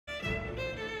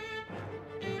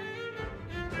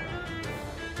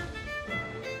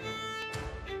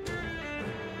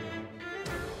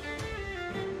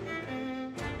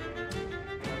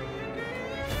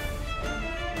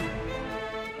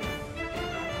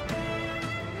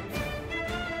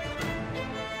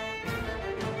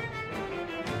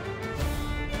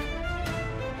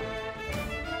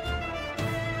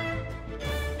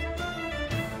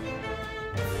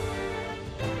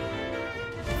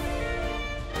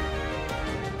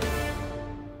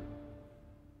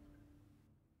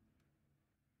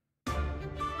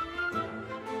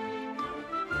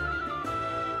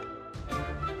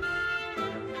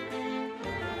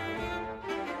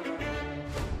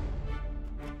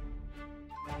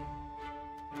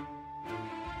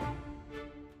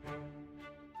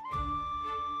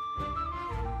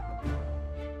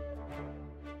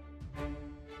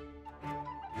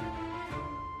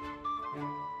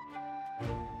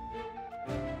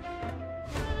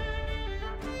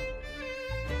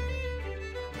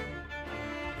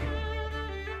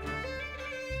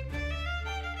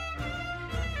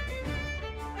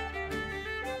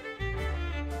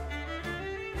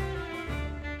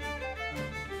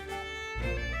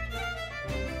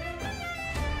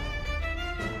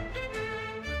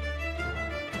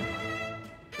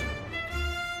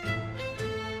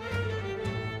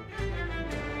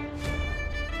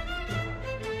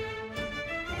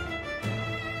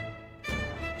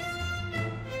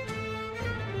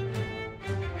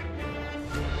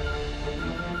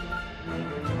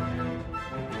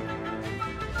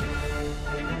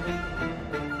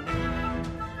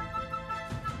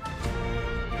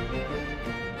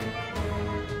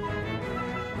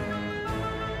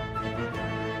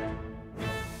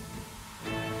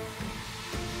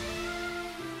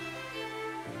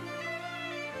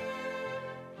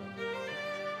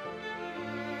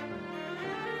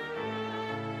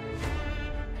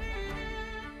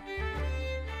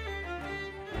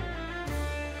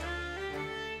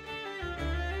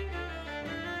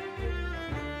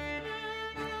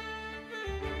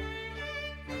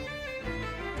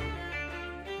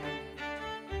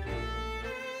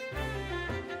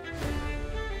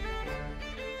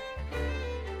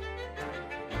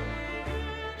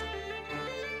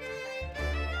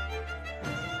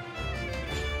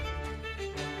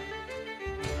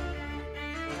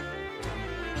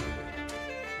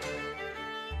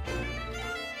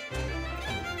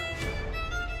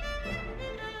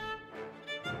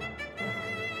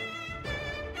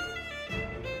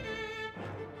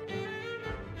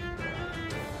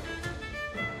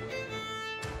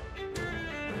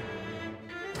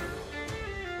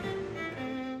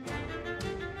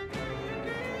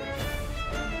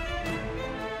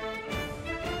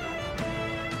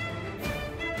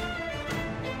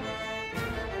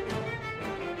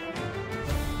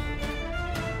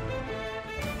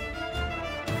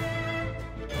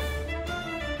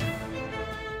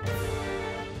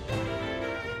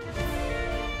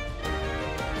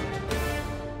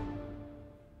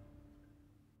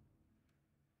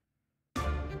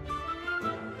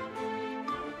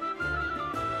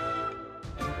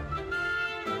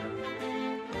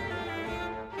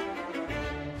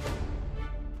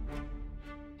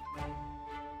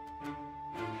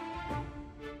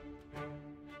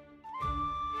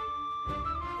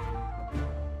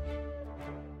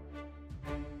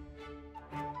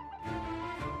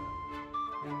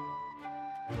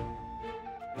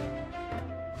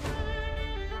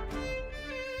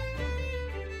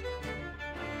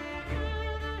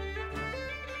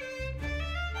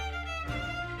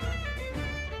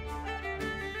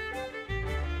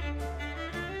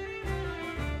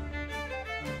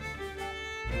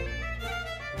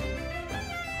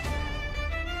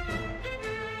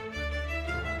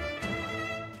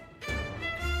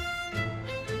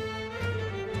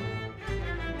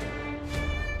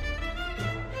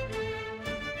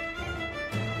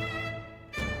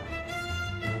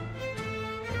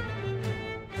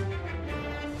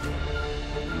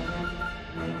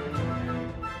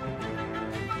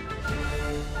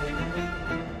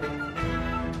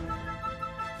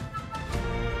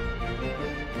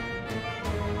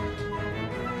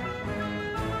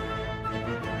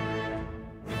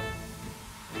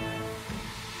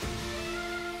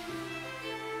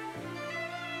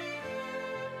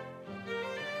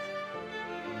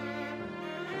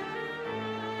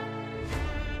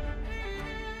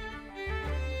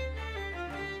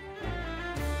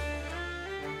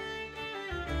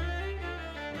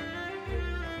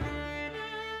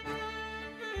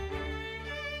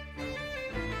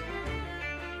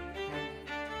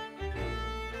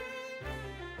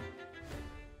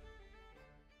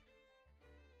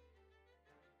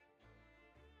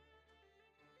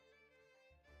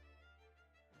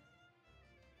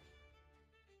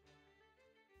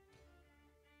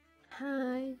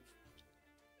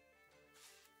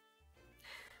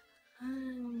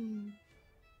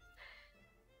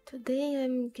Today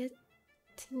I'm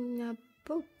getting a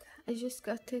book. I just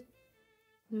got it.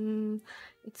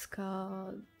 It's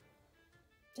called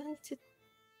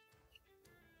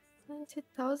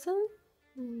 20,000?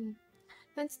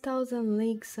 20,000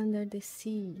 Leagues Under the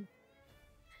Sea.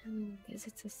 I guess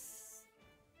it's a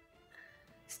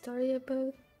story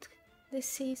about the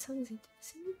sea. Sounds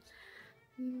interesting.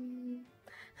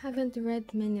 Haven't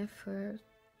read many of her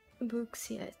books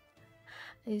yet.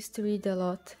 I used to read a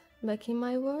lot back in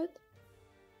my world.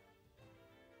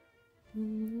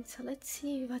 So let's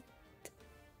see what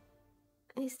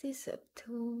is this up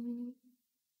to.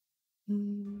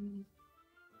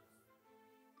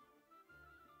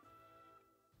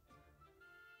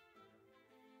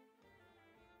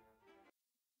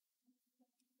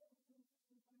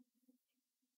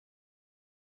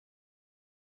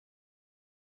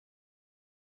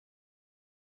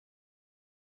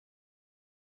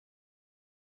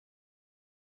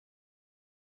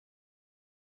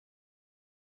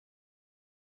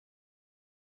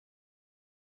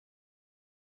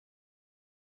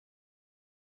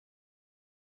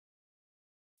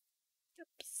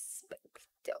 Oops, but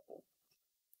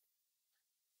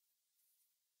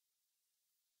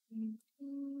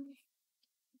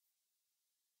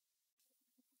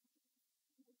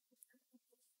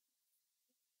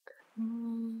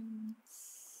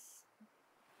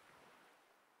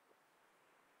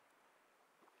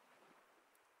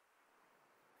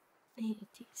Here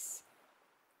it is.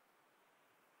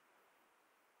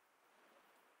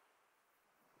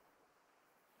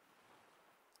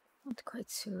 Not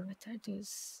quite sure what are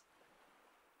those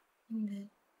in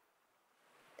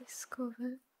this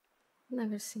cover.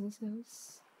 Never seen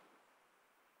those.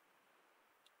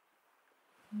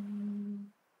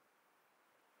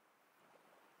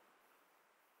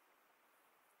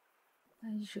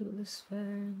 By Jules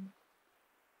Verne.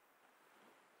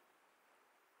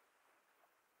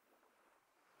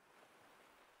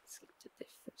 Let's get to the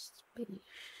first page.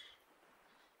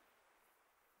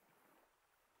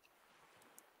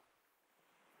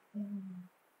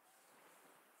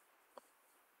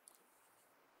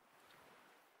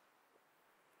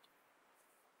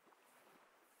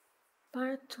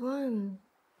 Part 1.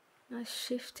 A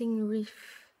Shifting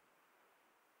Reef.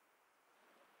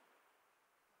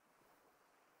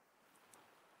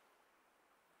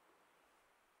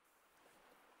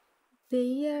 The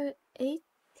year 8,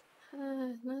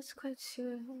 not quite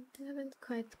sure. I haven't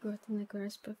quite gotten a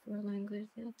grasp of your language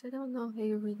yet. I don't know how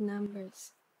you read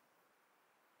numbers.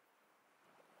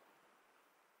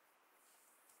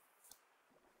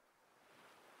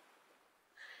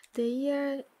 The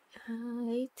year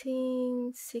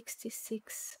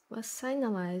 1866 was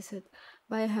signalized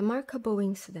by a remarkable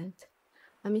incident,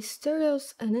 a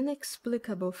mysterious and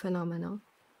inexplicable phenomenon,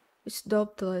 which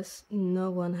doubtless no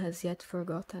one has yet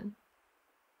forgotten.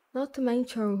 Not to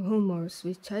mention rumors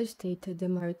which agitated the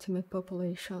maritime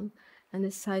population and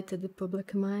excited the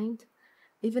public mind,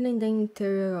 even in the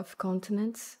interior of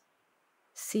continents,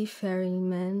 seafaring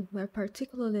men were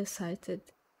particularly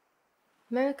excited.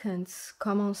 Merchants,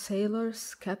 common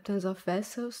sailors, captains of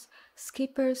vessels,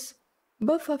 skippers,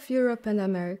 both of Europe and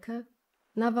America,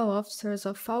 naval officers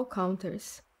of all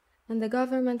countries, and the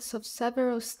governments of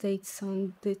several states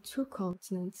on the two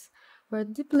continents were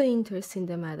deeply interested in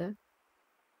the matter.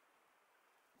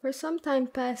 For some time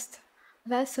past,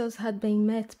 vessels had been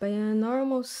met by an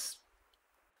enormous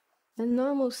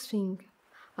thing,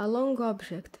 a long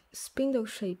object,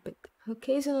 spindle-shaped,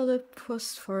 occasionally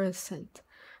phosphorescent,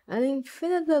 and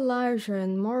infinitely larger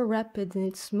and more rapid in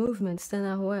its movements than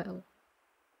a whale.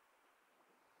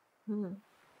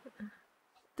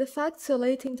 The facts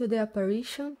relating to the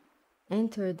apparition,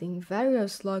 entered in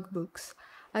various logbooks,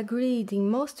 agreed in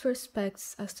most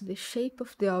respects as to the shape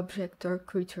of the object or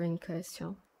creature in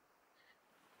question.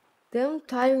 The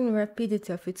untiring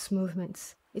rapidity of its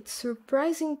movements, its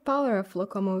surprising power of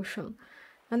locomotion,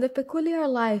 and the peculiar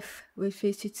life with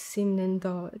which it seemed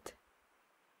endowed.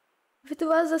 If it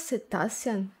was a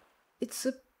cetacean, it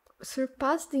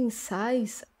surpassed in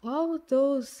size all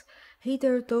those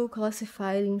hitherto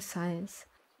classified in science.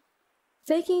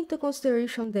 Taking into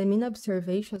consideration the mean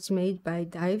observations made by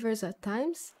divers at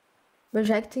times,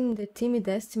 rejecting the timid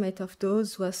estimate of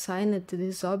those who assigned to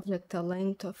this object a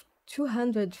length of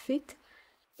 200 feet,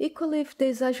 equally with the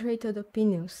exaggerated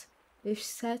opinions, which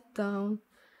set down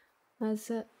as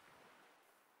a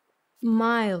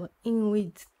mile in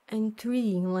width and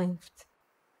 3 in length.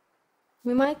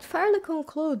 We might fairly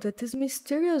conclude that this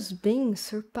mysterious being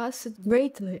surpassed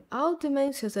greatly all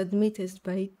dimensions admitted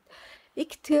by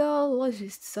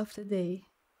ichthyologists of the day,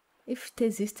 if it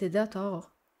existed at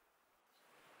all,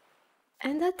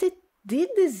 and that it did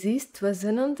exist was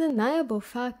an undeniable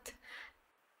fact,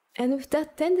 and with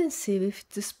that tendency which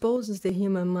disposes the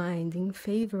human mind in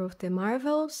favor of the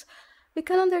marvelous, we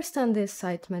can understand the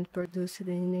excitement produced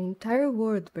in the entire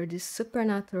world by this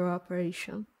supernatural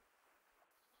operation.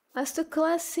 As to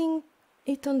classing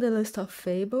it on the list of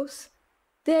fables,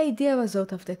 the idea was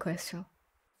out of the question.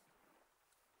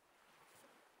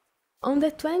 On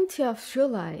the 20th of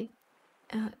July,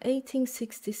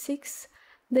 1866,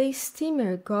 the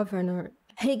steamer Governor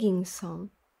Higginson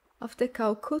of the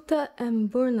Calcutta and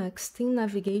Burnack Steam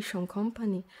Navigation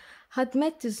Company had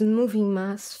met this moving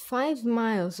mass 5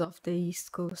 miles off the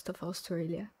east coast of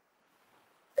Australia.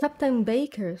 Captain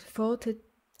Baker thought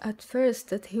at first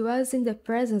that he was in the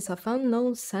presence of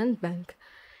unknown sandbank.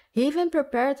 He even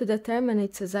prepared to determine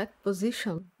its exact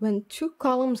position when 2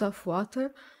 columns of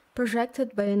water,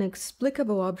 projected by an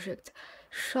inexplicable object,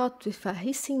 shot with a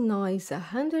hissing noise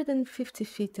 150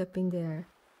 feet up in the air.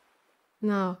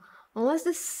 Now, unless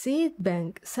the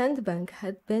sandbank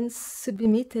had been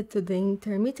submitted to the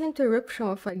intermittent eruption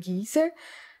of a geyser,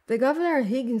 the Governor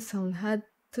Higginson had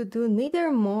to do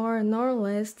neither more nor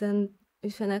less than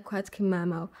with an aquatic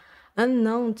mammal,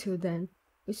 unknown till then,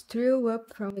 which threw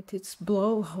up from its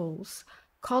blowholes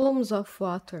columns of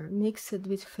water mixed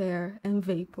with air and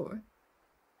vapor.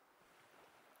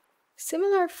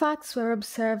 Similar facts were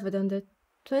observed on the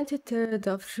 23rd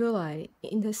of July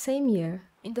in the same year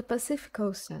in the Pacific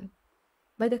Ocean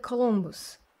by the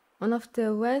Columbus, one of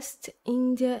the West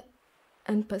India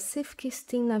and Pacific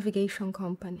Steam Navigation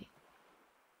Company.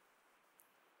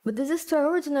 But this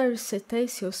extraordinary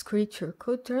cetaceous creature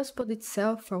could transport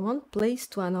itself from one place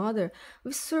to another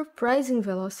with surprising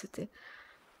velocity,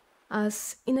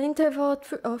 as in an interval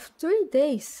of 3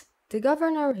 days, the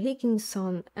Governor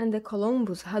Higginson and the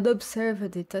Columbus had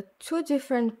observed it at 2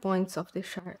 different points of the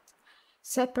chart,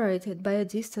 separated by a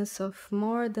distance of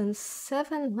more than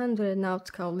 700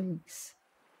 nautical leagues.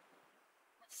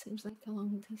 That seems like a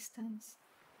long distance.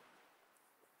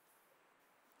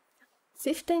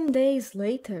 15 days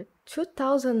later,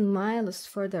 2,000 miles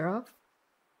further off,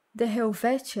 the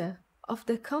Helvetia of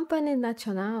the Compagnie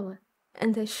Nationale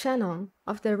and the Shannon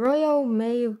of the Royal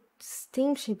Mail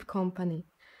Steamship Company,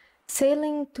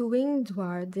 sailing to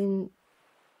windward in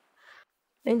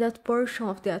that portion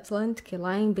of the Atlantic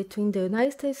lying between the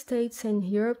United States and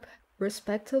Europe,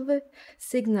 respectively,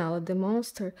 signaled the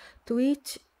monster to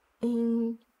it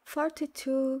in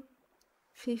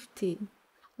 4250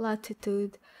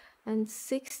 latitude and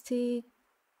 60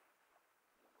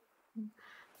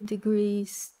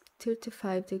 degrees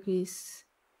 35 degrees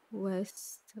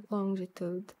west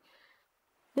longitude.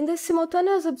 In the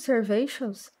simultaneous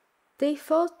observations, they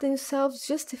thought themselves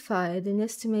justified in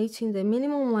estimating the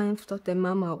minimum length of the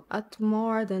mammal at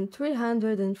more than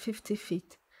 350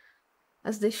 feet,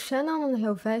 as the Shannon and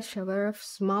Helvetia were of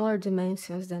smaller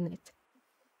dimensions than it,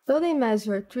 though they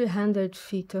measured 300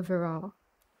 feet overall.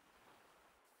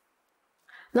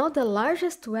 Now the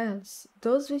largest whales,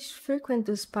 those which frequent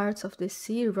those parts of the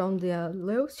sea around the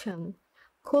Aleutian,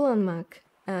 Kulanmak,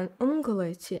 and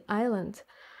Ungulate Island,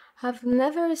 have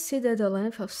never exceeded a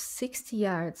length of 60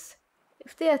 yards,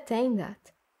 if they attain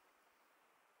that.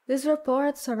 These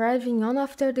reports arriving one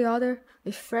after the other,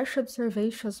 with fresh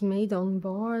observations made on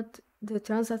board the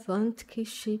transatlantic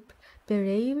ship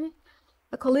Pereire,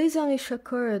 a collision which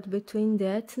occurred between the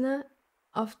Etna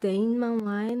of the Inman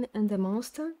line and the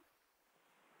monster,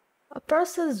 a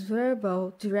process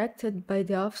verbal directed by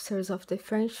the officers of the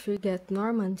French frigate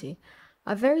Normandy,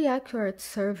 a very accurate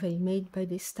survey made by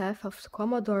the staff of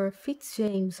Commodore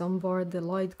Fitzjames on board the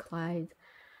Lloyd Clyde,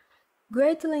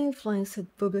 greatly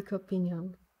influenced public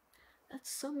opinion. That's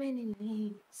so many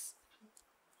names.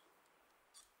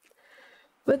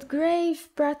 But grave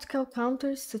practical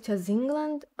countries such as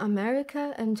England,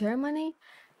 America, and Germany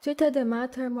treated the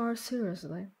matter more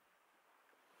seriously.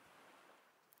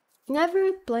 In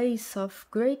every place of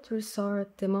great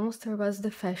resort, the monster was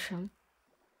the fashion.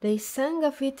 They sang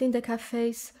of it in the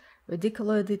cafes,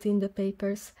 ridiculed it in the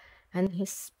papers, and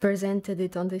presented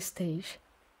it on the stage.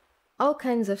 All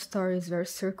kinds of stories were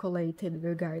circulated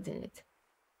regarding it.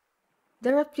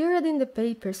 There appeared in the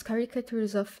papers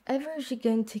caricatures of every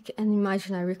gigantic and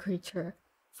imaginary creature,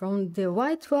 from the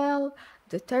white whale,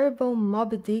 the terrible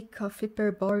Moby Dick of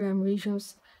Hyperborean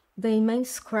regions, the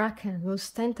immense kraken whose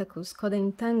tentacles could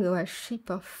entangle a ship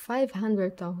of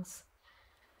 500 tons,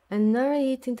 and narrow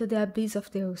it into the abyss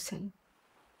of the ocean.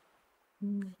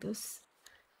 Those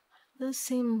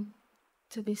seem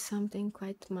to be something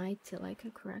quite mighty, like a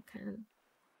kraken.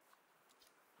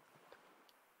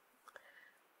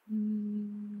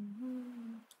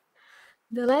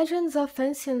 The legends of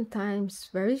ancient times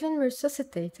were even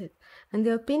resuscitated, and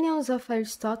the opinions of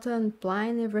Aristotle and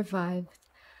Pliny revived,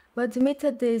 who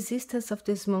admitted the existence of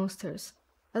these monsters,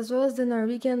 as well as the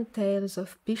Norwegian tales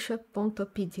of Bishop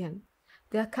Pontoppidan,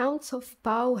 the accounts of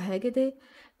Paul Hegede,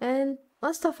 and,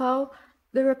 last of all,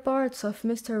 the reports of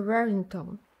Mr.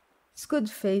 Warrington, whose good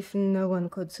faith no one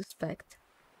could suspect,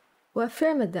 who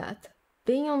affirmed that,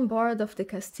 being on board of the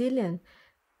Castilian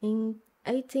in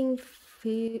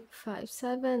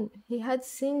 1857, he had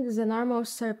seen this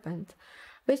enormous serpent,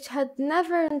 which had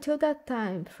never until that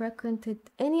time frequented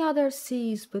any other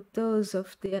seas but those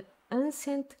of the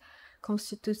ancient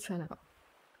Constitutional.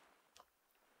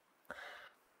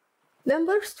 Then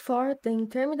burst forth the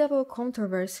interminable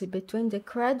controversy between the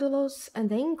credulous and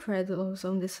the incredulous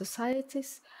on the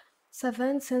societies,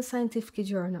 savants, and scientific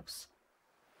journals.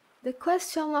 The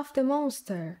question of the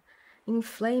monster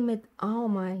inflamed all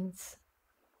minds.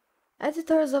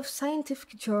 Editors of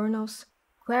scientific journals,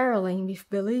 quarreling with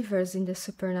believers in the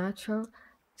supernatural,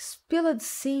 spilled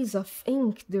seas of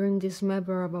ink during this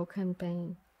memorable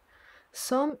campaign.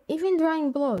 Some even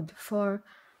drawing blood, for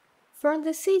from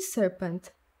the sea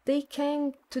serpent they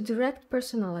came to direct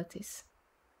personalities.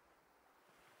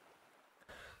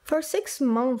 For 6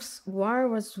 months, war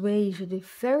was waged with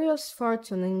various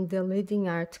fortune in the leading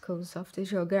articles of the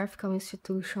Geographical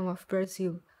Institution of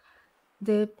Brazil,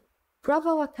 the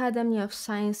Royal Academy of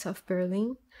Science of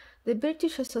Berlin, the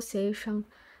British Association,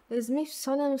 the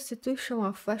Smithsonian Institution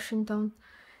of Washington,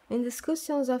 and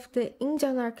discussions of the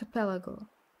Indian archipelago,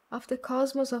 of the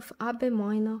cosmos of Abbe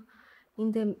Moino,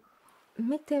 in the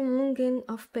Mittelungen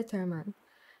of Petermann,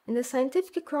 in the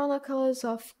scientific chronicles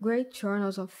of great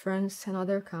journals of France and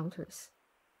other countries.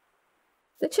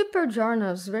 The cheaper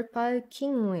journals replied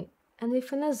keenly and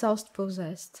with an exhaustive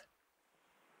zest.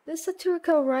 The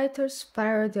satirical writers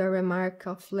parodied a remark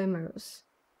of Lemurus,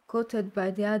 quoted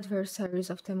by the adversaries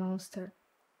of the monster,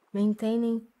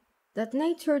 maintaining that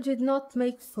nature did not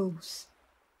make fools,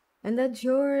 and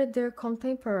adjured their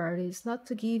contemporaries not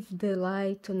to give the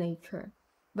lie to nature,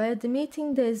 by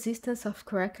admitting the existence of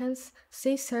krakens,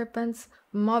 sea serpents,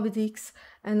 Moby Dicks,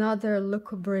 and other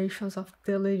lucubrations of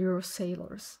delirious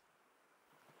sailors.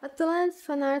 At the length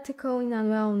an article in a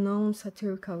well-known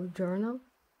satirical journal,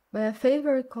 by a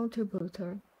favorite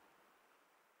contributor.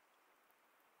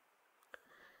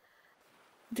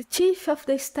 The chief of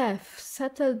the staff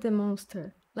settled the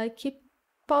monster, like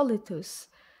Hippolytus,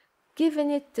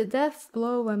 giving it the death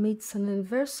blow amidst an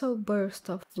universal burst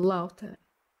of laughter.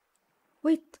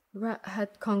 Wit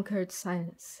had conquered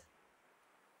science.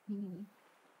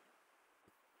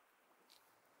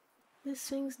 These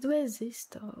things do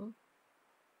exist, though.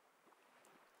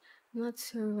 Not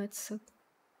sure what's so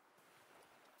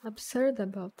absurd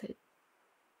about it.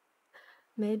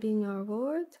 Maybe in your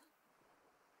world?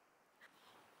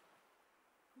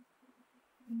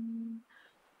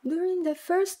 During the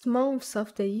first months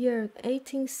of the year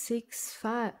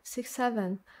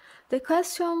 1867, the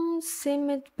question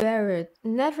seemed buried,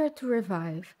 never to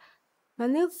revive,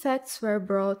 when new facts were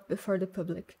brought before the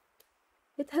public.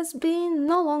 It has been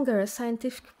no longer a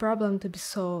scientific problem to be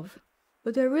solved,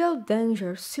 but a real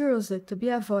danger seriously to be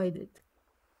avoided.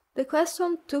 The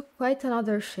question took quite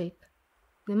another shape.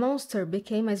 The monster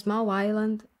became a small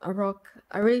island, a rock,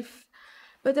 a reef,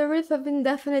 but a reef of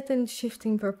indefinite and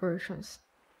shifting proportions.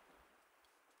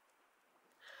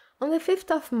 On the 5th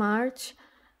of March,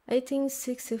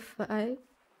 1865,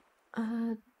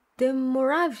 the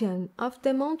Moravian of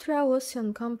the Montreal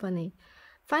Ocean Company,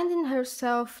 finding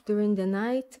herself during the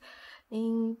night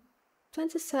in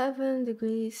 27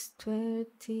 degrees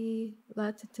 20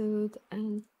 latitude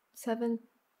and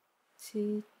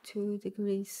 72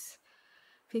 degrees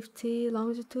 50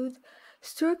 longitude,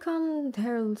 struck on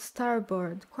her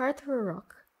starboard quarter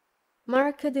rock,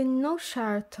 marked in no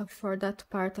chart for that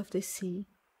part of the sea.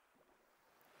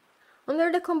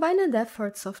 Under the combined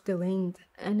efforts of the wind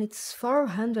and its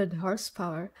 400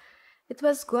 horsepower, it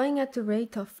was going at the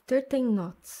rate of 13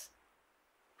 knots.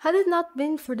 Had it not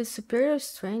been for the superior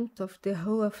strength of the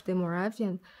hull of the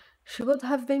Moravian, she would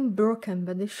have been broken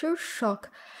by the sheer shock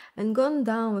and gone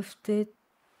down with the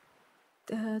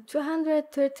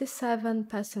 237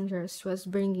 passengers she was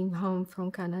bringing home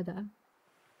from Canada.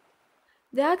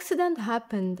 The accident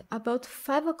happened about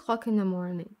 5 o'clock in the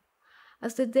morning,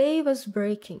 as the day was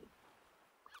breaking.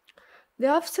 The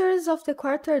officers of the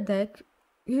quarterdeck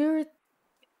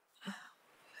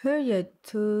hurried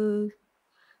to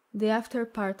the after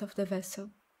part of the vessel.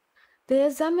 They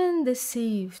examined the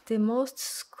sea with the most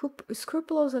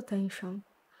scrupulous attention.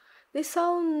 They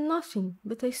saw nothing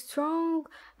but a strong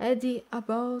eddy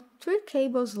about 3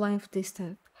 cables' length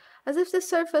distant, as if the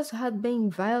surface had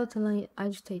been violently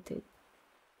agitated.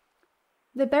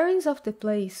 The bearings of the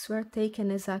place were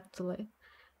taken exactly,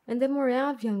 and the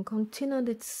Moravian continued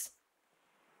its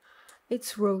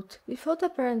route without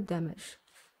apparent damage.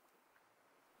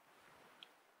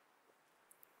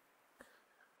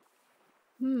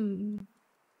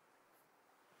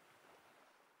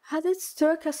 Had it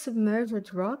struck a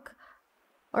submerged rock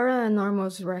or an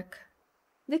enormous wreck?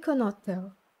 They could not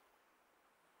tell.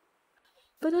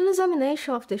 But on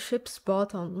examination of the ship's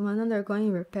bottom when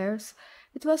undergoing repairs,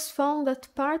 it was found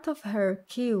that part of her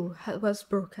keel was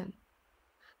broken.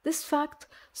 This fact,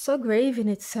 so grave in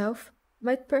itself,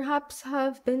 might perhaps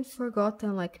have been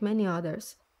forgotten like many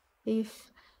others,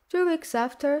 if, 3 weeks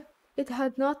after, it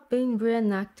had not been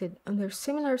reenacted under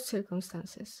similar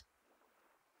circumstances.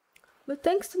 But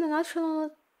thanks to the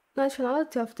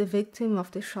nationality of the victim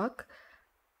of the shock,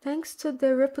 thanks to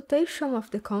the reputation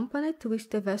of the company to which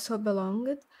the vessel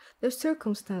belonged, the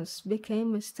circumstance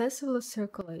became extensively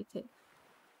circulated.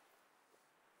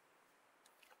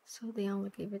 So they only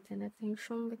gave it an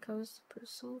attention because the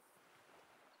person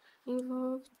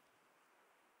involved.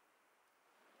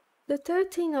 The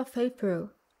 13th of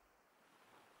April,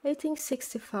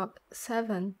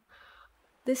 1867,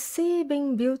 the sea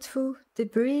being beautiful, the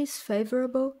breeze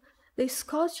favorable, the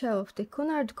Scotia of the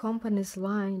Cunard Company's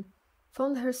line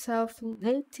found herself in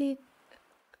 80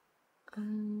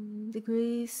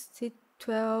 degrees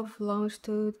T12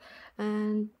 longitude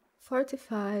and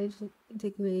 45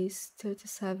 degrees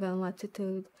 37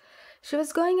 latitude. She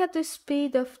was going at the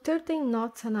speed of 13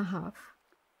 knots and a half.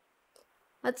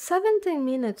 At 17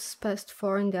 minutes past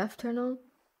 4 in the afternoon,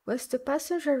 whilst the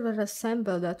passengers were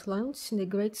assembled at lunch in the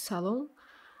great salon,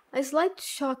 a slight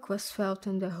shock was felt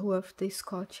in the hull of the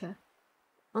Scotia.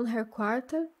 On her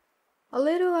quarter, a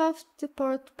little aft the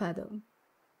port paddle.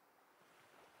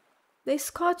 The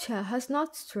Scotia has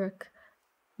not struck,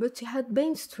 but she had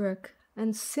been struck,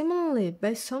 and seemingly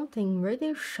by something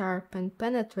rather sharp and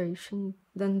penetrating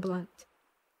than blunt.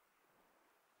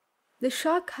 The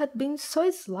shock had been so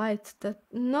slight that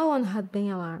no one had been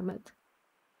alarmed.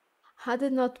 Had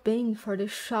it not been for the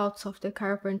shouts of the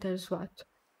carpenter's watch,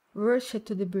 rushed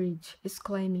to the bridge,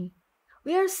 exclaiming,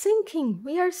 "We are sinking!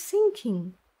 We are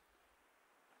sinking!"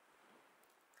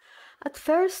 At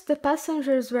first the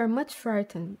passengers were much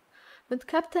frightened, but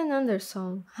Captain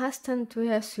Anderson hastened to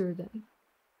reassure them.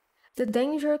 The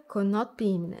danger could not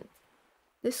be imminent.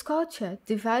 The Scotia,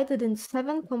 divided in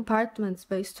 7 compartments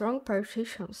by strong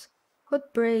partitions,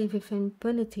 could brave with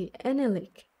impunity any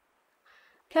leak.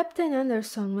 Captain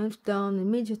Anderson went down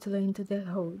immediately into the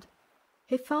hold.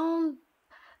 He found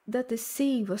that the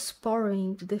sea was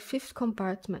pouring into the 5th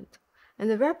compartment, and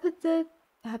the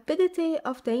rapidity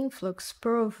of the influx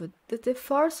proved that the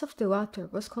force of the water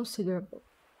was considerable.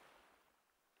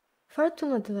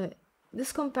 Fortunately,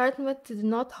 this compartment did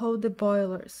not hold the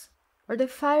boilers, or the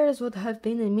fires would have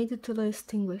been immediately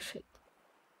extinguished.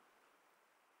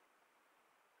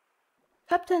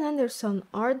 Captain Anderson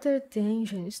ordered the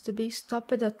engines to be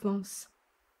stopped at once,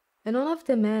 and one of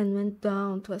the men went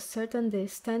down to ascertain the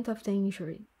extent of the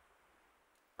injury.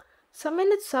 Some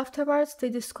minutes afterwards they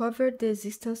discovered the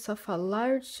existence of a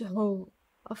large hole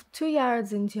of 2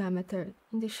 yards in diameter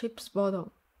in the ship's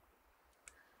bottom.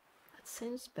 That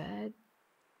seems bad.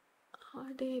 How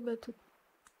are they able to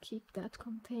keep that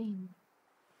contained?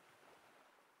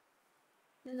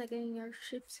 Then again, our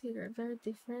ships here are very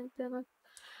different than what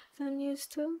I'm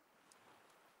used to.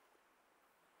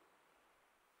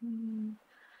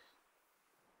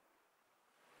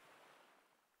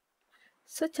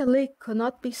 Such a leak could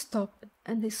not be stopped,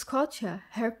 and the Scotia,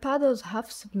 her paddles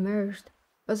half submerged,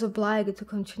 was obliged to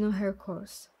continue her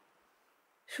course.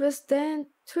 She was then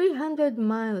 300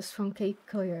 miles from Cape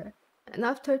Clear, and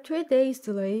after 3 days'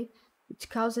 delay, which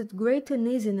caused great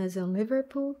uneasiness in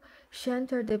Liverpool, she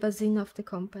entered the basin of the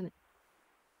company.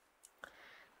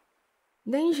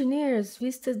 The engineers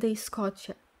visited the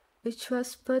Scotia, which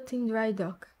was put in dry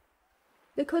dock.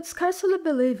 They could scarcely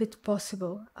believe it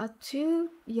possible. At 2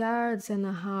 yards and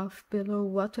a half below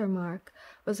water mark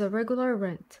was a regular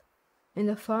rent, in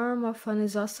the form of an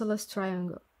isosceles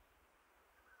triangle.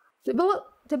 The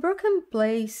broken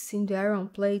place in the iron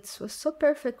plates was so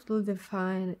perfectly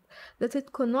defined that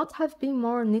it could not have been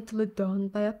more neatly done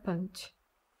by a punch.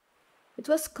 It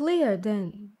was clear,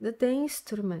 then, that the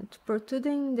instrument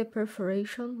protruding the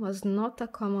perforation was not a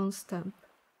common stamp.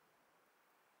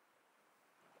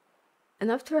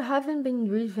 And after having been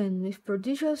driven with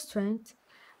prodigious strength,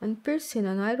 and piercing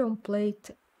an iron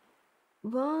plate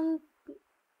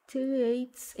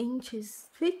 1/38 inches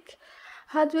thick,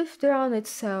 had withdrawn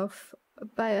itself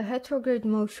by a retrograde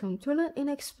motion truly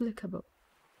inexplicable.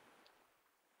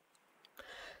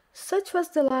 Such was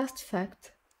the last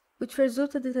fact, which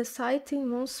resulted in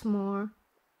inciting once more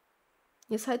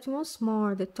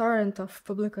the torrent of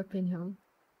public opinion.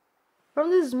 From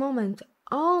this moment,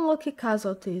 all unlucky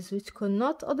casualties which could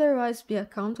not otherwise be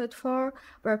accounted for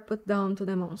were put down to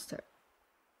the monster.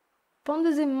 Upon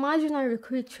this imaginary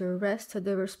creature rested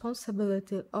the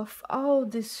responsibility of all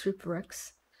these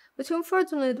shipwrecks, which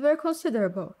unfortunately were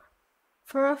considerable,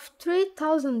 for of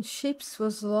 3,000 ships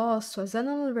was lost was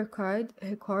annually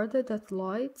recorded at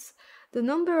Lloyd's, the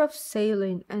number of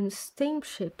sailing and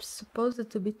steamships supposed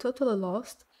to be totally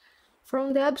lost,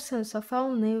 from the absence of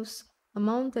all news,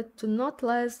 amounted to not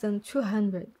less than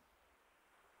 200.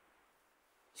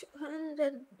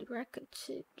 200 wrecked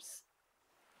ships.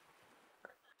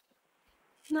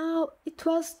 Now, it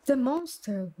was the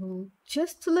monster who,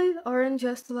 justly or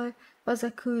unjustly, was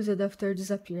accused of their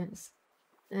disappearance,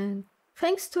 and,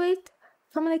 thanks to it,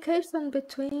 communication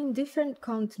between different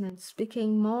continents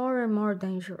became more and more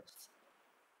dangerous.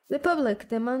 The public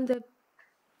demanded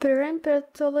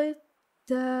peremptorily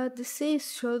that the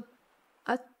seas should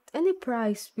at any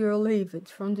price be relieved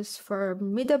from this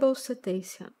formidable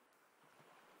cetacean.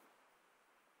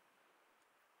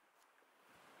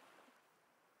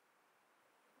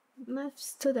 Math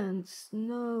students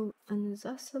know an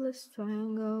isosceles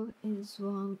triangle is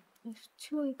one with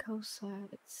two equal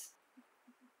sides.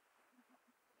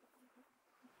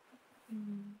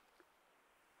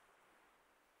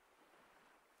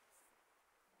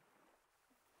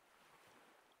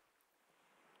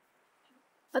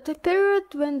 At the period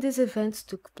when these events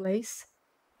took place,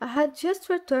 I had just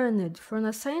returned from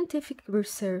a scientific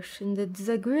research in the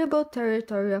disagreeable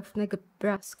territory of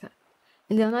Nebraska,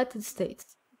 in the United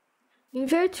States. In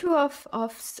virtue of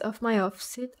my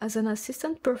office as an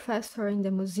assistant professor in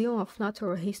the Museum of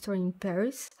Natural History in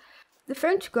Paris, the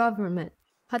French government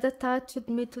had attached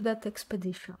me to that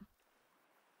expedition.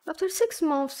 After 6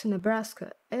 months in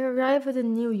Nebraska, I arrived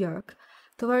in New York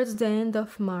towards the end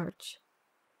of March,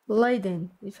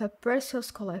 laden with a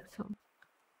precious collection.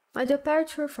 My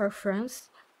departure for France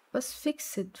was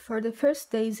fixed for the first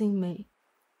days in May.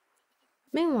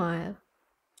 Meanwhile,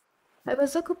 I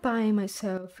was occupying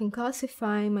myself in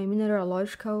classifying my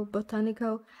mineralogical,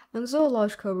 botanical, and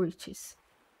zoological riches,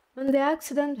 when the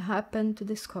accident happened to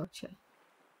the Scotia.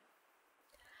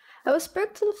 I was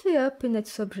practically up in that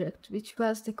subject, which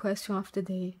was the question of the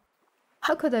day.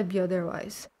 How could I be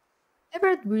otherwise? I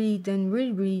would read and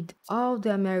reread all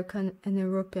the American and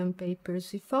European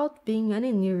papers without being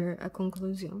any nearer a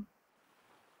conclusion.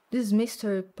 This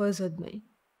mystery puzzled me.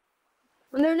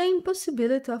 Under the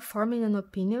impossibility of forming an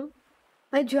opinion,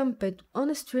 I jumped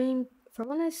from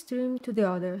one extreme to the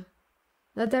other.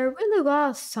 That there really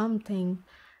was something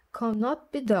could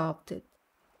not be doubted,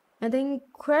 and the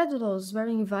incredulous were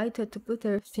invited to put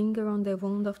their finger on the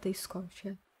wound of the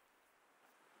Scotia.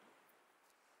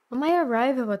 On my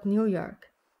arrival at New York,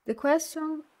 the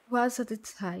question was at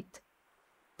its height.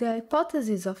 The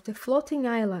hypothesis of the floating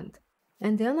island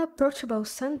and the unapproachable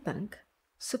sandbank,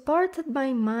 supported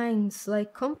by minds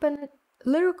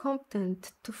little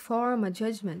competent to form a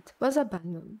judgment, was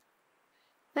abandoned.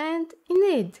 And,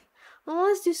 indeed,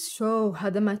 unless this shoal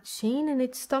had a machine in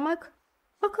its stomach,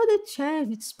 how could it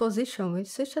change its position with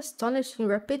such astonishing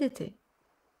rapidity?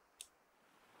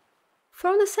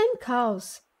 From the same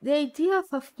cause, the idea of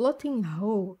a floating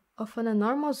hull of an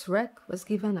enormous wreck was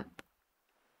given up.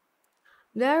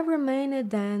 There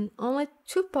remained then only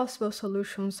two possible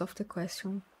solutions of the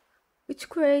question, which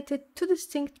created two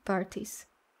distinct parties.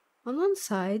 On one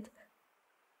side,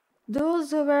 those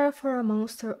who were for a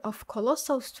monster of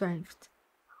colossal strength.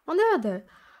 On the other,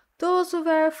 those who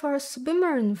were for a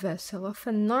submarine vessel of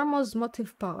enormous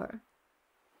motive power.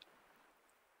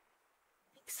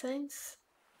 Makes sense?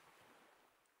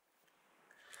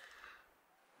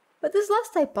 But this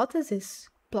last hypothesis,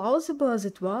 plausible as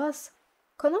it was,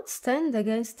 could not stand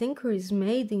against inquiries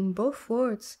made in both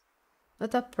worlds,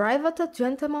 that a private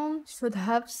gentleman should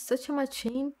have such a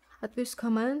machine at his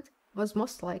command was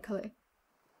most likely.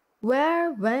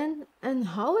 Where, when, and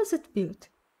how was it built?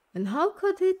 And how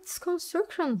could its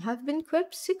construction have been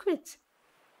kept secret?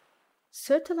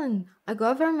 Certainly, a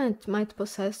government might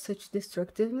possess such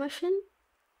destructive machine.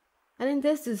 And in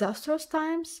these disastrous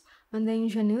times, when the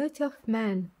ingenuity of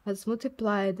man has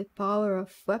multiplied the power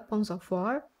of weapons of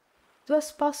war, it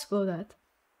was possible that,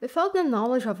 without the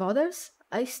knowledge of others,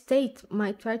 a state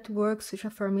might try to work such a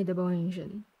formidable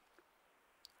engine.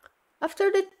 After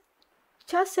the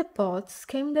chassepots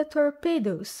came the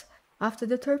torpedoes, after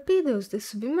the torpedoes the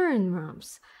submarine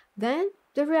rams, then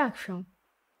the reaction.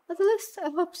 At least I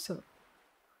hope so.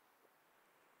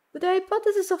 But the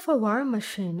hypothesis of a war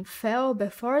machine fell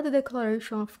before the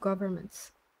declaration of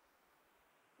governments.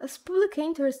 As public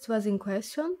interest was in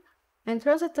question and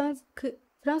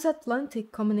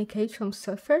transatlantic communication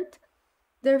suffered,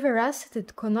 their veracity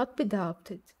could not be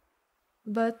doubted.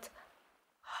 But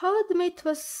how admit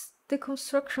was the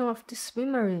construction of this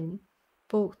submarine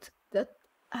boat that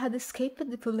had escaped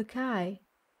the public eye?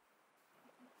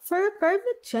 For a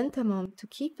private gentleman to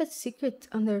keep a secret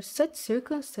under such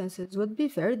circumstances would be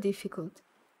very difficult,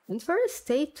 and for a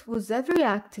state whose every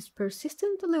act is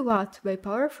persistently watched by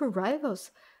powerful rivals,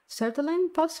 certainly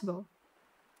impossible.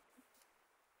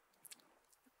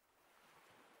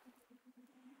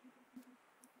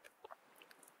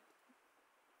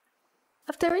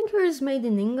 After inquiries made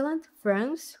in England,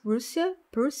 France, Russia,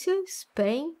 Prussia,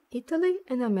 Spain, Italy,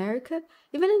 and America,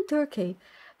 even in Turkey,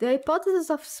 the hypothesis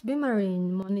of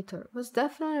submarine monitor was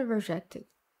definitely rejected.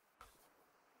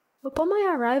 Upon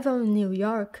my arrival in New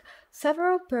York,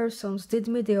 several persons did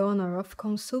me the honor of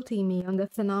consulting me on the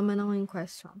phenomenon in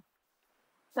question.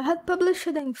 I had published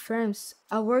in France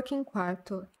a working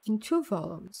quarto in 2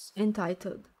 volumes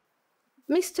entitled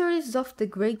Mysteries of the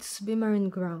Great Submarine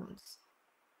Grounds.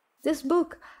 This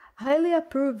book, highly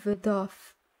approved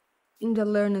of in the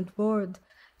learned world,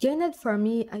 gained for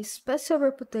me a special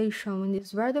reputation in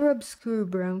this rather obscure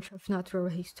branch of natural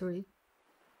history.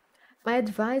 My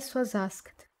advice was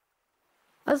asked.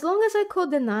 As long as I could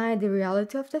deny the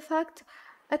reality of the fact,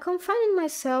 I confined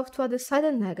myself to a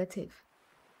decided negative.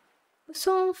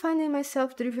 Soon, finding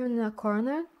myself driven in a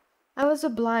corner, I was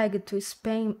obliged to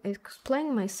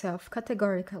explain myself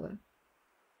categorically.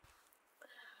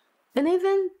 And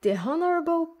even the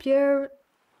Honorable Pierre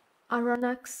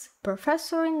Aronnax,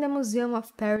 professor in the Museum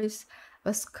of Paris,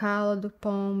 was called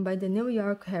upon by the New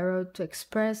York Herald to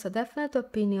express a definite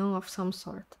opinion of some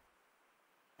sort.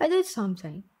 I did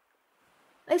something.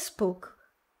 I spoke,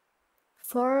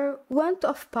 for want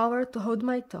of power to hold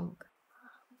my tongue.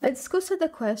 I discussed the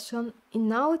question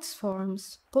in all its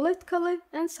forms, politically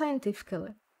and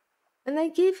scientifically, and I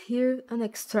give here an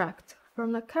extract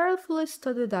from a carefully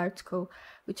studied article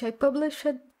which I published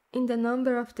in the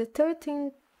number of the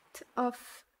 13th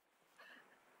of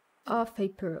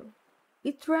April.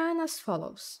 It ran as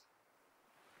follows.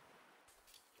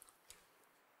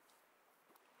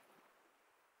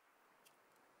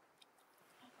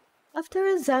 After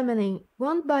examining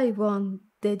one by one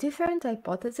the different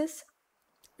hypotheses,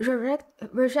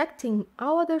 rejecting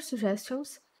all other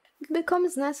suggestions, it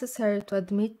becomes necessary to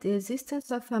admit the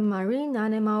existence of a marine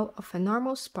animal of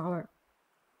enormous power.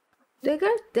 The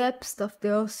great depths of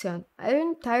the ocean are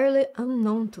entirely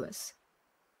unknown to us.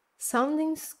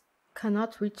 Soundings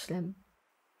cannot reach them.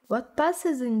 What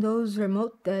passes in those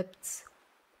remote depths?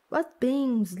 What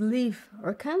beings live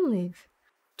or can live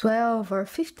 12 or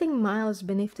 15 miles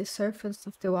beneath the surface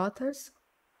of the waters?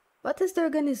 What is the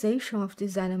organization of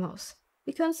these animals?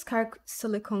 We can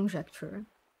scarcely conjecture.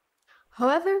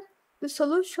 However, the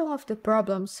solution of the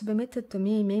problem submitted to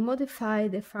me may modify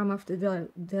the form of the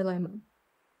dilemma.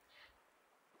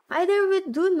 Either we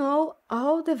do know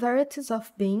all the varieties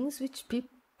of beings which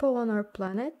people on our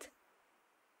planet,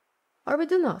 or we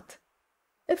do not.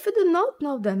 If we do not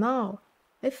know them all,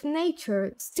 if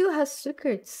nature still has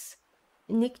secrets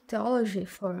in ichthyology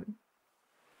form,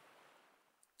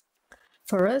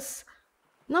 for us,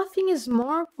 nothing is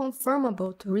more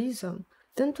conformable to reason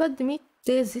than to admit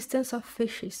the existence of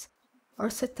fishes, or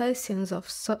cetaceans of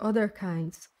other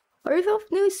kinds, or even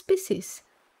of new species,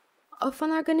 of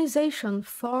an organization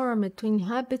formed to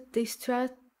inhabit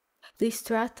the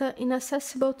strata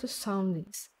inaccessible to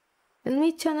soundings, in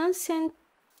which an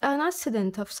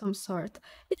accident of some sort,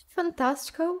 either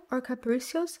fantastical or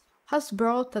capricious, has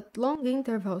brought at long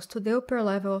intervals to the upper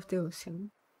level of the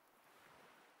ocean.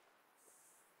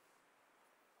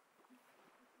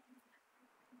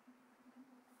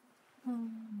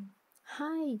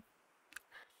 Hi.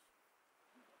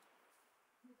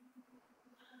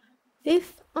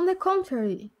 If, on the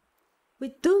contrary,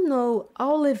 we do know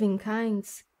all living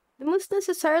kinds, we must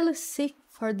necessarily seek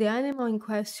for the animal in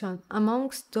question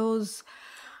amongst those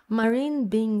marine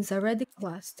beings already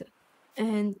classed,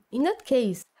 and in that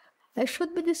case, I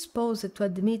should be disposed to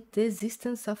admit the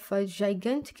existence of a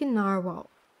gigantic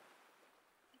narwhal.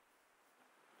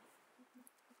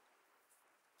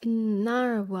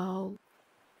 Narwhal.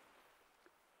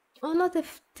 One of the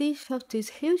teeth of this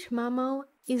huge mammal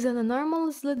is an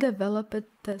enormously developed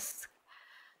tusk,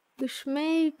 which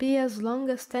may be as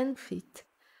long as 10 feet.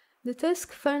 The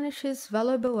tusk furnishes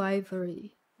valuable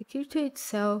ivory. The creature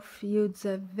itself yields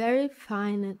a very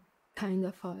fine kind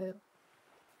of oil.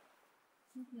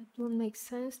 That won't make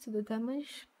sense to the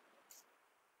damage.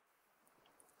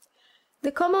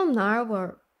 The common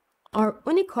narwhal, or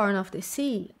unicorn of the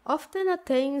sea, often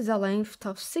attains a length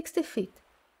of 60 feet,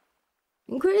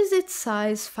 increase its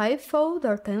size 5-fold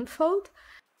or 10-fold,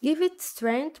 give it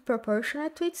strength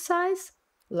proportionate to its size,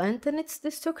 lengthen its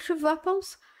destructive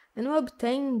weapons, and will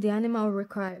obtain the animal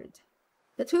required.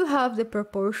 That will have the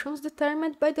proportions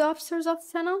determined by the officers of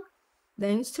Fennel, the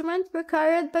instrument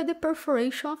required by the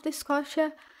perforation of the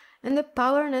Scotia, and the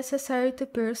power necessary to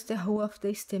pierce the hull of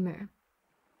the steamer.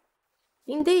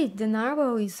 Indeed, the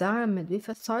narwhal is armed with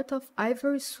a sort of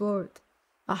ivory sword,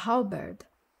 a halberd,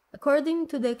 according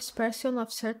to the expression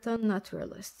of certain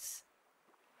naturalists.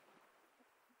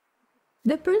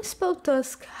 The principal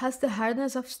tusk has the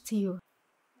hardness of steel.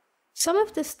 Some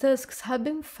of these tusks have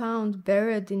been found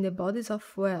buried in the bodies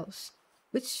of whales,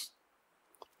 which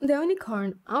the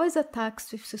unicorn always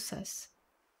attacks with success.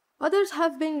 Others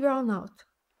have been drawn out,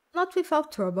 not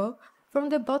without trouble, from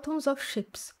the bottoms of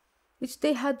ships, which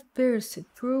they had pierced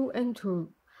through and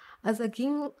through, as a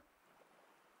gimlet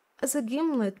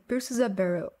pierces a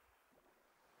barrel.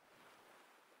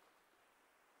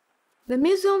 The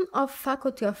Museum of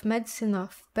Faculty of Medicine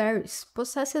of Paris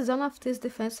possesses one of these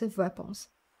defensive weapons,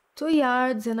 2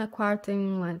 yards and a quarter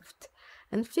in length,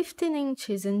 and 15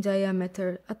 inches in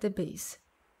diameter at the base.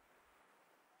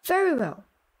 Very well.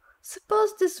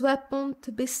 Suppose this weapon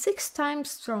to be 6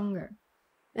 times stronger,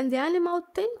 and the animal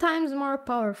 10 times more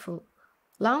powerful.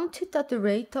 Launch it at the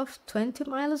rate of 20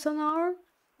 miles an hour,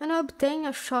 and obtain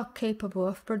a shock capable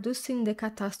of producing the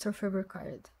catastrophe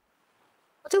required.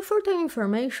 Until further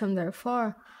information,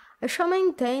 therefore, I shall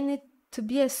maintain it to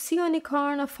be a sea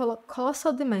unicorn of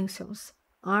colossal dimensions,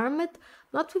 armed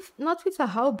not with a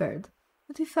halberd,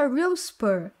 but with a real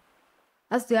spur,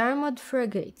 as the armed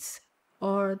frigates,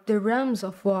 or the rams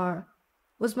of war,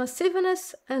 whose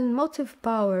massiveness and motive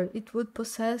power it would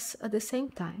possess at the same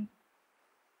time.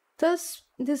 Thus,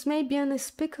 this may be an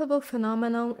unspeakable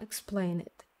phenomenon explained,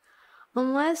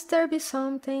 unless there be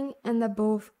something, and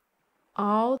above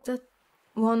all that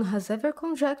one has ever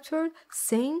conjectured,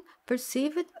 seen,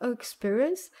 perceived, or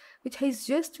experienced, which is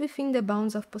just within the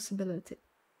bounds of possibility.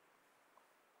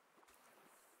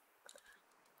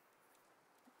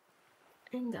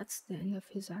 And that's the end of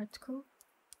his article.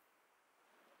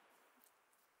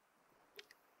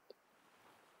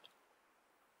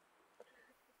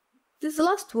 These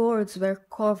last words were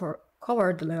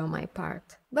cowardly on my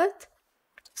part, but at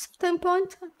a certain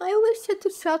point I wished to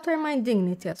shelter my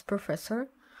dignity as professor,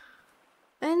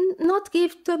 and not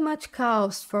give too much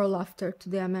cause for laughter to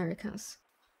the Americans,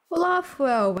 who laugh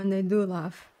well when they do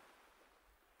laugh.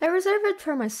 I reserved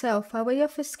for myself a way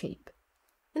of escape.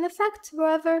 In effect,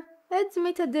 however, I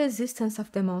admitted the existence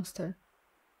of the monster.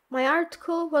 My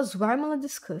article was warmly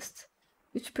discussed,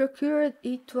 which procured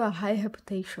it to a high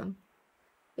reputation.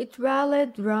 It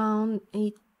rallied round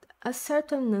it a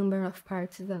certain number of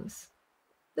partisans.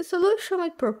 The solution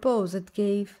it proposed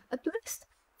gave, at least,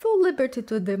 full liberty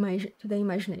to the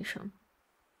imagination.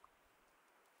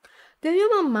 The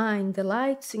human mind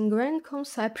delights in grand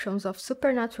conceptions of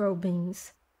supernatural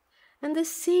beings, and the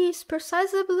sea is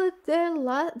precisely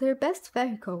their best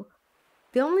vehicle,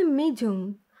 the only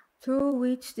medium through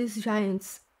which these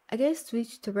giants, against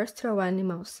which terrestrial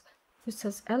animals, such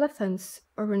as elephants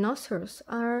or rhinoceros,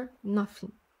 are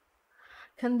nothing,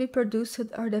 can be produced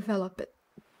or developed.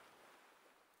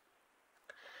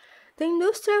 The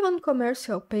industrial and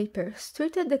commercial papers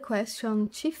treated the question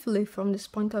chiefly from this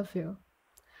point of view.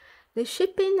 The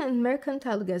Shipping and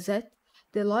Mercantile Gazette,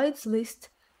 the Lloyd's List,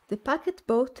 the Packet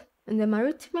Boat, and the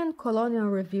Maritime and Colonial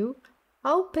Review,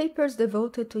 all papers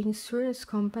devoted to insurance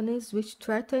companies which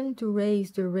threatened to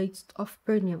raise the rates of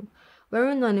premium, were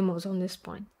unanimous on this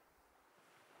point.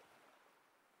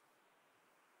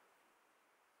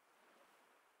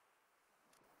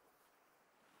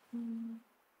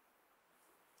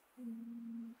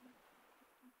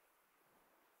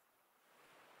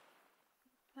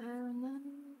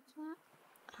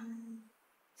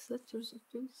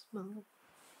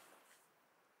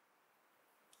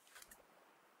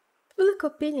 Public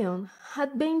opinion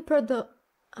had been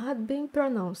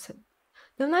pronounced.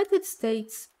 The United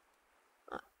States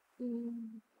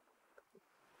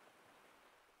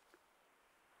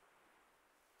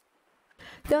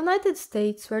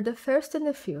were the first in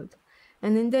the field,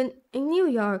 and in New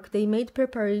York they made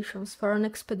preparations for an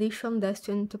expedition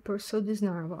destined to pursue this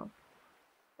narwhal.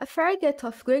 A frigate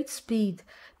of great speed,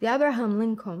 the Abraham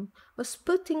Lincoln, was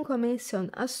put in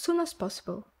commission as soon as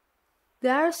possible.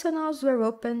 The arsenals were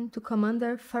open to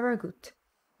Commander Farragut,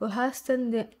 who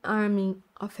hastened the arming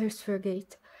of his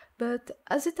frigate, but,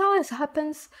 as it always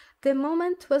happens, the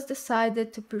moment was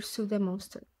decided to pursue the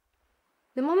monster.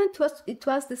 The moment it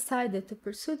was decided to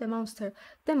pursue the monster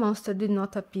did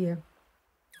not appear.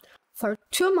 For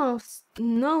 2 months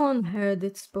no one heard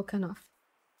it spoken of.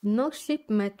 No ship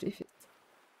met with it.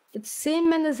 It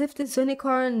seemed as if this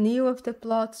unicorn knew of the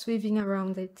plots weaving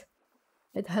around it.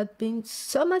 It had been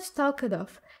so much talked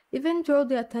of, even through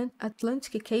the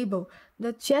Atlantic cable,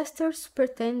 that jesters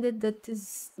pretended that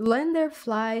this slender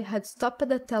fly had stopped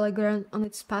a telegram on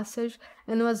its passage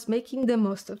and was making the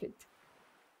most of it.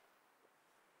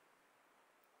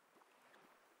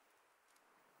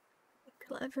 A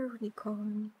clever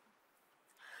unicorn.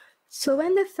 So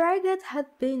when the frigate had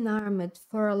been armed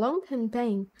for a long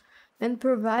campaign and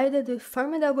provided with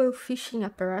formidable fishing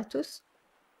apparatus,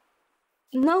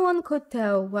 no one could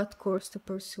tell what course to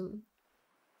pursue.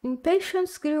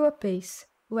 Impatience grew apace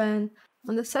when,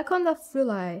 on the 2nd of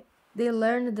July, they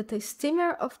learned that a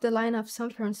steamer of the line of San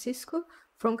Francisco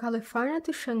from California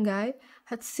to Shanghai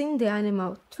had seen the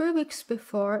animal 3 weeks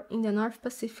before in the North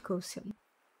Pacific Ocean.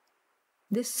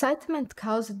 The excitement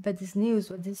caused by this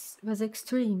news was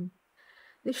extreme.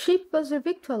 The ship was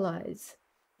revictualled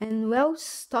and well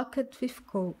stocked with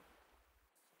coal.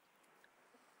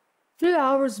 3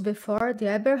 hours before the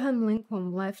Abraham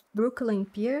Lincoln left Brooklyn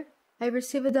Pier, I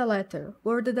received a letter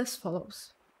worded as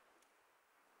follows.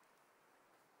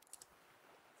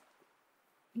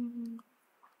 To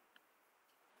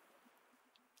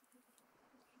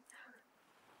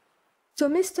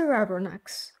Mr.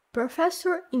 Aronnax,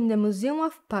 Professor in the Museum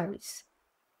of Paris,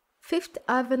 5th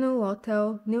Avenue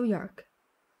Hotel, New York.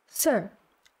 Sir,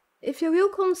 if you will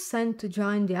consent to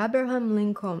join the Abraham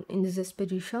Lincoln in this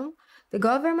expedition, the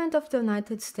government of the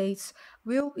United States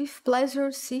will with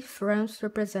pleasure see France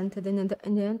represented in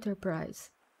the enterprise.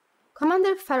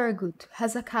 Commander Farragut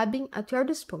has a cabin at your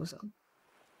disposal.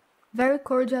 Very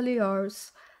cordially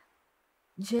yours,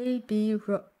 J.B.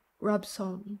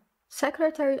 Robson,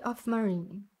 Secretary of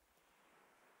Marine.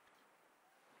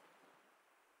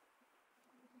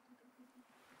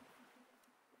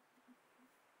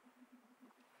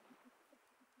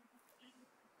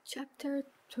 Chapter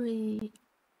 3.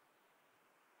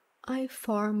 I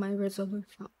form my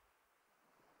resolution.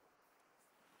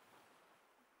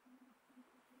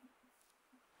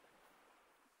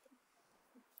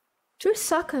 Three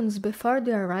seconds before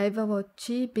the arrival of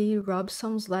G.B.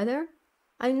 Robson's letter,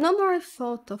 I no more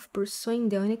thought of pursuing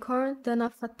the unicorn than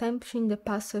of attempting the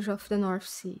passage of the North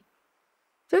Sea.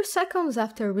 3 seconds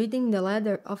after reading the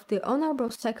letter of the Honorable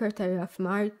Secretary of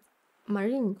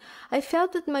Marine, I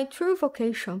felt that my true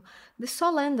vocation, the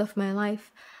sole end of my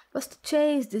life, was to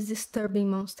chase this disturbing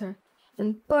monster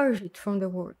and purge it from the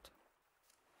world.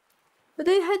 But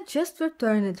I had just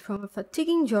returned from a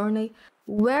fatiguing journey,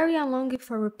 weary and longing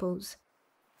for repose.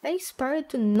 I aspired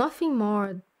to nothing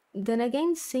more than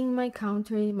again seeing my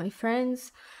country, my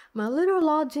friends, my little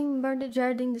lodging by the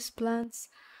Jardin des Plantes,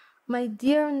 my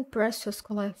dear and precious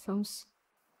collections.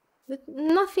 But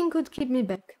nothing could keep me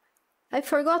back. I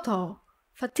forgot all,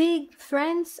 fatigue,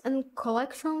 friends, and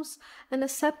collections, and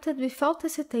accepted without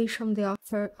hesitation the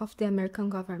offer of the American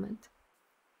government.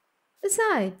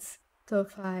 Besides,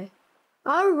 thought I,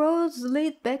 our roads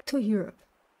lead back to Europe,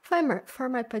 for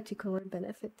my particular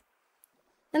benefit,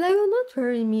 and I will not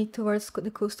hurry me towards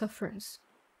the coast of France.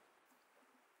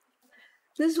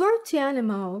 This worthy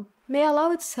animal may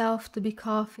allow itself to be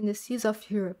caught in the seas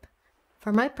of Europe,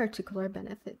 for my particular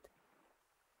benefit.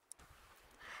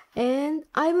 And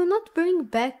I will not bring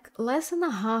back less than a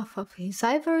half of his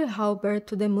ivory halberd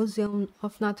to the Museum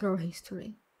of Natural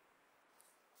History.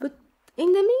 But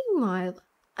in the meanwhile,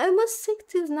 I must seek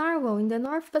this narwhal in the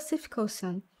North Pacific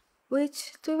Ocean,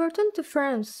 which, to return to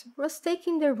France, was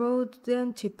taking the road to the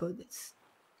antipodes.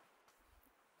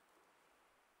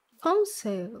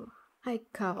 Conseil, I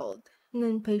called in an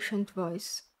impatient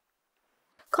voice.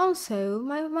 Conseil,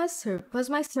 was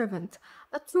my servant,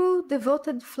 a true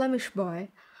devoted Flemish boy,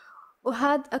 who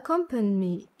had accompanied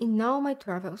me in all my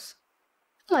travels.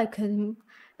 I liked him,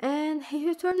 and he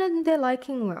returned the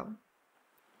liking well.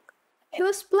 He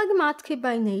was phlegmatic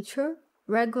by nature,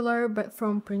 regular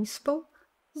from principle,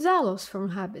 zealous from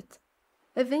habit,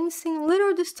 evincing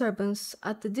little disturbance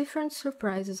at the different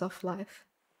surprises of life,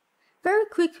 very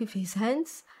quick with his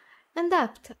hands, and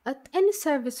apt at any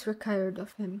service required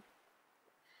of him.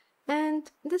 And,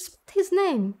 despite his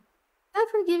name,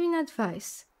 never giving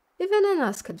advice, even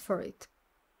unasked for it.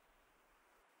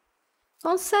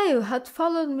 Conseil had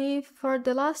followed me for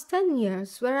the last 10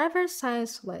 years wherever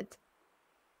science led.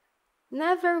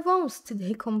 Never once did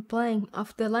he complain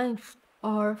of the length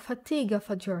or fatigue of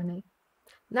a journey.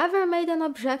 Never made an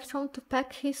objection to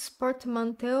pack his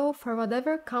portmanteau for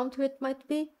whatever country it might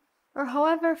be, or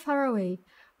however far away,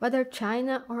 whether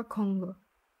China or Congo.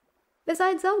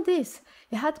 Besides all this,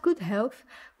 he had good health,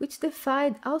 which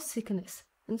defied all sickness,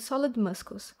 and solid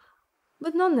muscles,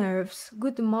 but no nerves,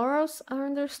 good morals are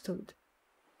understood.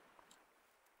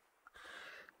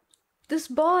 This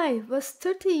boy was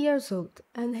 30 years old,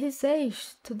 and his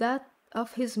age to that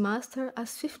of his master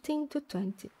as 15 to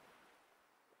 20.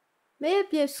 May I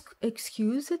be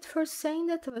excused for saying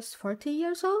that I was 40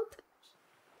 years old?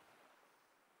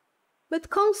 But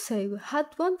Conseil had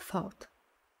one fault.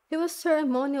 He was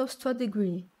ceremonious to a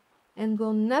degree, and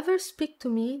will never speak to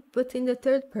me but in the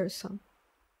third person,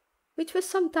 which was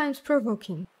sometimes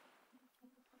provoking.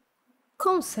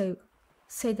 Conseil,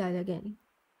 said I again,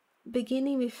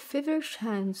 beginning with feverish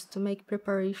hands to make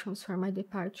preparations for my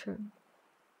departure.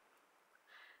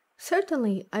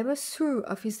 Certainly I was sure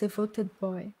of his devoted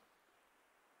boy.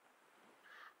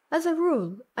 As a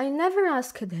rule, I never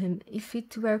asked him if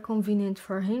it were convenient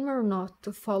for him or not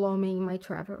to follow me in my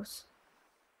travels.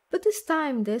 But this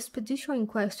time the expedition in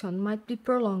question might be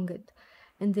prolonged,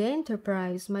 and the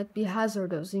enterprise might be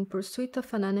hazardous in pursuit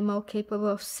of an animal capable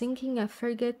of sinking a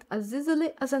frigate as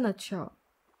easily as a nutshell.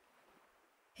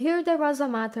 Here there was a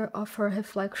matter for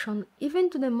reflection even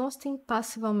to the most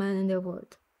impassible man in the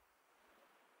world.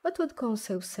 What would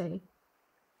Conseil say?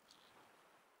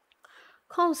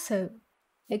 Conseil,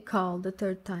 I called the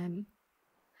third time.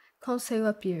 Conseil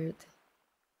appeared.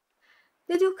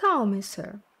 Did you call me,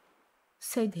 sir?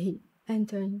 Said he,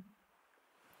 entering.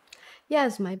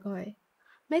 Yes, my boy.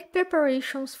 Make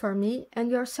preparations for me and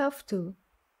yourself too.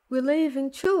 We leave in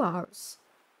 2 hours.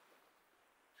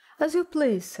 As you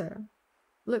please, sir,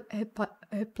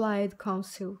 replied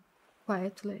Conseil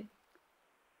quietly.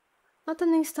 Not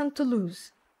an instant to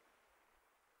lose.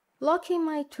 Lock in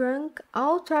my trunk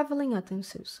all traveling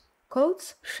utensils,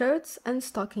 coats, shirts, and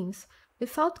stockings,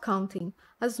 without counting,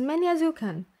 as many as you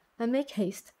can, and make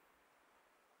haste.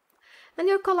 And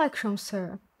your collection,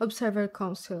 sir, observed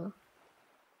Conseil.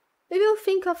 We will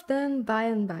think of them by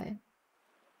and by.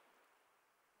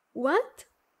 What?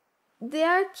 The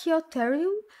Archaeopteryx,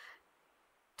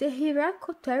 the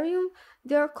Hyracotherium,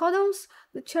 the Orchodons,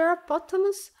 the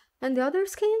Cheropotamus, and the other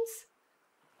skins?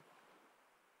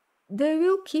 They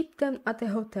will keep them at the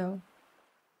hotel.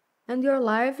 And your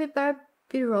larvae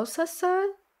Barbirosa,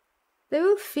 sir? They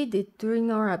will feed it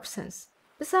during our absence.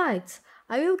 Besides,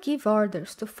 I will give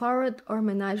orders to forward our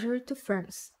menagerie to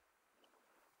France.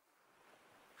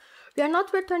 We are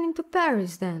not returning to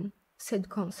Paris, then, said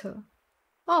Conseil.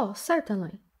 Oh,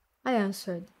 certainly, I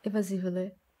answered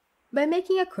evasively, by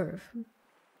making a curve.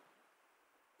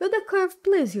 Will the curve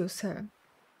please you, sir?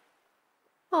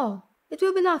 Oh, it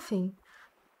will be nothing.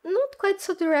 Not quite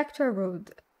so direct a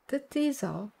road, that is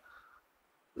all.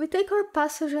 We take our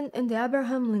passage in the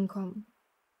Abraham Lincoln.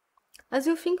 As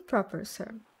you think proper,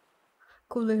 sir,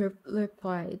 coolly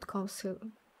replied Conseil.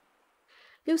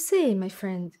 You see, my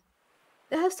friend,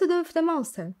 it has to do with the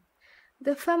monster,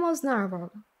 the famous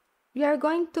narwhal. We are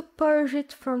going to purge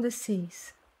it from the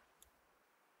seas.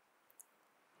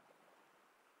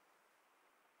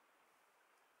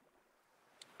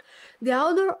 The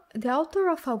author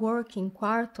of a work in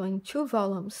quarto in 2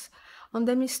 volumes on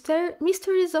the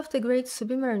mysteries of the great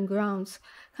submarine grounds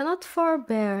cannot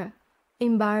forbear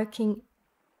embarking.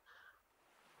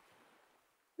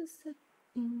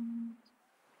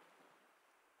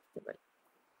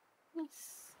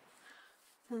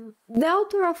 The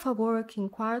author of a work in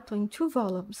quarto in 2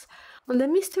 volumes on the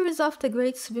mysteries of the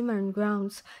great submarine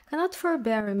grounds cannot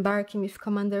forbear embarking with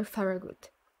Commander Farragut.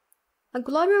 A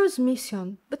glorious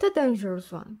mission, but a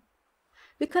dangerous one.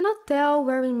 We cannot tell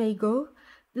where we may go.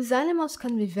 These animals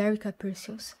can be very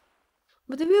capricious.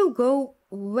 But we will go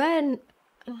when...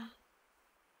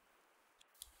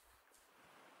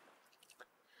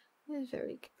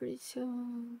 very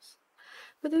capricious.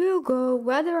 But we will go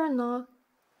whether or not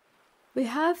we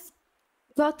have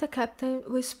got a captain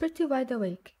who is pretty wide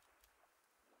awake.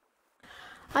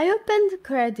 I opened the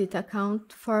credit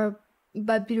account for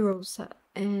Babirosa,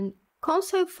 and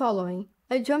Conseil following,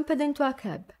 I jumped into a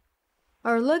cab.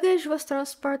 Our luggage was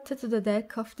transported to the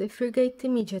deck of the frigate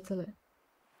immediately.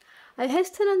 I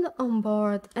hastened on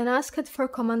board and asked for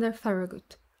Commander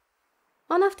Farragut.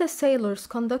 One of the sailors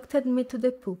conducted me to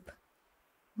the poop,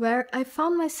 where I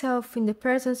found myself in the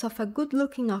presence of a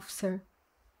good-looking officer,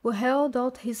 who held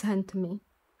out his hand to me.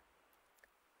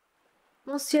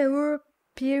 Monsieur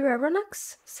Pierre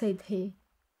Aronnax, said he.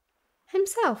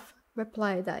 Himself,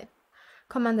 replied I.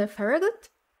 Commander Farragut?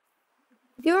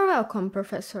 You are welcome,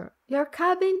 Professor. Your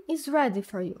cabin is ready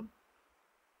for you.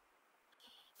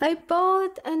 I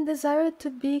bowed and desired to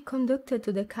be conducted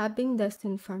to the cabin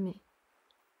destined for me.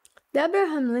 The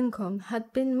Abraham Lincoln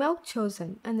had been well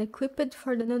chosen and equipped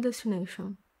for the new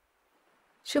destination.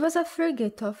 She was a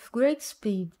frigate of great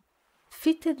speed,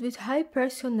 fitted with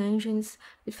high-pressure engines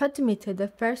which admitted a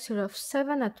pressure of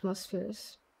 7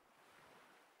 atmospheres.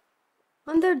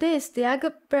 Under this, the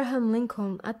Abraham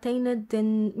Lincoln attained the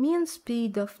mean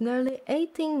speed of nearly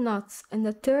 18 knots and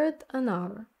a third an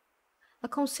hour. A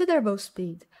considerable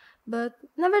speed, but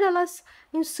nevertheless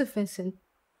insufficient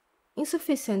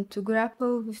to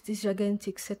grapple with this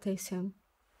gigantic cetacean.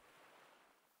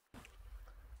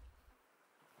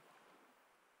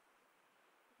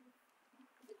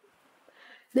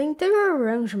 The interior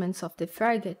arrangements of the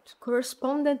frigate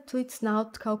corresponded to its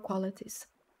nautical qualities.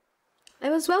 I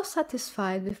was well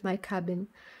satisfied with my cabin,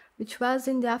 which was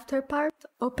in the after part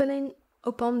opening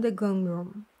upon the gun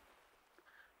room.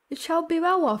 "We shall be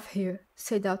well off here,"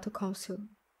 said the consul.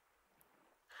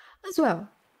 "As well,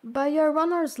 by your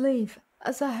honour's leave,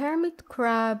 as a hermit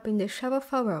crab in the shell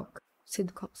of a rock," said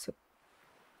the consul.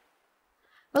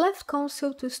 I left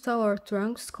consul to stow our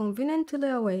trunks conveniently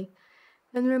away,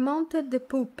 and remounted the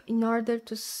poop in order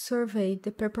to survey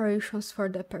the preparations for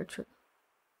departure.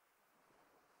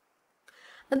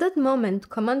 At that moment,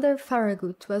 Commander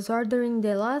Farragut was ordering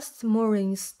the last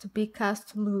moorings to be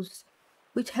cast loose,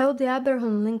 which held the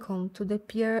Abraham Lincoln to the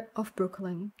pier of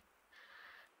Brooklyn.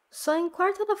 So in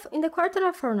the quarter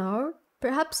of an hour,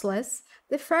 perhaps less,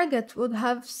 the frigate would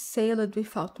have sailed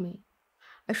without me.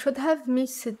 I should have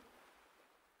missed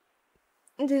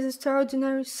this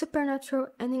extraordinary, supernatural,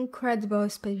 and incredible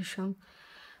expedition,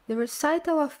 the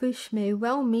recital of which may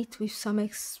well meet with some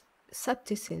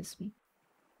skepticism.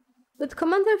 But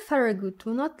Commander Farragut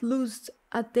would not lose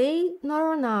a day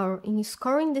nor an hour in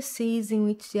scouring the seas in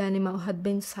which the animal had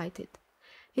been sighted.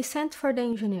 He sent for the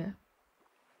engineer.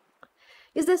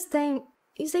 Is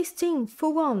the steam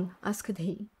full on?" asked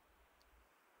he.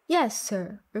 "Yes,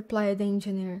 sir," replied the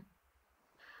engineer.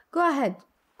 "Go ahead,"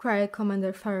 cried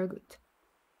Commander Farragut.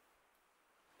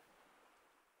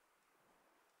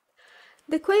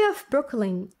 The quay of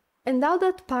Brooklyn and all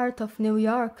that part of New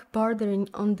York bordering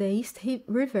on the East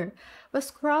River was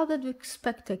crowded with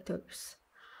spectators.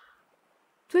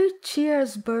 3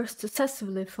 cheers burst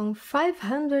successively from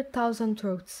 500,000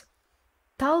 throats.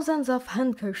 Thousands of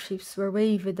handkerchiefs were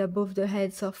waved above the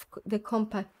heads of the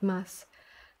compact mass,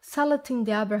 saluting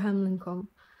the Abraham Lincoln,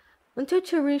 until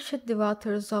she reached the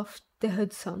waters of the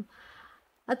Hudson,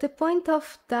 at the point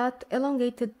of that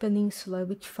elongated peninsula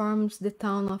which forms the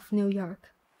town of New York.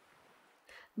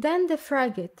 Then the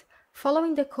frigate,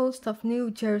 following the coast of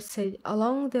New Jersey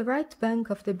along the right bank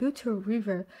of the beautiful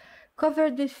river,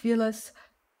 covered with villas,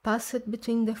 passed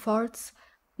between the forts,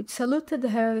 which saluted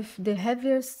her with the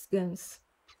heaviest guns.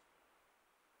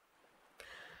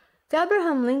 The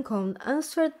Abraham Lincoln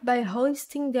answered by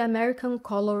hoisting the American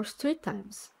colors 3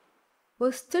 times,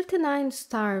 whose 39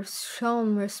 stars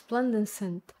shone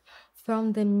resplendent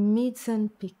from the mizzen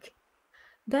peak,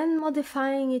 then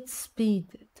modifying its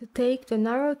speed to take the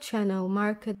narrow channel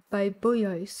marked by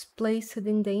buoys placed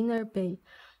in the inner bay,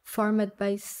 formed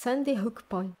by Sandy Hook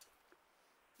Point.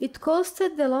 It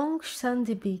coasted the long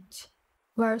sandy beach,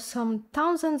 where some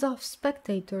thousands of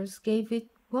spectators gave it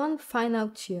one final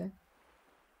cheer.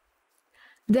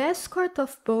 The escort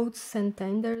of boats and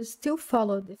tenders still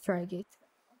followed the frigate,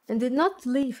 and did not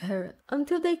leave her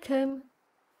until they came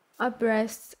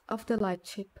abreast of the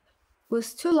lightship,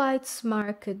 whose 2 lights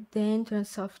marked the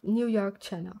entrance of New York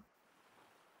Channel.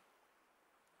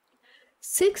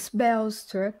 6 bells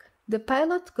struck, the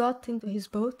pilot got into his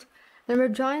boat, and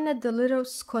rejoined the little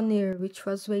schooner which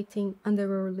was waiting under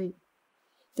our lee.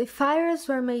 The fires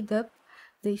were made up,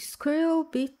 the squirrel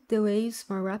beat the waves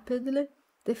more rapidly,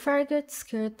 the frigate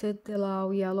skirted the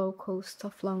low yellow coast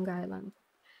of Long Island,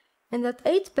 and at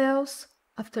 8 bells,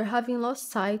 after having lost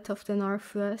sight of the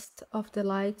northwest of the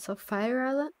lights of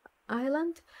Fire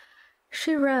Island,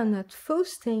 she ran at full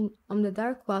steam on the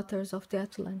dark waters of the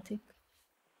Atlantic.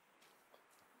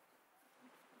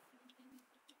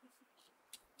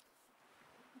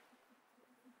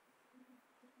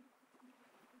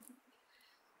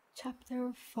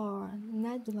 Chapter 4: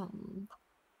 Ned Land.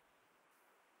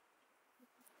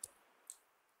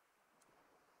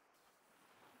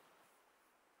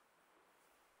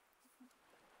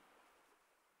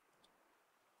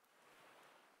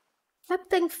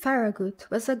 Captain Farragut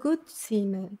was a good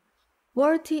seaman,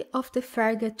 worthy of the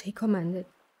frigate he commanded.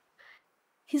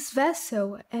 His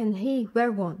vessel and he were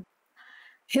one.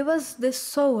 He was the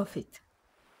soul of it.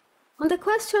 On the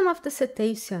question of the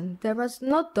cetacean there was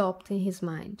no doubt in his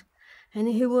mind, and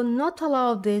he would not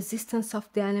allow the existence of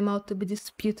the animal to be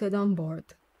disputed on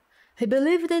board. He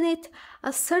believed in it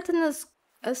as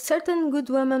certain good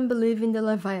women believe in the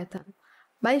Leviathan,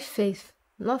 by faith,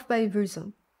 not by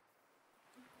reason.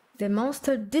 The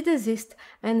monster did exist,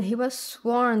 and he was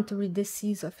sworn to rid the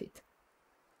seas of it.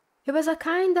 He was a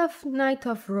kind of Knight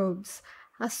of Rhodes,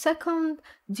 a second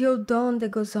Dieudonne de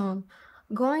Gozon,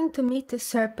 going to meet the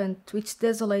serpent which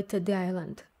desolated the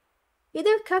island.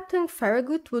 Either Captain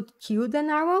Farragut would kill the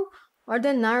narwhal, or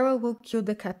the narwhal would kill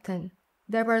the captain.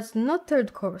 There was no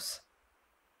third course.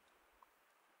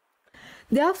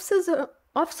 The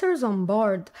officers on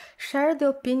board shared the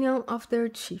opinion of their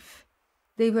chief.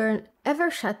 They were ever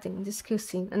chatting,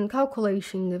 discussing, and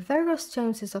calculating the various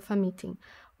chances of a meeting,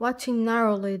 watching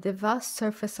narrowly the vast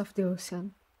surface of the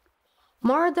ocean.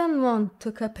 More than one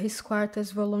took up his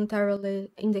quarters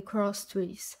voluntarily in the cross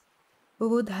trees, who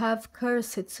would have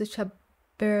cursed such a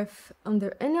berth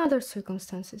under any other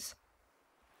circumstances.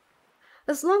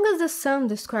 As long as the sun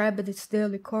described its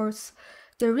daily course,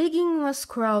 the rigging was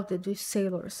crowded with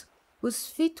sailors, whose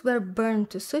feet were burned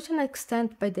to such an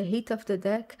extent by the heat of the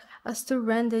deck as to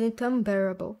render it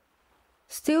unbearable.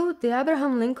 Still, the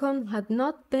Abraham Lincoln had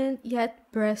not been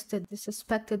yet breasted the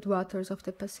suspected waters of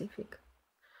the Pacific.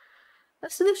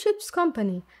 As to the ship's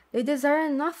company, they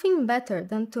desired nothing better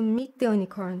than to meet the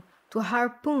unicorn, to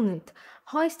harpoon it,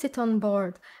 hoist it on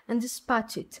board, and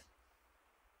dispatch it.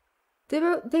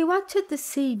 They watched the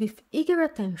sea with eager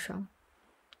attention.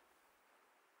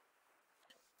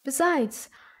 Besides,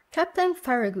 Captain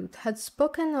Farragut had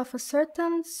spoken of a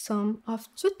certain sum of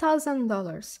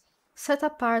 $2,000 set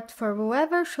apart for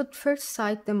whoever should first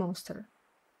sight the monster.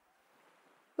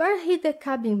 Were he the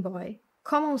cabin boy,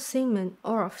 common seaman,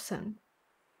 or officer?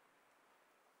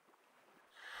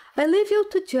 I leave you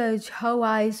to judge how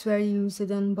eyes were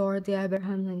used on board the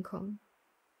Abraham Lincoln.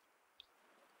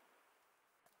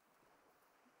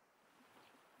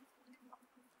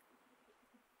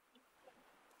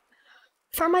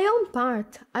 For my own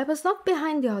part, I was not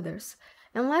behind the others,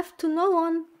 and left to no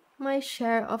one my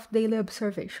share of daily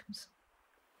observations.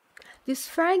 This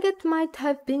frigate might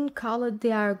have been called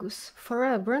the Argus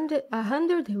for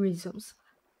 100 reasons.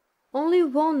 Only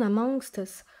one amongst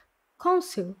us,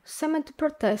 Consul, seemed to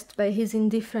protest by his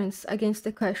indifference against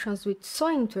the questions which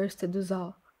so interested us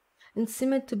all, and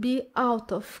seemed to be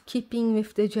out of keeping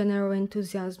with the general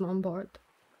enthusiasm on board.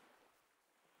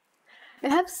 I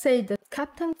have said that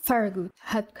Captain Farragut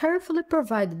had carefully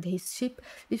provided his ship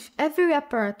with every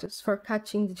apparatus for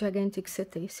catching the gigantic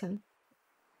cetacean.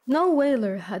 No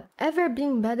whaler had ever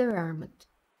been better armed.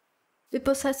 We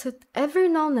possessed every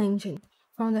known engine,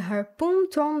 from the harpoon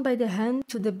thrown by the hand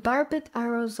to the barbed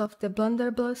arrows of the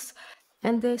blunderbuss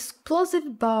and the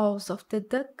explosive balls of the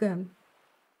duck gun.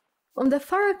 On the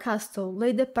forecastle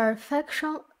lay the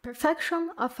perfection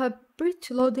of a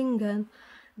breech-loading gun,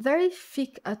 very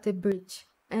thick at the breech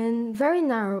and very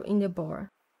narrow in the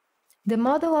bore, the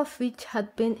model of which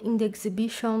had been in the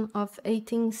exhibition of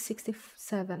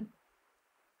 1867.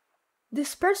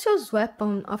 This precious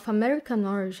weapon of American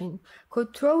origin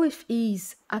could throw with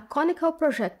ease a conical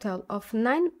projectile of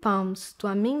 9 pounds to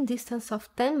a mean distance of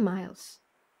 10 miles.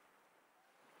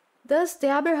 Thus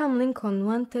the Abraham Lincoln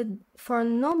wanted for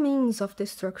no means of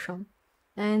destruction,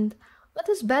 and, what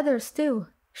is better still,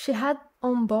 she had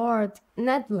on board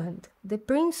Ned Land, the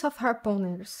prince of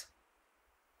harpooners.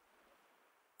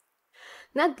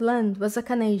 Ned Land was a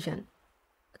Canadian,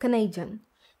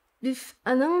 with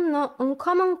an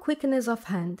uncommon quickness of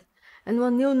hand, and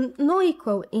one knew no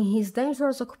equal in his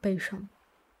dangerous occupation.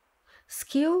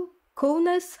 Skill,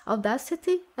 coolness,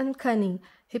 audacity, and cunning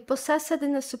he possessed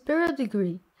in a superior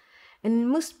degree, and it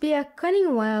must be a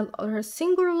cunning whale or a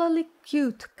singularly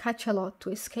cute cachalot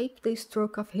to escape the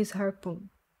stroke of his harpoon.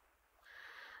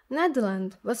 Ned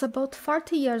Land was about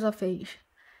 40 years of age.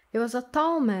 He was a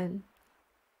tall man,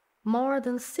 more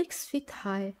than 6 feet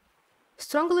high,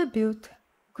 strongly built,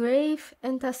 grave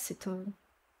and taciturn,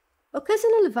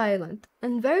 occasionally violent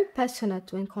and very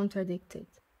passionate when contradicted.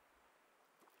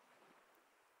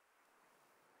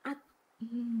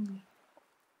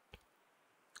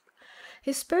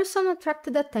 His person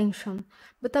attracted attention,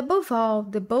 but above all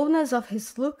the boldness of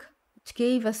his look, which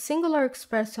gave a singular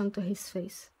expression to his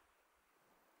face.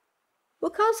 Who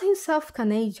calls himself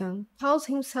Canadian, calls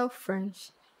himself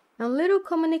French, and little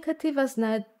communicative as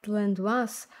Ned Land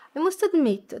was, I must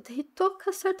admit that he took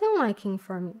a certain liking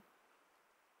for me.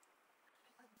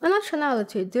 My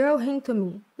nationality drew him to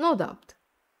me, no doubt.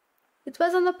 It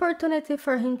was an opportunity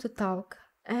for him to talk,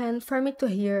 and for me to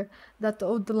hear that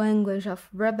old language of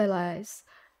Rabelais,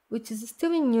 which is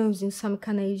still in use in some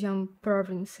Canadian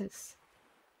provinces.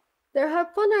 Their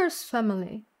harpooner's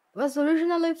family was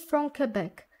originally from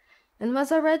Quebec, and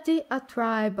was already a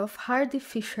tribe of hardy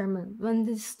fishermen when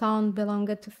this town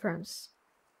belonged to France.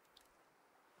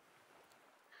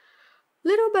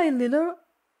 Little by little,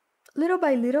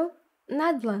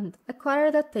 Ned Land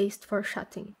acquired a taste for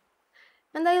chatting,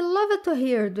 and I loved to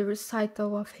hear the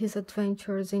recital of his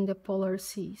adventures in the polar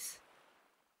seas.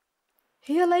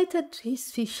 He related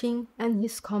his fishing and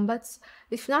his combats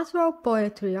with natural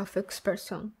poetry of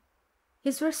expression.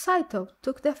 His recital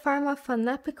took the form of an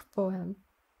epic poem,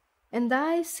 and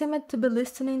I seemed to be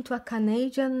listening to a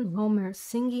Canadian Homer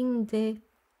singing the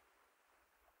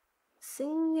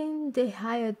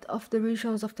Iliad of the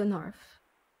regions of the north.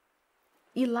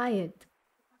 Iliad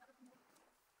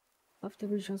of the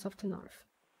regions of the north.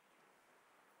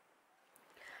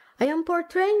 I am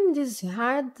portraying this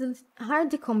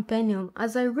hardy companion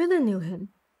as I really knew him.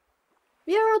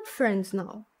 We are old friends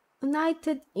now,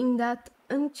 united in that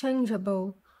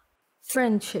unchangeable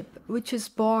friendship which is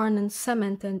born and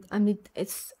cemented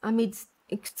amidst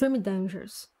extreme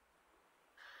dangers.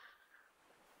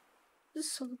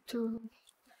 So true.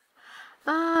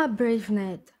 Ah, brave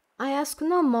Ned, I ask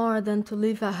no more than to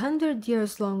live 100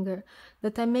 years longer,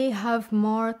 that I may have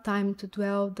more time to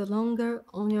dwell the longer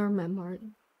on your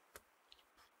memory.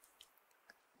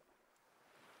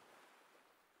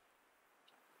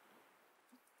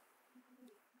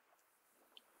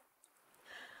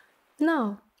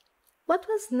 Now, what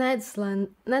was Ned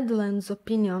Land's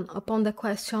opinion upon the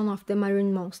question of the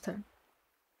marine monster?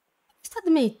 I must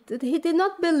admit that he did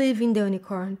not believe in the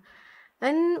unicorn,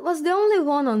 and was the only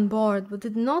one on board who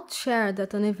did not share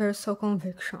that universal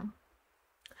conviction.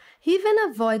 He even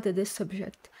avoided the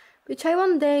subject, which I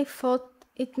one day thought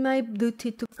it my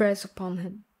duty to press upon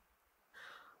him.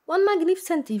 One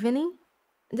magnificent evening,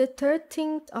 the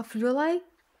 13th of July,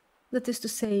 that is to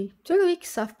say, 3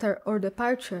 weeks after our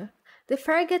departure, the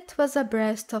frigate was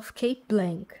abreast of Cape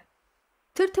Blanc,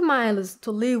 30 miles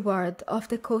to leeward of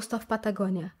the coast of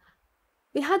Patagonia.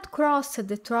 We had crossed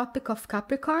the Tropic of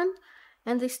Capricorn,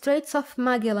 and the Straits of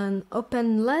Magellan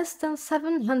opened less than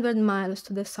 700 miles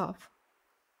to the south.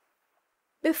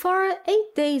 Before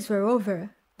 8 days were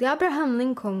over, the Abraham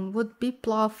Lincoln would be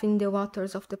ploughing the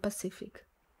waters of the Pacific.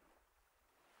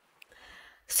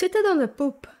 Seated on the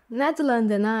poop, Ned Land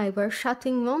and I were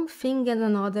chatting one thing and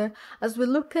another as we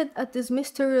looked at this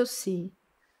mysterious sea,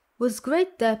 whose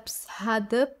great depths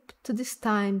had up to this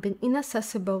time been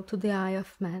inaccessible to the eye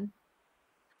of man.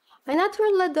 I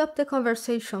naturally led up the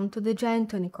conversation to the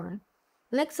giant unicorn,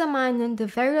 and examining the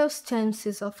various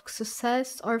chances of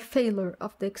success or failure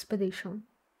of the expedition.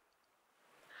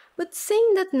 But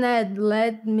seeing that Ned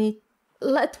let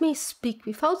me speak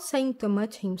without saying too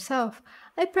much himself,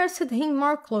 I pressed him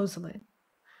more closely.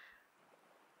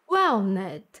 "Well,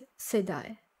 Ned," said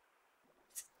I,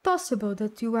 "is it possible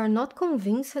that you are not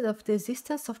convinced of the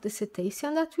existence of the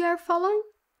cetacean that we are following?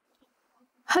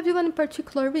 Have you any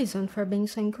particular reason for being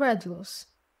so incredulous?"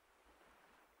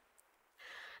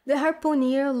 The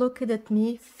harpooner looked at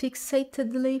me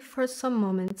fixatedly for some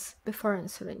moments before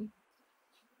answering,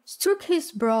 struck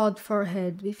his broad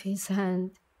forehead with his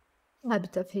hand, a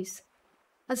habit of his,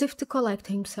 as if to collect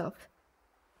himself,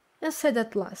 and said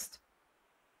at last,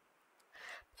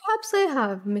 "Perhaps I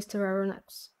have, Mr.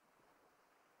 Aronnax.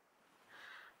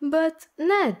 But,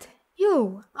 Ned,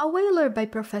 you, a whaler by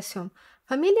profession,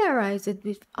 familiarized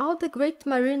with all the great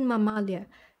marine mammalia,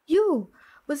 you,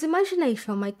 whose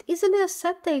imagination might easily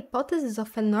accept the hypothesis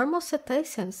of enormous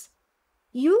cetaceans,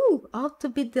 you ought to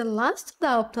be the last to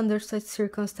doubt under such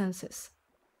circumstances."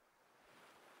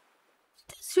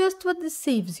 "It is just what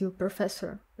deceives you,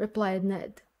 Professor," replied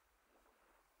Ned.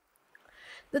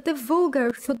 "That the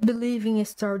vulgar should believe in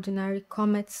extraordinary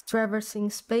comets traversing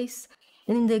space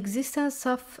and in the existence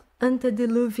of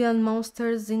antediluvian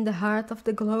monsters in the heart of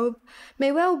the globe may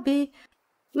well be,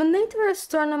 but neither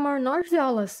astronomer nor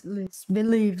geologist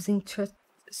believes in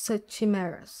such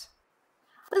chimeras.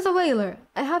 As a whaler,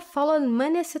 I have followed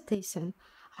many a cetacean,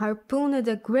 harpooned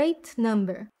a great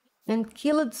number, and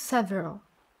killed several.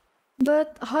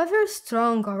 But however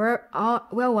strong or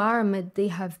well-armed they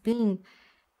have been,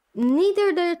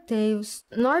 neither their tails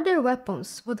nor their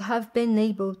weapons would have been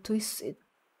able to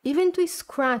even to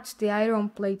scratch the iron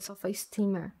plates of a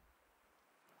steamer."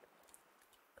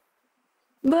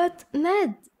 "But,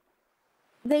 Ned,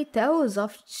 they tell us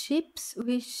of ships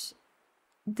which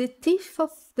the teeth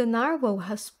of the narwhal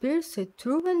has pierced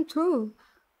through and through."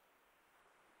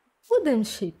 "Wooden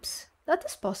ships, that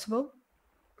is possible,"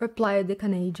 replied the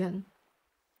Canadian.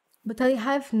 "But I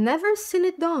have never seen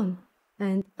it done,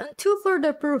 and until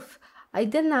further proof, I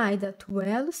deny that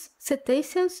whales,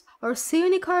 cetaceans, or sea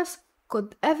unicorns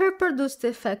could ever produce the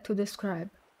effect you describe."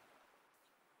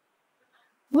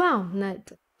 "Well,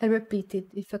 Ned," I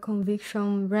repeated with a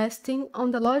conviction resting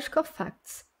on the logic of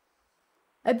facts,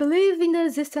 "I believe in the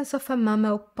existence of a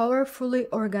mammal powerfully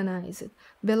organized,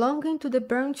 belonging to the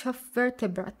branch of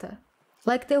vertebrata,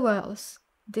 like the whales,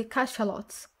 the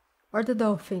cachalots, or the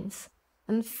dolphins,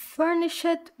 and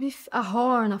furnished with a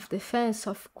horn of defense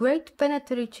of great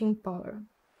penetrating power.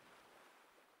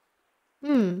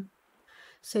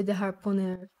 Said the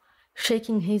harpooner,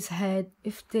 shaking his head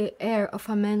with the air of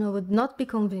a man who would not be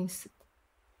convinced.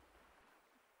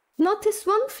 Notice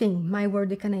one thing, my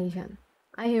worthy Canadian,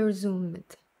 I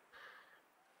resumed.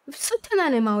 If such an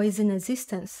animal is in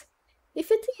existence,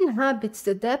 if it inhabits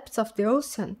the depths of the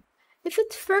ocean, if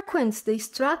it frequents the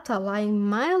strata lying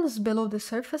miles below the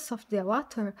surface of the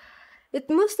water, it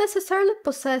must necessarily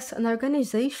possess an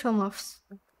organization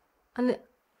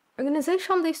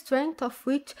the strength of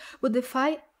which would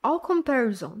defy all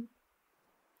comparison.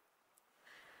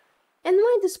 And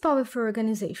why this powerful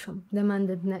organization?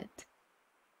 Demanded Ned.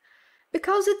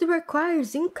 Because it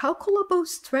requires incalculable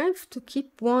strength to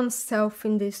keep oneself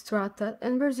in the strata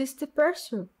and resist the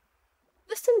pressure.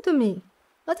 Listen to me.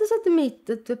 Let us admit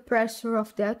that the pressure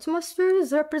of the atmosphere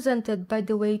is represented by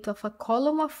the weight of a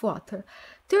column of water,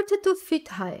 32 feet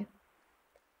high.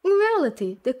 In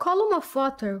reality, the column of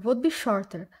water would be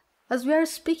shorter, as we are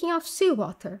speaking of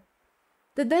seawater,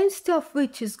 the density of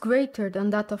which is greater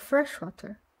than that of fresh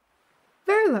water.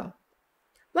 Very well.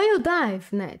 When you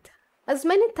dive, Ned, as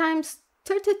many times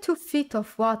 32 feet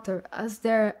of water as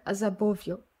there as above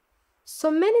you,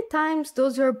 so many times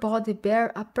does your body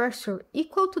bear a pressure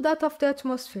equal to that of the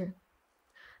atmosphere.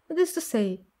 That is to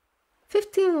say,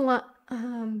 15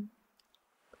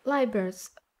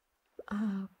 libras,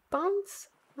 pounds,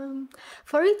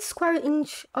 for each square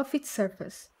inch of its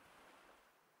surface.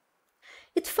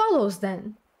 It follows,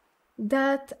 then,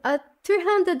 that at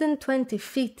 320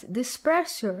 feet this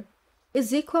pressure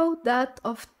is equal to that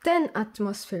of 10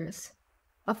 atmospheres,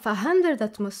 of 100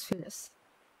 atmospheres.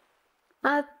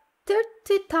 At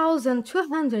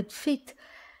 30,200 feet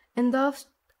and of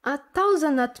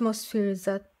 1,000 atmospheres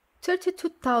at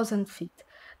 32,000 feet,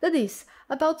 that is,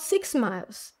 about 6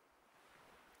 miles,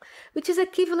 which is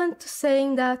equivalent to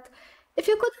saying that if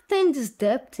you could attain this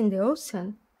depth in the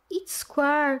ocean, each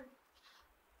square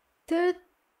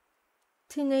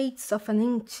 13/8 of an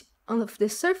inch of the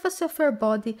surface of your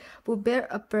body will bear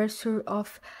a pressure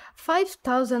of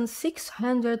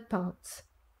 5,600 pounds.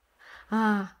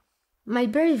 Ah, my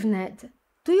brave Ned,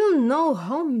 do you know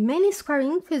how many square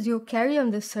inches you carry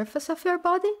on the surface of your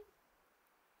body?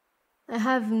 I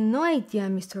have no idea,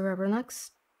 Mr.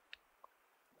 Aronnax.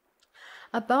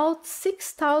 About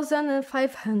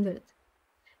 6,500.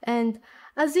 And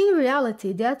as in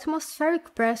reality the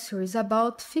atmospheric pressure is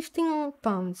about 15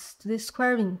 pounds to the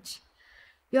square inch,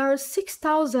 your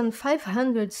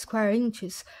 6,500 square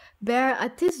inches bear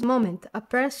at this moment a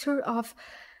pressure of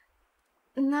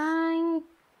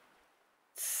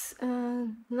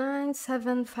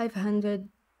 9,700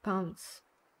 pounds.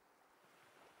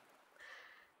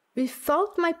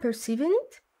 Without my perceiving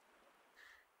it?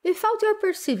 Without your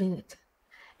perceiving it.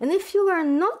 And if you are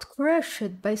not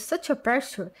crushed by such a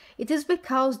pressure, it is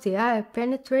because the air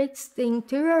penetrates the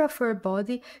interior of your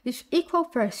body with equal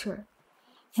pressure.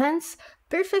 Hence,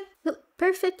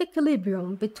 perfect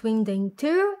equilibrium between the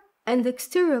interior and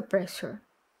exterior pressure,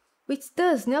 which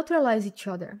does neutralize each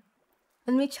other,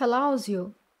 and which allows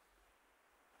you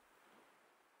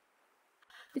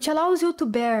to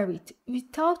bear it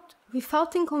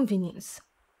without inconvenience.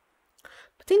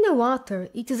 But in the water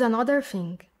it is another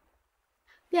thing.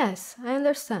 Yes, I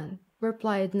understand,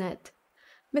 replied Ned,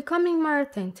 becoming more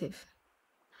attentive.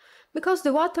 Because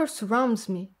the water surrounds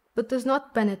me, but does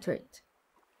not penetrate.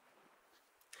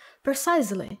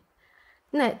 Precisely,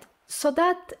 Ned, so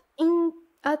that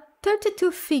at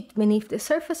 32 feet beneath the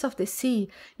surface of the sea,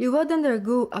 you would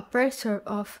undergo a pressure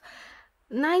of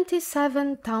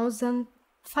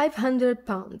 97,500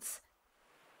 pounds.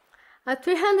 At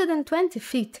 320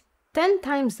 feet, 10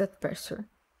 times that pressure.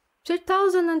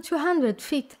 3,200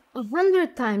 feet,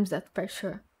 100 times that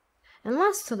pressure. And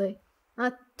lastly,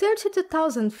 at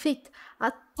 32,000 feet,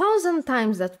 1,000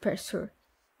 times that pressure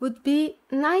would be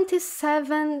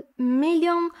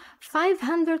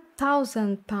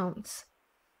 97,500,000 pounds.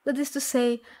 That is to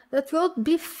say, that would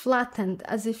be flattened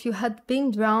as if you had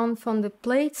been drawn from the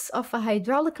plates of a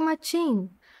hydraulic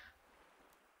machine.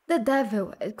 The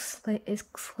devil!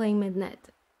 Exclaimed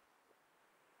Ned.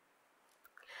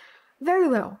 Very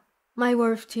well, my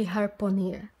worthy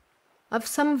harpooner. Of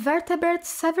some vertebrates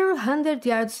several hundred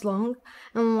yards long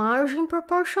and large in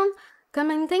proportion, can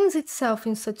maintain itself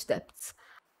in such depths.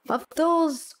 Of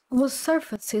those whose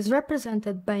surface is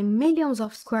represented by millions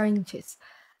of square inches,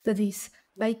 that is,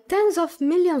 by tens of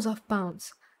millions of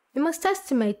pounds, you must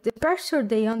estimate the pressure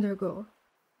they undergo.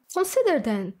 Consider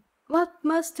then what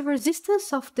must the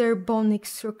resistance of their bonic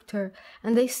structure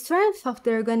and the strength of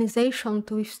their organization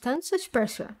to withstand such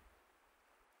pressure.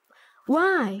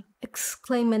 Why,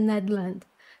 exclaimed Ned Land,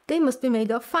 they must be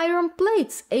made of iron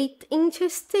plates 8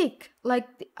 inches thick,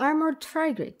 like the armored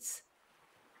frigates.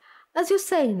 As you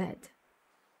say, Ned,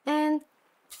 and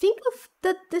think of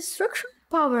the destruction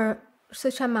power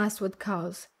such a mass would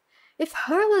cause, if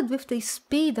hurled with the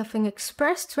speed of an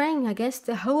express train against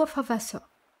the hull of a vessel.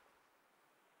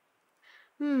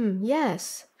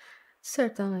 Yes,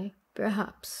 certainly,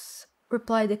 perhaps,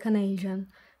 replied the Canadian,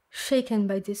 shaken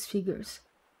by these figures,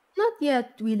 not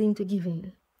yet willing to give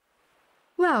in.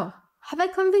 Well, have I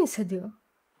convinced you?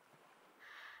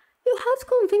 You have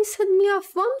convinced me of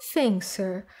one thing,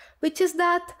 sir, which is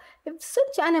that if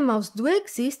such animals do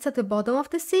exist at the bottom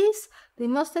of the seas, they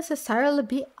must necessarily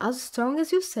be as strong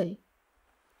as you say.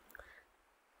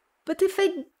 But if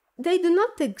they do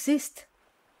not exist,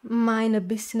 mine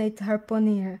obstinate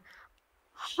harpooner,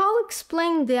 how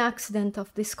explain the accident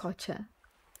of the Scotia?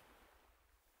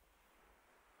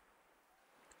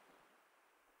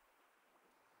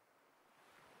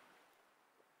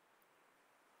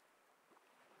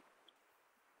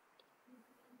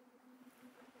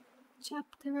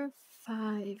 Chapter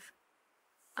 5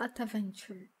 At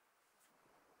Adventure.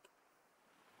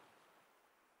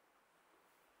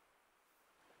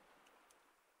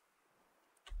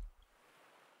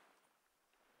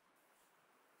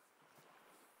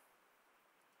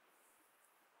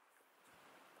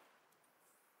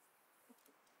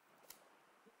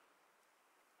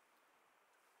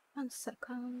 One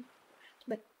second.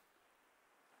 But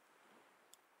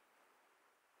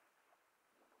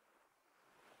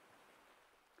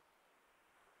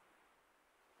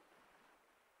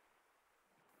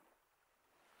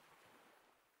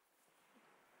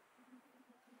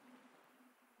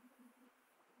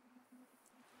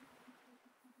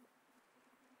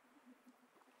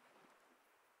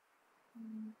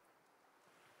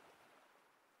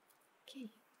okay.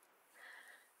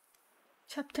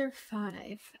 Chapter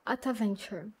 5 At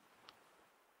Adventure.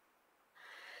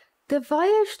 The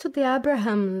voyage to the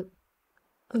Abraham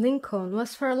Lincoln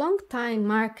was for a long time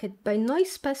marked by no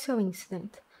special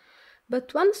incident,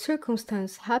 but one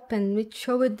circumstance happened which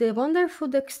showed the wonderful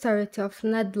dexterity of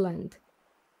Ned Land,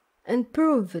 and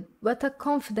proved what a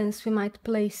confidence we might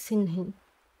place in him.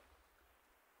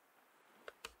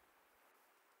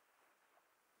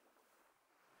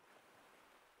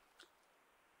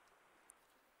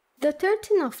 The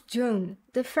 13th of June,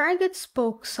 the frigate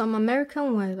spoke some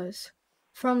American whalers,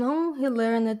 from whom he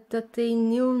learned that they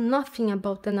knew nothing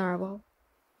about the narwhal.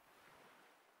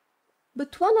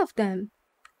 But one of them,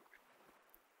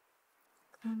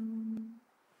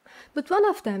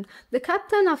 the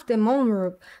captain of the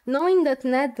Monroe, knowing that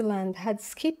Ned Land had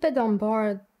skipped on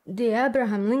board the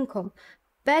Abraham Lincoln,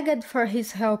 begged for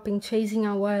his help in chasing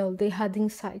a whale they had in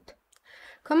sight.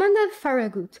 Commander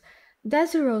Farragut,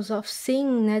 desirous of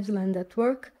seeing Ned Land at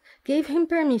work, gave him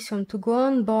permission to go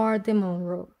on board the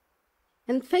Monroe.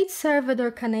 And fate served our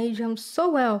Canadians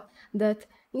so well that,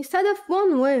 instead of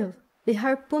one whale, they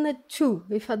harpooned 2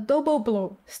 with a double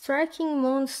blow, striking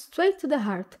one straight to the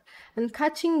heart and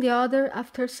catching the other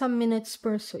after some minutes'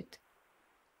 pursuit.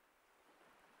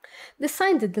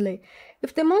 Decidedly,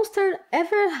 if the monster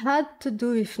ever had to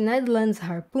do with Ned Land's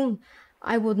harpoon,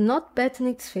 I would not bet in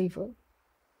its favor.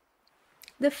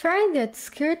 The frigate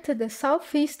skirted the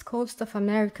southeast coast of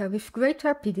America with great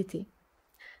rapidity.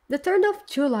 The 3rd of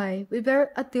July, we were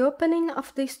at the opening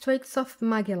of the Straits of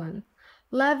Magellan,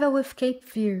 level with Cape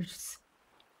Verde.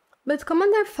 But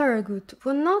Commander Farragut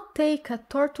would not take a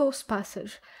tortuous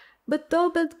passage, but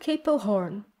doubled Cape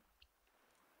Horn.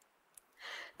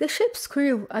 The ship's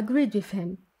crew agreed with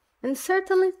him, and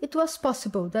certainly it was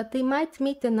possible that they might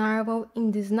meet the narwhal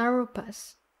in this narrow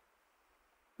pass.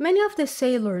 Many of the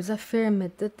sailors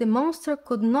affirmed that the monster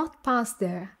could not pass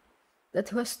there, that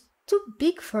it was too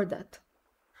big for that.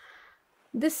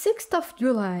 The 6th of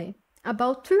July,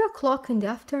 about 3 o'clock in the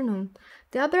afternoon,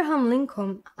 the Abraham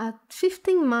Lincoln, at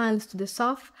 15 miles to the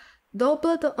south,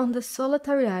 doubled on the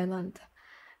solitary island.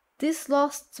 This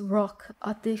lost rock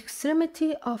at the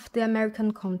extremity of the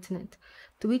American continent,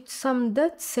 to which some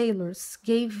Dutch sailors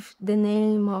gave the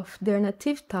name of their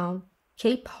native town,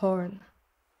 Cape Horn.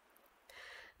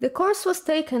 The course was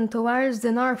taken towards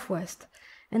the northwest,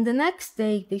 and the next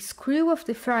day the screw of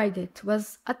the frigate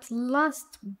was at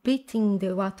last beating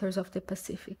the waters of the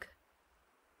Pacific.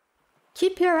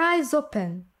 "Keep your eyes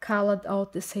open," called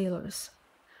out the sailors.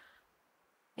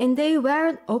 And they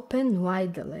were open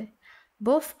widely,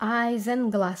 both eyes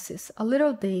and glasses, a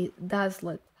little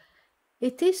dazzled,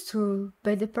 it is true,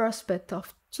 by the prospect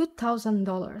of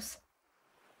 $2,000,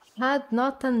 had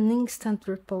not an instant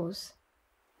repose.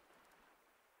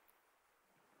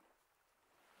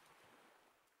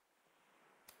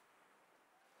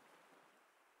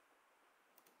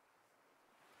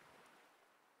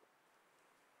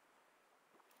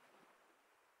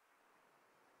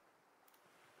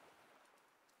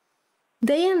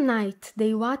 Day and night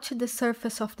they watched the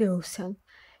surface of the ocean,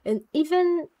 and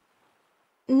even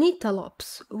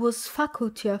Nyctalopes, whose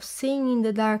faculty of seeing in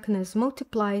the darkness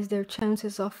multiplies their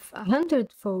chances of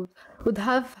 100-fold, would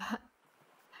have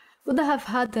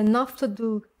had enough to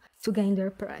do to gain their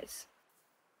prize.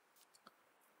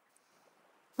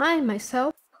 I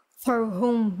myself, for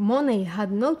whom money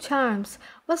had no charms,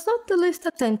 was not the least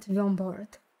attentive on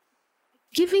board.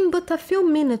 Giving but a few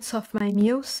minutes to my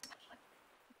meals,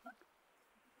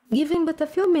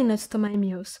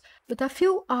 but a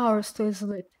few hours to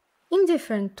sleep,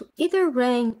 indifferent to either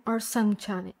rain or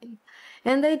sunshine,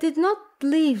 and I did not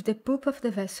leave the poop of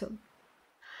the vessel.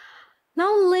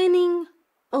 Now leaning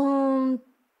on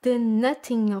the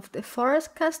netting of the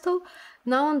forest castle,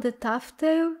 now on the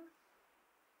taffrail,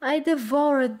 I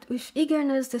devoured with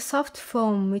eagerness the soft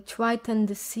foam which whitened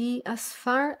the sea as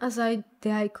far as the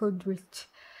eye could reach.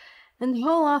 And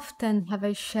how often have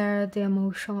I shared the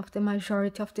emotion of the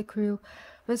majority of the crew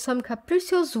when some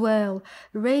capricious whale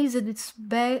raised its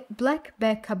black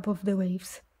back above the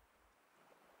waves.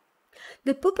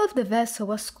 The poop of the vessel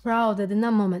was crowded in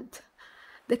a moment.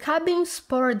 The cabins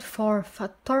poured forth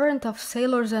a torrent of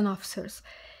sailors and officers,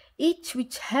 each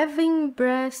with heaving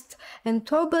breast and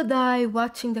troubled eye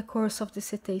watching the course of the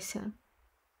cetacean.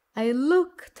 I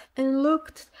looked and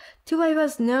looked till I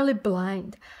was nearly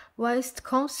blind, whilst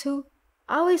Consul,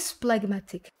 always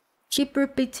phlegmatic, kept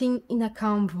repeating in a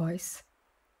calm voice,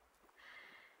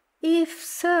 "If,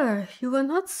 sir, you will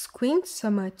not squint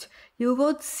so much, you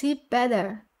would see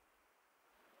better."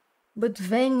 But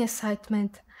vain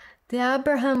excitement, the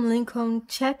Abraham Lincoln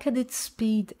checked its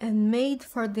speed and made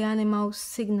for the animal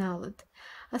signaled,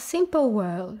 a simple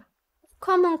whale, a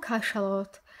common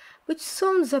cachalot, which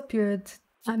soon appeared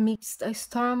amidst a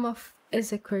storm of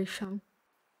execration.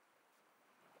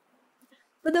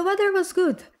 But the weather was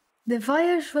good. The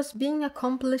voyage was being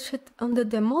accomplished under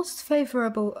the most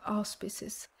favorable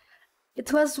auspices.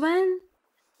 It was then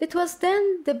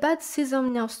the bad season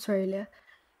in Australia,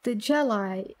 the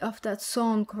July of that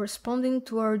zone corresponding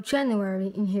to our January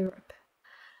in Europe.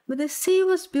 But the sea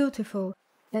was beautiful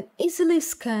and easily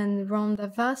scanned round a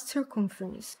vast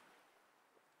circumference.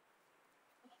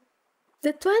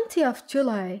 The 20th of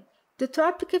July, the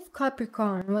Tropic of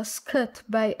Capricorn was cut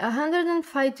by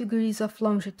 105 degrees of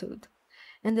longitude,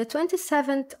 and the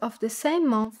 27th of the same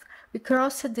month we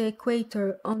crossed the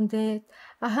equator on the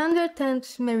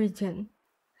 110th meridian.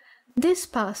 This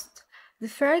passed, the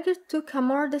frigate took a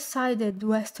more decided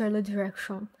westerly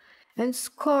direction and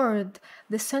scoured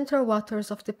the central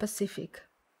waters of the Pacific.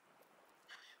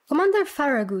 Commander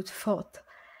Farragut thought,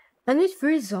 and with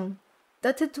reason,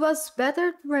 that it was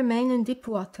better to remain in deep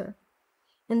water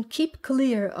and keep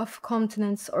clear of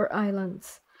continents or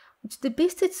islands, which the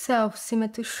beast itself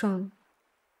seemed to shun.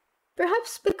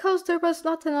 Perhaps because there was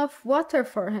not enough water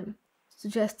for him,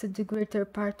 suggested the greater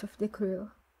part of the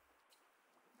crew.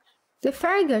 The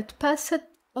frigate passed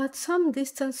at some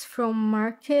distance from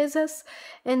Marquesas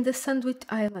and the Sandwich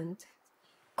Islands,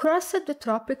 crossed the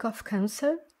Tropic of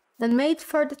Cancer, and made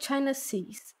for the China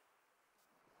Seas.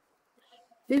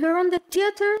 We were on the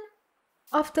theater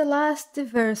of the last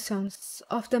diversions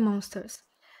of the monsters,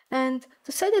 and,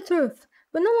 to say the truth,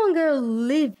 we no longer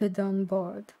lived on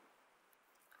board.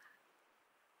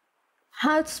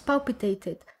 Hearts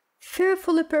palpitated,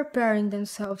 fearfully preparing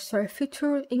themselves for a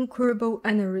future incurable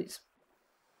aneurysm.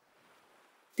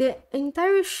 The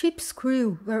entire ship's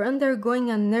crew were undergoing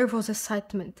a nervous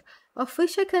excitement, of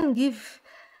which I can give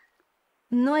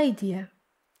no idea.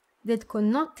 They could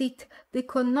not eat, they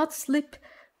could not sleep.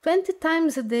 20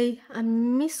 times a day, a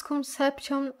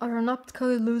misconception or an optical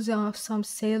illusion of some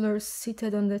sailors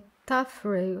seated on the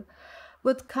taffrail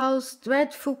would cause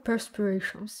dreadful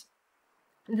perspirations.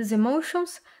 And these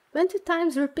emotions, 20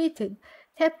 times repeated,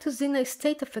 kept us in a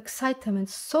state of excitement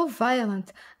so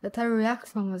violent that our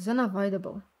reaction was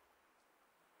unavoidable.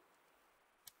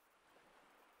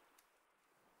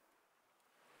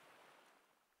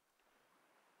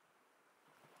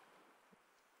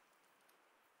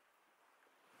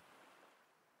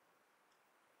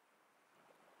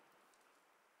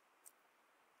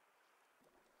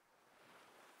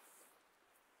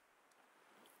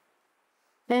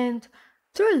 And,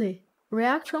 truly,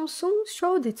 reaction soon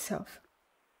showed itself.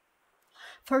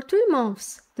 For 3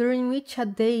 months, during which a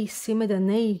day seemed an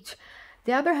age,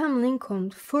 the Abraham Lincoln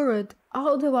furrowed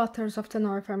all the waters of the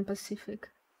Northern Pacific,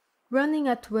 running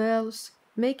at whales,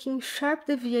 making sharp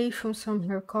deviations from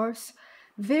her course,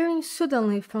 veering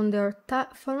suddenly from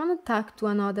one attack to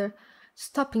another,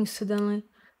 stopping suddenly,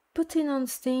 putting on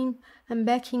steam, and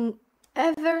backing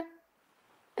ever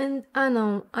and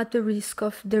anon at the risk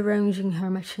of deranging her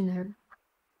machinery.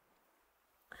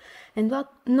 and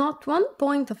not one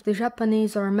point of the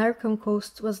Japanese or American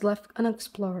coast was left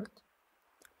unexplored.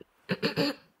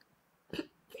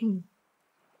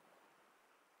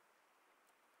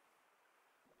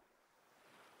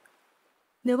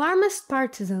 The warmest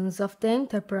partisans of the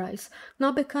enterprise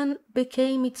now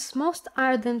became its most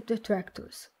ardent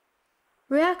detractors.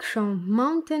 Reaction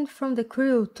mounted from the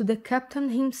crew to the captain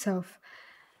himself,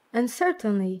 and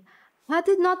certainly, had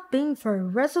it not been for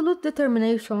resolute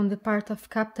determination on the part of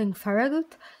Captain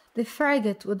Farragut, the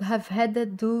frigate would have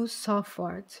headed due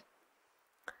southward.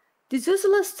 This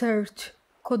useless search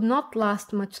could not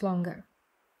last much longer.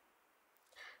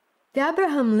 The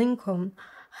Abraham Lincoln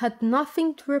had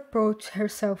nothing to reproach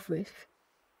herself with.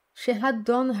 She had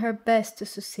done her best to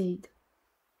succeed.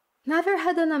 Never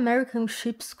had an American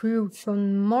ship's crew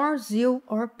shown more zeal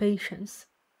or patience.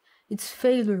 Its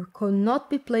failure could not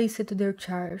be placed to their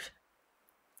charge.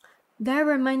 There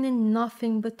remained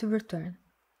nothing but to return.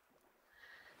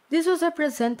 This was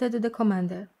represented to the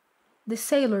commander. The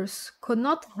sailors could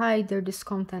not hide their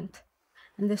discontent,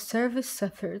 and the service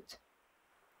suffered.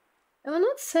 I will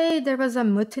not say there was a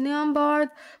mutiny on board,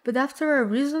 but after a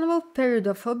reasonable period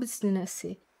of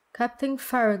obstinacy, Captain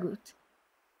Farragut,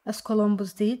 as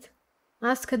Columbus did,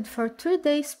 asked for 3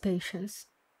 days' patience.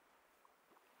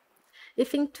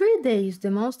 If in 3 days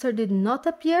the monster did not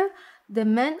appear, the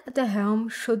man at the helm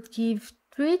should give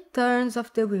 3 turns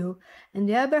of the wheel, and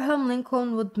the Abraham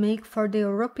Lincoln would make for the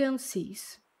European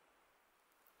seas.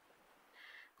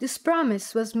 This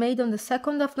promise was made on the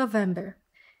 2nd of November.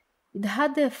 It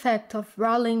had the effect of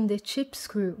rallying the ship's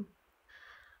crew.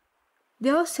 The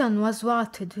ocean was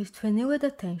watched with renewed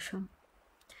attention.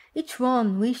 Each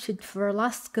one wished for a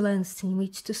last glance in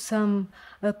which to sum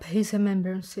up his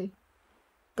remembrance.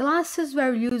 Glasses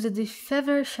were used with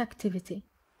feverish activity.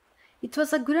 It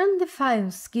was a grand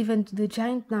defiance given to the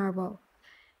giant narwhal,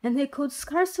 and he could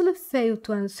scarcely fail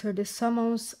to answer the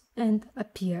summons and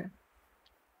appear.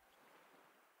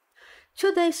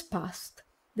 2 days passed.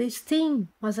 The steam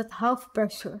was at half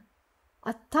pressure.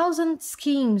 1,000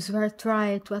 schemes were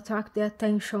tried to attract the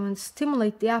attention and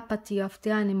stimulate the apathy of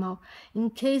the animal in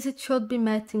case it should be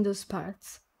met in those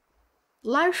parts.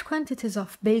 Large quantities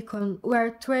of bacon were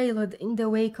trailed in the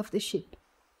wake of the ship,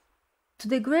 to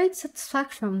the great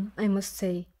satisfaction, I must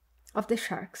say, of the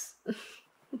sharks.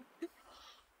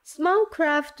 Small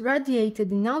craft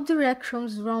radiated in all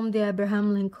directions round the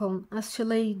Abraham Lincoln as she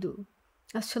lay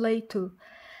to,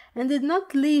 and did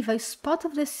not leave a spot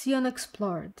of the sea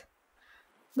unexplored.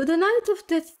 But the night of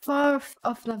the 4th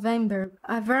of November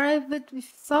arrived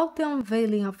without the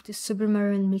unveiling of the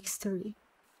submarine mystery.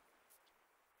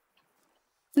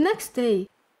 The next day,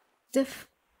 the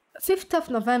 5th of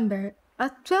November,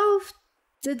 at 12,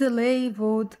 the delay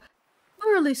would,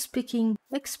 morally speaking,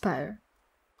 expire.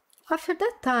 After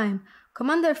that time,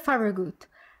 Commander Farragut,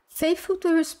 faithful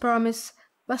to his promise,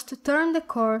 was to turn the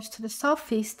course to the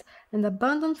southeast and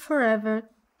abandon forever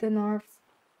the northern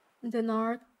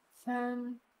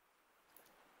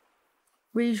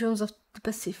regions of the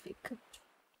Pacific.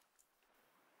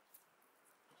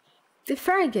 The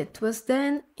frigate was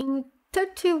then in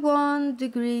 31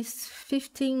 degrees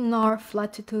 15 north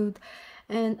latitude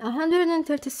and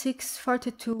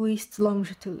 136.42 east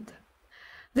longitude.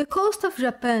 The coast of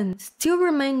Japan still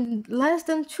remained less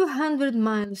than 200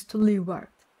 miles to leeward.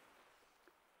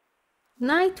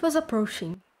 Night was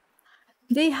approaching.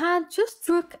 They had just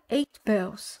struck 8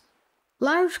 bells.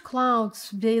 Large clouds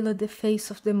veiled the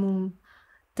face of the moon,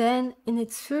 then in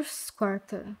its first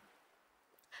quarter.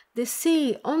 The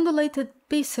sea undulated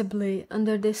peaceably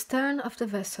under the stern of the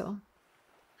vessel.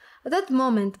 At that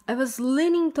moment I was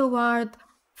leaning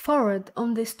forward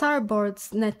on the starboard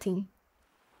netting.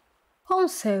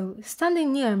 Conseil,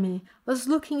 standing near me, was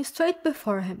looking straight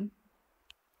before him.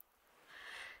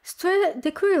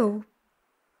 The crew,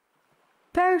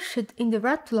 perched in the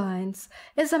ratlines,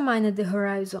 examined the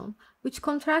horizon, which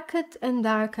contracted and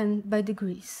darkened by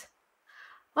degrees.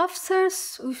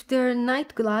 Officers with their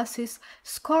night glasses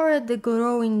scoured the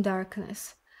growing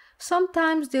darkness.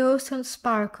 Sometimes the ocean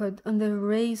sparkled under the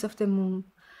rays of the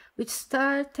moon, which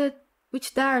darted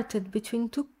between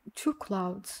two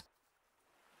clouds.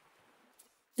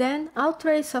 Then all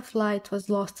trace of light was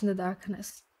lost in the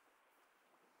darkness.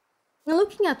 In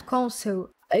looking at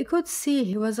Conseil, I could see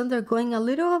he was undergoing a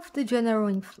little of the general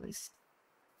influence.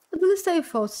 At least I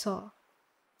thought so.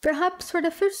 Perhaps for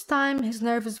the first time his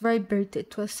nerves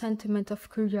vibrated to a sentiment of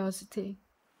curiosity.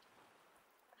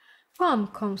 "Come,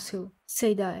 Conseil,"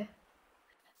 said I.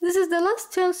 "This is the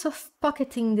last chance of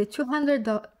pocketing the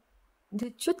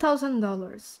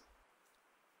 $2,000.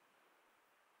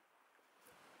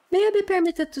 "May I be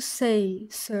permitted to say,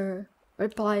 sir,"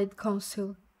 replied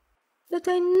Conseil, that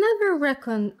I never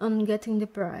reckoned on getting the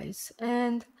prize,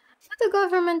 and if the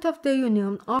government of the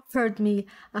Union offered me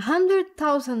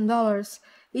 $100,000,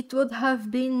 it would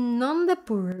have been none the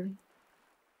poorer.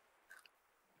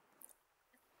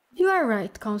 You are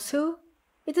right, Consul.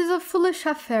 It is a foolish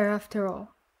affair after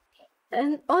all,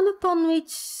 and one upon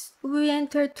which we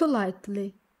enter too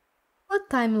lightly. What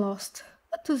time lost,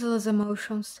 what useless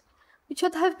emotions. We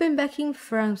should have been back in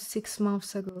France 6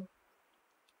 months ago.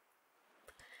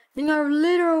 In your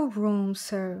little room,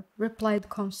 sir, replied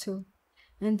Consul,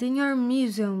 and in your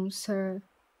museum, sir,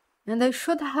 and I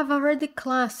should have already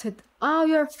classed all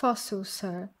your fossils,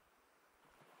 sir.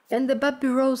 And the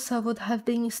Babirosa would have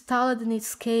been installed in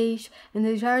its cage, and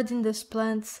the Jardin des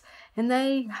Plantes, and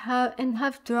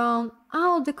have drawn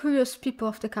all the curious people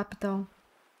of the capital.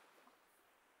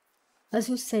 As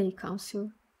you say,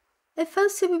 Consul, I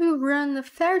fancy we will run a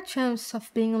fair chance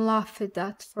of being laughed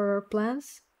at for our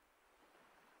plans,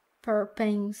 for our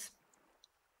pains.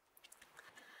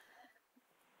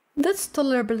 That's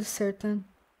tolerably certain,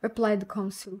 replied the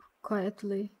Consul,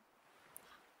 quietly.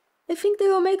 I think they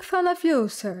will make fun of you,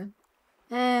 sir.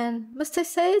 And must I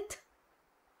say it?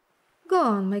 Go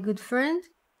on, my good friend.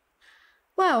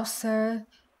 Well, sir,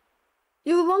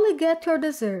 you will only get your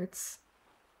deserts.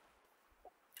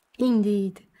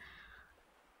 Indeed.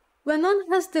 When one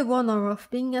has the honor of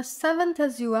being as savant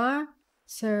as you are,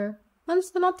 sir, one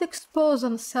cannot expose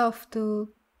oneself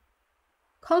to...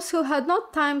 Consul had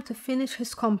not time to finish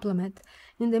his compliment.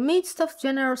 In the midst of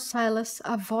general silence,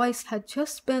 a voice had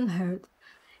just been heard.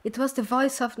 It was the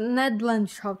voice of Ned Land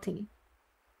shouting,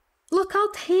 "Look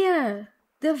out here!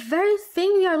 The very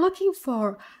thing we are looking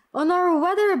for, on our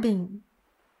weather beam!"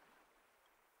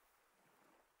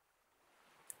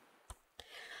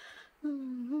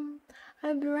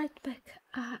 I'll be right back.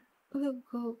 I will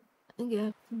go and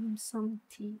get some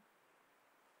tea.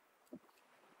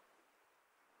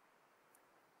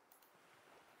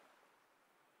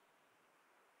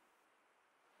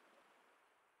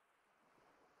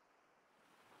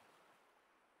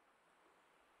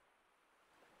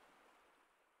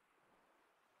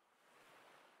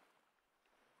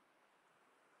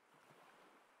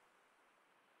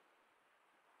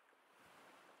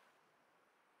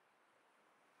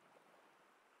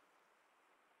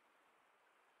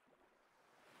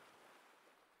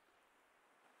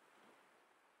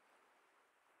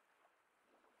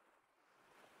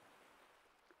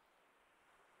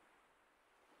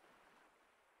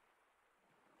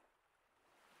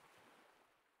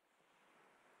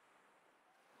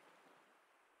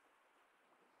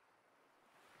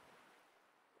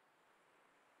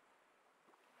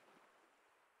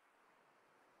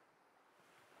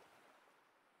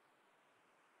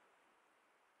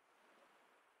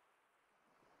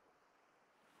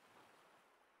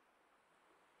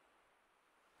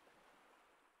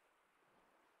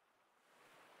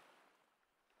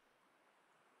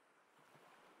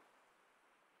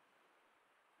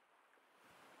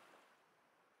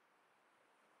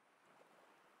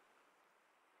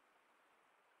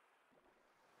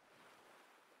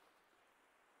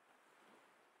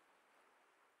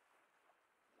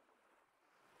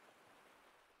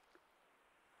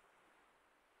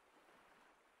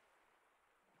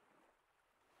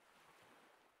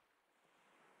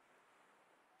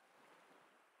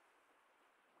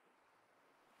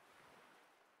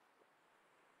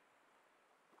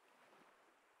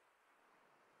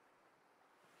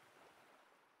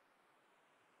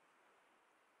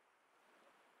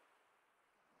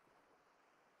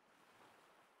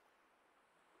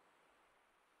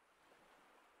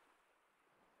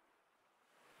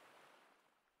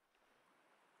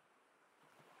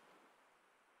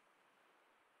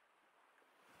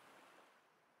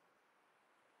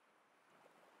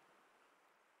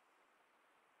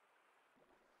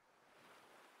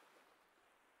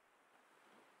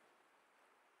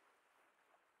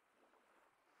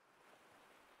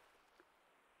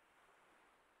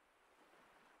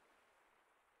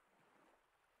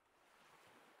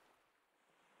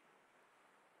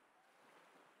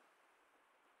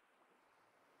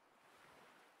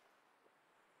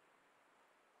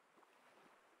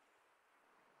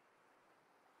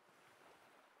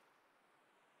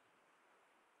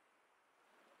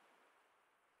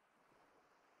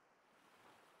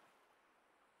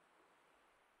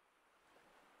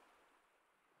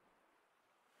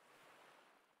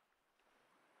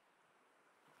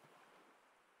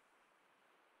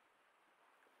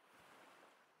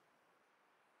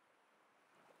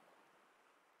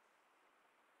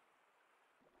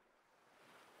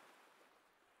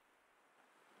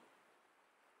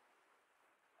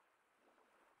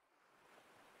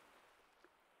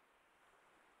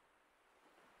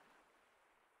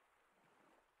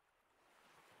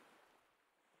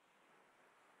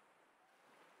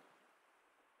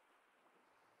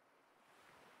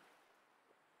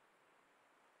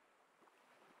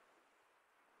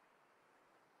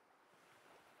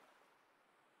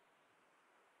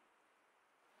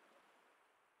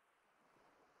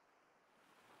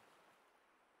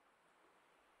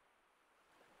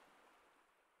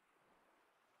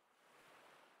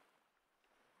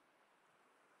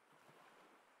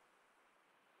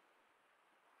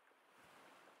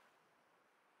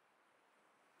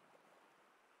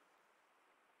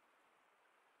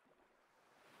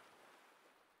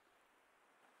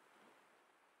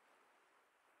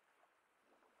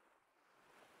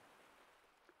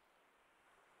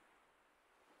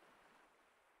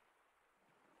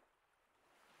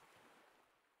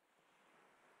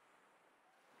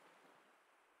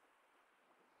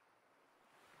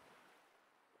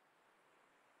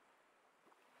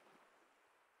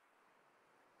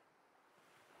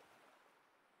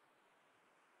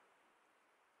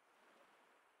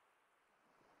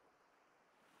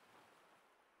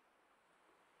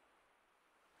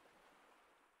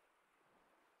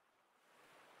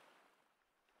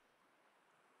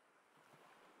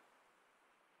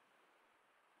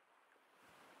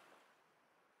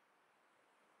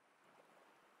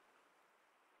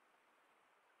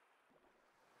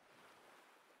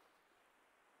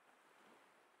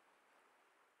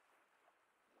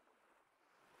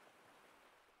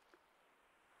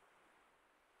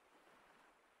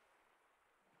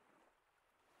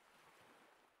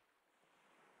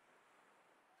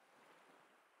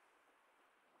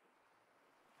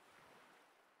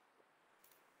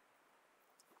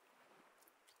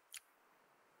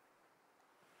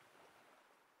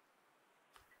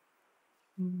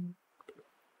 Mm.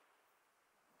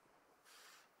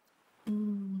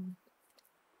 Mm.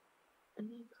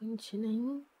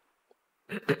 Continuing.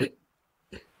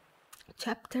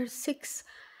 Chapter 6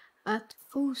 at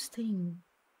full steam.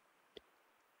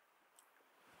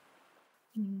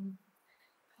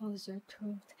 How's your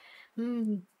throat?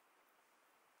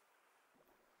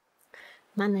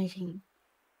 Managing.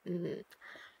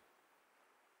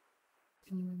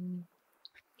 Mm.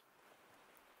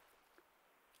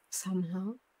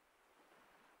 Somehow.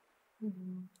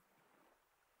 Mm.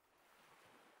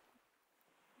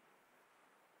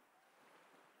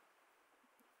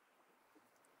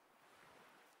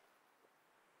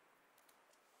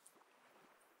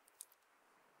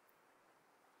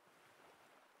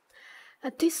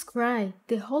 At this cry,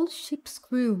 the whole ship's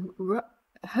crew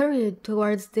hurried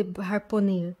towards the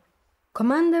harpooner.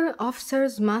 Commander,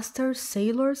 officers, masters,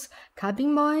 sailors,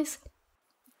 cabin boys,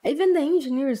 even the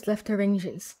engineers left their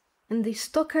engines, and the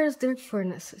stokers their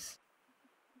furnaces.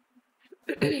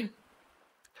 The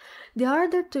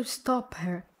order to stop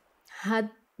her had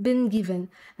been given,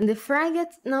 and the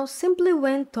frigate now simply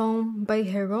went on by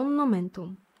her own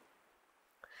momentum.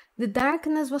 The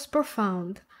darkness was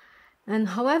profound, and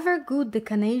however good the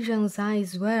Canadian's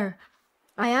eyes were,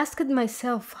 I asked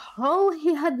myself how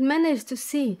he had managed to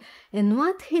see and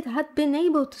what he had been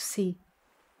able to see.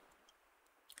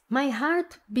 My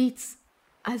heart beats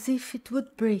as if it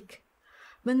would break.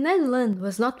 But Ned Land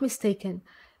was not mistaken,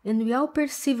 and we all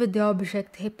perceived the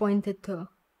object he pointed to.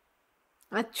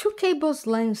 At 2 cables'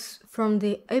 lengths from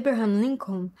the Abraham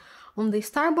Lincoln, on the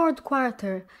starboard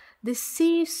quarter, the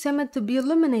sea seemed to be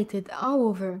illuminated all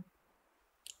over.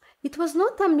 It was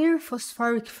not a mere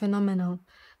phosphoric phenomenon.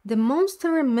 The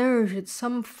monster emerged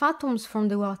some fathoms from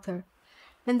the water,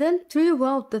 and then threw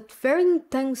out that very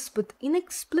intense but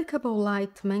inexplicable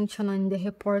light mentioned in the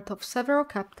report of several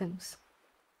captains.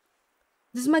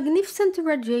 This magnificent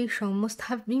radiation must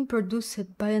have been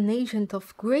produced by an agent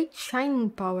of great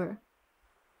shining power.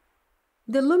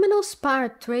 The luminous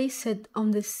part traced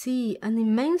on the sea an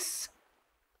immense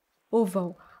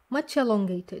oval, much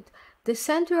elongated, the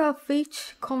center of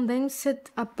which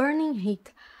condensed a burning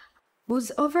heat,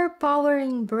 whose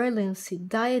overpowering brilliancy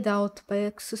died out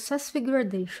by successive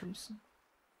gradations.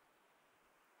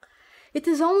 "It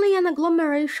is only an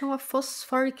agglomeration of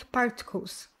phosphoric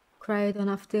particles," cried one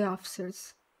of the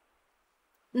officers.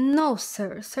 "No,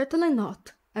 sir, certainly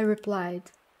not," I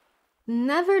replied.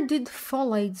 "Never did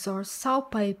phthalates or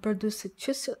salpie produce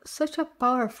such a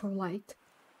powerful light.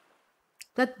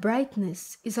 That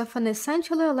brightness is of an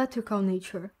essentially electrical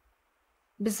nature.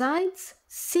 Besides,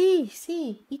 see,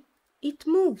 it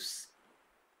moves.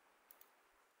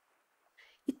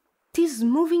 It is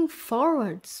moving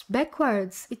forwards,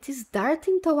 backwards, it is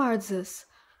darting towards us."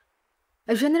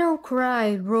 A general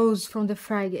cry rose from the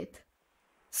frigate.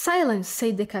 "Silence,"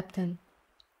 said the captain.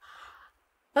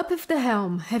 "Up with the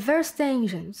helm, reverse the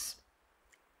engines."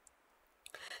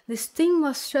 The steam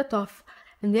was shut off,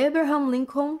 and the Abraham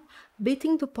Lincoln,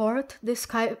 beating to port,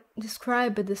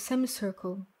 described the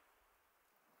semicircle.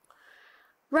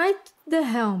 "Right the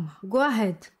helm, go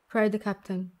ahead," cried the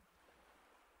captain.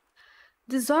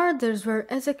 These orders were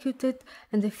executed,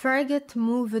 and the frigate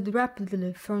moved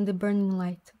rapidly from the burning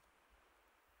light.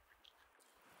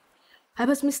 I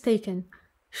was mistaken.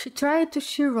 She tried to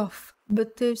sheer off,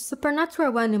 but the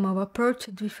supernatural animal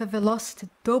approached with a velocity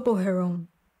double her own.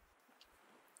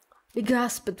 We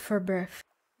gasped for breath.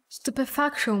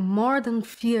 Stupefaction more than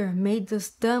fear made us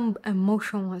dumb and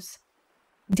motionless.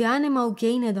 The animal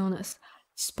gained on us,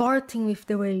 sporting with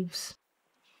the waves.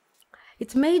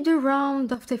 It made the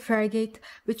round of the frigate,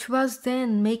 which was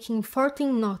then making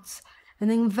 14 knots, and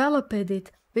enveloped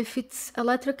it with its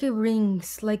electric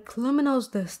rings like luminous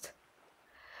dust.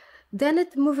 Then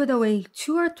it moved away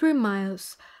 2 or 3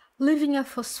 miles, leaving a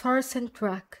phosphorescent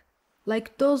track,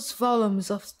 like those volumes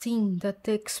of steam that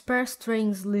the express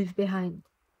trains leave behind.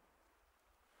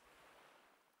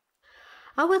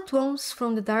 All at once,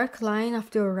 from the dark line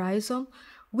of the horizon,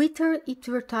 whither it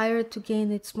retired to gain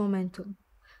its momentum,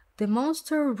 the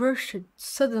monster rushed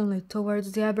suddenly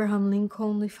towards the Abraham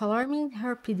Lincoln with alarming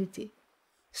rapidity,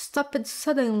 stopped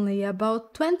suddenly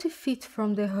about 20 feet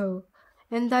from the hull,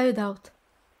 and died out,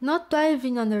 not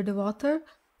diving under the water,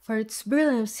 for its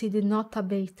brilliancy did not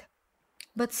abate,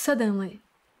 but suddenly,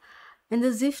 and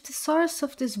as if the source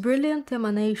of this brilliant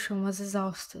emanation was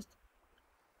exhausted.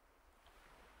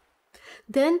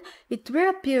 Then it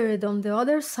reappeared on the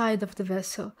other side of the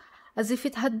vessel, as if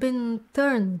it had been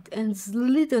turned and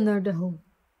slid under the hull.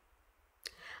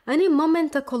 Any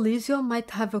moment a collision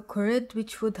might have occurred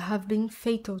which would have been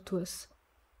fatal to us.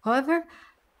 However,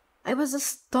 I was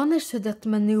astonished at the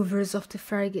maneuvers of the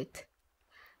frigate.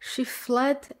 She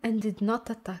fled and did not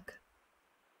attack.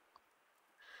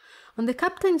 On the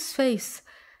captain's face,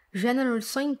 generally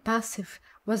so impassive,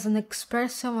 was an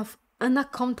expression of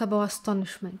unaccountable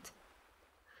astonishment.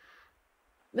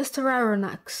 "Mr.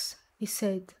 Aronnax," he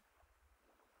said,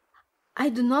 "I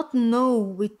do not know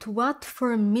with what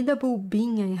formidable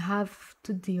being I have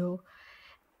to deal,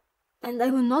 and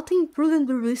I will not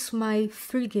imprudently risk my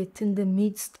frigate in the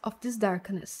midst of this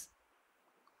darkness.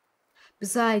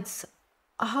 Besides,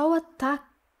 how attack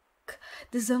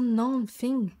this unknown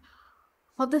thing?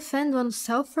 How defend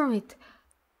oneself from it?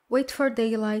 Wait for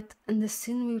daylight and the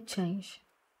scene will change."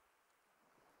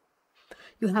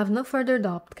 "You have no further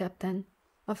doubt, Captain,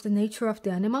 of the nature of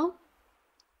the animal?"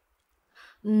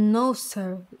 "No,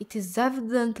 sir. It is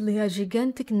evidently a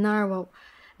gigantic narwhal,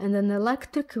 and an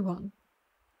electric one.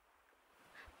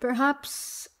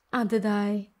 Perhaps," added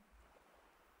I,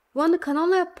 "one can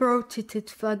only approach it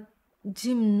with a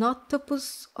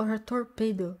gymnotopus or a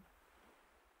torpedo."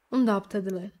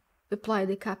 "Undoubtedly," replied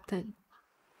the captain.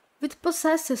 "If it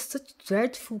possesses such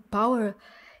dreadful power,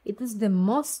 it is the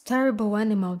most terrible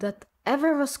animal that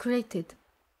ever was created.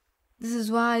 This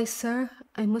is why, sir,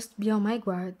 I must be on my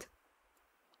guard."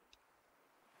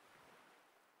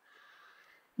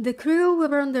 The crew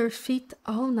were on their feet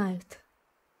all night.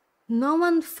 No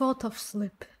one thought of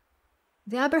sleep.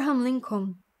 The Abraham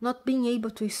Lincoln, not being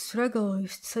able to struggle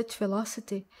with such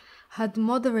velocity, had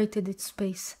moderated its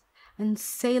pace and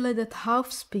sailed at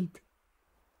half speed.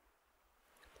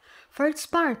 For its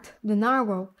part, the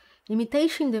narwhal,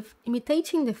 imitating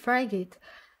the frigate,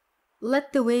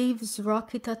 let the waves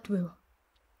rock it at will,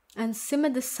 and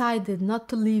seemed decided not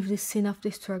to leave the scene of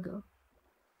the struggle.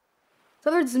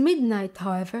 Towards midnight,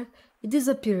 however, it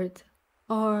disappeared,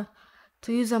 or,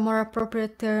 to use a more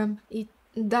appropriate term, it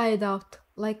died out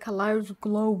like a large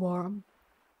glowworm.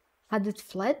 Had it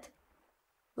fled?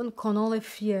 One can only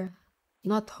fear,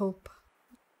 not hope.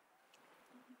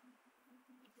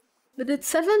 But at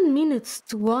 7 minutes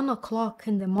to 1 o'clock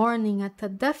in the morning, a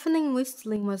deafening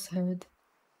whistling was heard,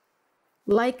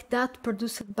 like that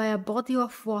produced by a body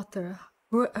of water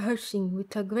rushing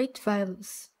with a great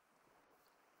violence.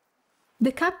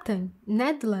 The captain,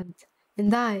 Ned Land,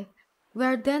 and I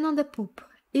were then on the poop,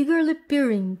 eagerly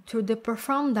peering through the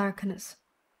profound darkness.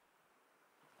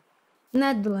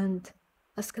 "Ned Land,"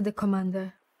 asked the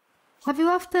commander, "have you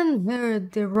often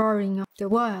heard the roaring of the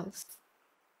whales?"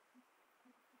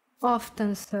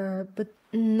 "Often, sir, but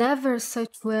never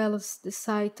such whales the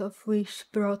sight of which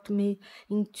brought me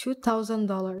in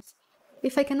 $2,000.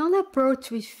 If I can only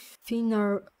approach within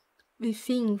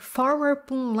 4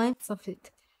 harpoon lengths of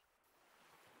it."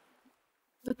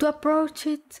 "But to approach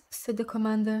it," said the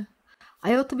commander,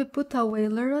 "I ought to be put a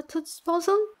whaler at your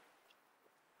disposal?"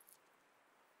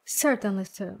 "Certainly,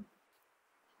 sir."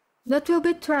 "That will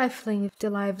be trifling with the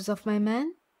lives of my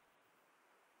men."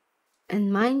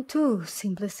 "And mine too,"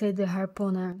 simply said the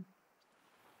harpooner.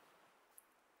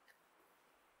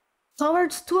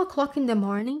 Towards 2 o'clock in the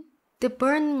morning, the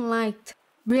burning light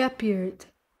reappeared,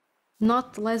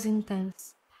 not less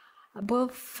intense,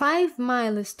 above 5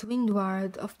 miles to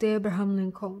windward of the Abraham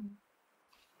Lincoln.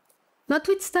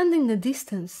 Notwithstanding the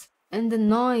distance and the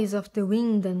noise of the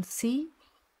wind and sea,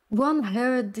 one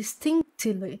heard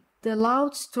distinctly the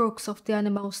loud strokes of the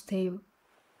animal's tail,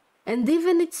 and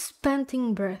even its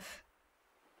panting breath.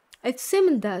 It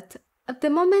seemed that, at the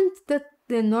moment that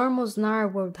the enormous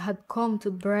narwhal had come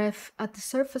to breath at the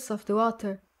surface of the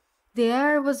water, the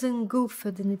air was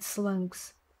engulfed in its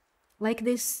lungs, like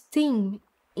the steam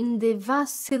in the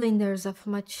vast cylinders of a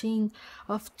machine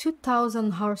of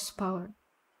 2,000 horsepower.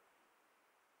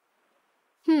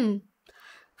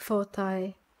 Thought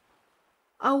I.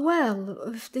 A whale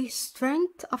with the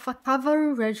strength of a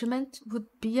cavalry regiment would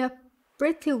be a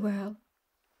pretty whale.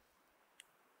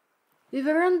 We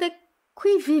were on the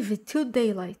qui vive till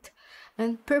daylight,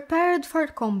 and prepared for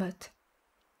combat.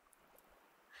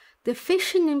 The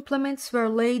fishing implements were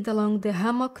laid along the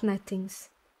hammock nettings.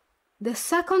 The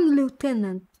second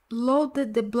lieutenant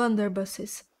loaded the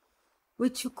blunderbusses,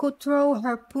 which could throw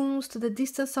harpoons to the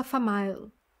distance of a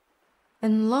mile,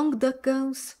 and long duck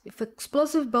guns with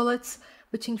explosive bullets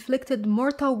which inflicted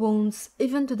mortal wounds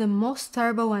even to the most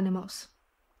terrible animals.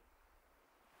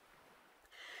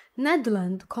 Ned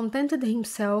Land contented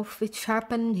himself with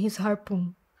sharpening his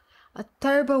harpoon, a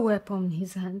terrible weapon in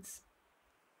his hands.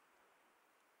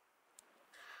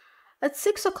 At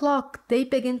 6 o'clock day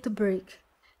began to break,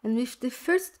 and with the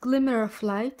first glimmer of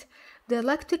light, the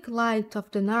electric light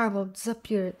of the narwhal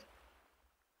disappeared.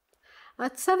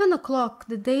 At 7 o'clock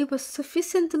the day was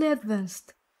sufficiently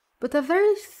advanced, but a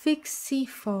very thick sea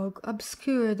fog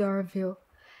obscured our view,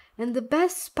 and the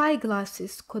best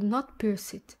spyglasses could not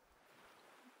pierce it.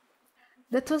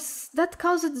 That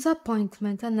caused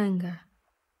disappointment and anger.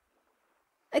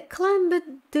 I climbed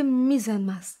the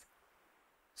mizzenmast.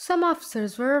 Some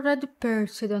officers were already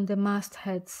perched on the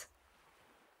mastheads.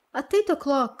 At 8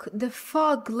 o'clock, the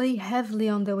fog lay heavily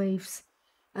on the waves,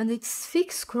 and its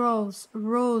thick scrolls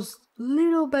rose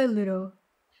little by little.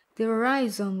 The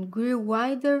horizon grew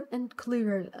wider and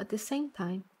clearer at the same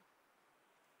time.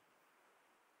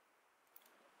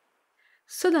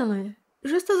 Suddenly,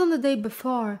 just as on the day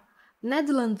before, Ned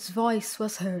Land's voice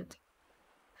was heard.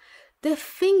 "The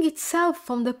thing itself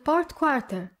from the port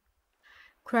quarter!"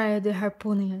 cried the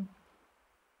harpooner.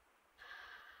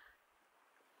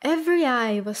 Every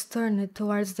eye was turned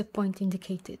towards the point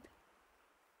indicated.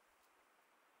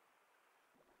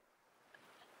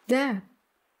 There,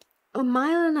 a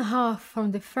mile and a half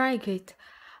from the frigate,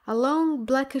 a long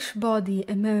blackish body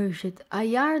emerged a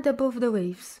yard above the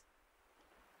waves.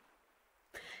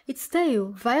 Its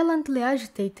tail, violently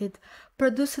agitated,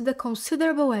 produced a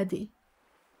considerable eddy.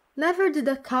 Never did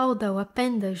a caudal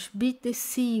appendage beat the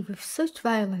sea with such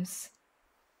violence.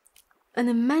 An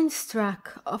immense track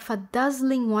of a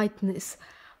dazzling whiteness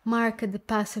marked the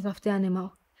passage of the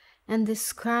animal, and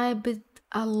described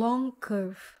a long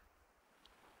curve.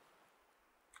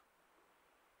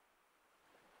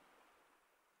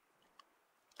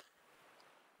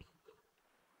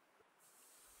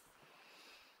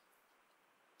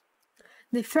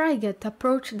 The frigate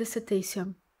approached the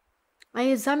cetacean. I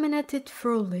examined it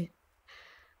thoroughly.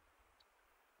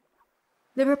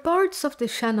 The reports of the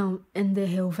Shannon and the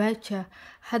Helvetia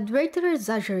had greatly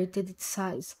exaggerated its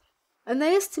size, and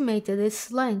I estimated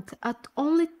its length at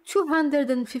only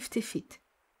 250 feet.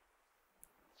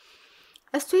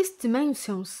 As to its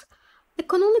dimensions, I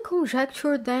could only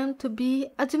conjecture them to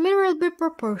be admirably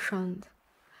proportioned.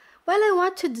 While I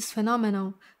watched this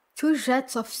phenomenon, 2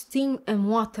 jets of steam and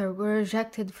water were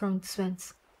ejected from its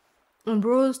vents, and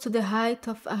rose to the height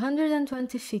of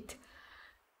 120 feet.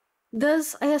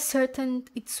 Thus I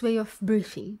ascertained its way of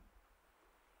breathing.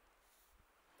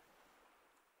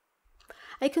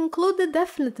 I concluded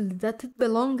definitely that it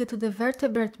belonged to the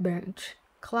vertebrate branch,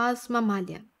 class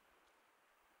Mammalia.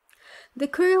 The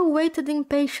crew waited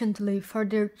impatiently for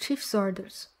their chief's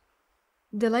orders.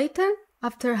 The latter,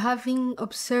 after having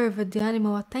observed the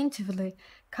animal attentively,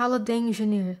 called the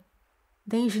engineer.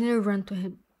 The engineer ran to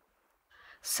him.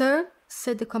 "Sir,"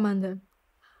 said the commander,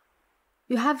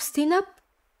 "you have steam up?"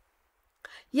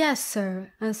 "Yes,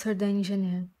 sir," answered the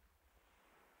engineer.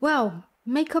 "Well,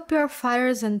 make up your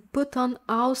fires and put on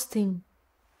all steam."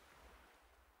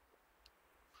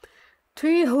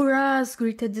 3 hurrahs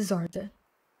greeted this order.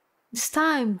 This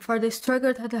time for the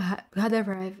struggle had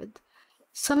arrived.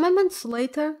 Some moments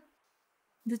later,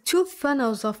 the 2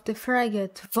 funnels of the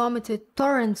frigate vomited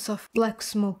torrents of black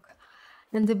smoke,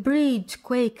 and the bridge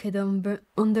quaked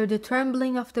under the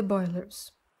trembling of the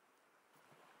boilers.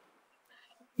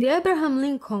 The Abraham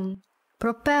Lincoln,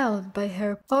 propelled by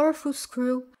her powerful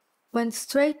screw, went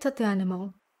straight at the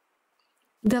animal.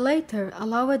 The latter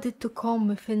allowed it to come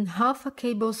within half a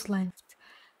cable's length.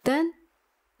 Then,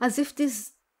 as if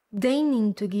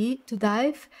disdaining to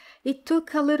dive, it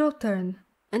took a little turn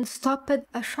and stopped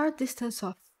a short distance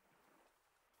off.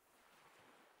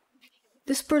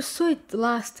 This pursuit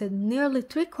lasted nearly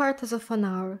 3/4 of an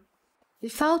hour,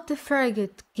 without the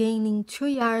frigate gaining 2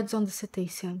 yards on the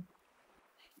cetacean.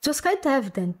 It was quite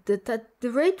evident that at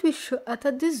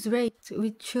this rate we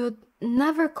should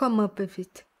never come up with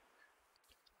it.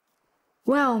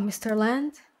 "Well, Mr.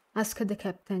 Land," asked the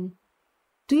captain,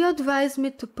 "do you advise me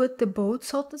to put the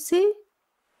boats out to sea?"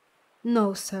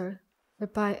 "No, sir,"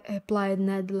 replied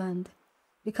Ned Land,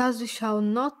 "because we shall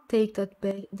not take that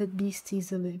beast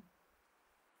easily."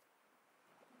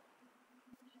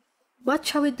 "What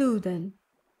shall we do, then?"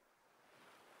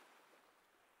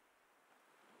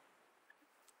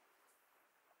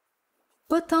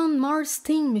 "Put on more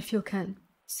steam if you can,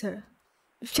 sir.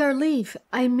 With your leave,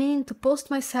 I mean to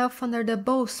post myself under the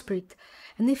bowsprit,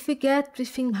 and if we get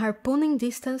within harpooning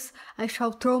distance, I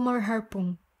shall throw my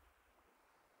harpoon."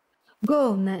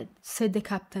 "Go, Ned," said the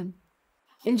captain.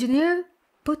 "Engineer,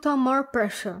 put on more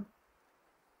pressure."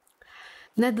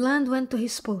 Ned Land went to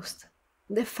his post.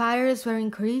 The fires were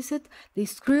increased, the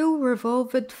screw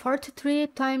revolved 43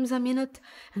 times a minute,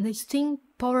 and the steam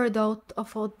poured out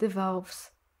of all the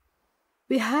valves.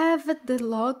 We halved the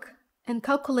log and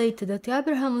calculated that the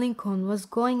Abraham Lincoln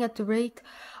was going at the rate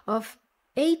of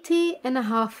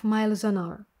 80.5 miles an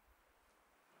hour.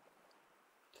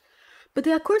 But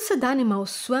the accursed animal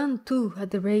swam too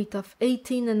at the rate of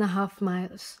 18.5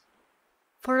 miles.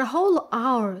 For a whole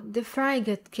hour the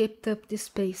frigate kept up this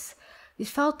pace,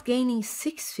 without gaining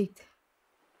 6 feet.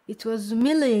 It was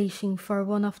humiliating for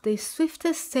one of the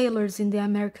swiftest sailors in the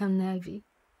American Navy.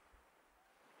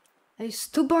 A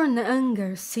stubborn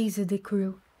anger seized the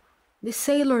crew. The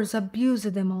sailors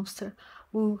abused the monster,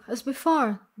 who, as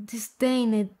before,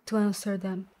 disdained to answer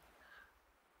them.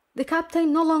 The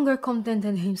captain no longer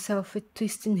contented himself with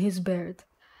twisting his beard.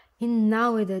 He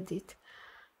gnawed at it.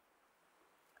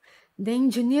 The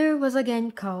engineer was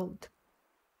again called.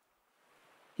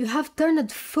 "You have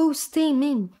turned full steam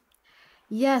in."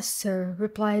 "Yes, sir,"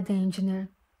 replied the engineer.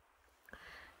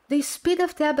 The speed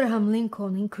of the Abraham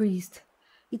Lincoln increased.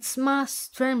 Its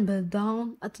mast trembled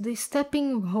down at the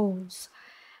stepping holes,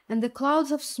 and the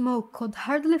clouds of smoke could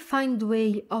hardly find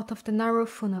way out of the narrow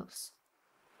funnels.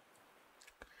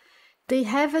 They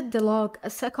heaved the log a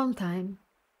second time.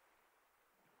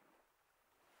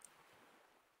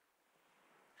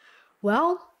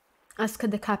 "Well?"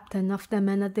 asked the captain of the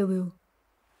man at the wheel.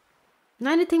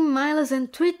 19 miles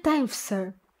and 3/10,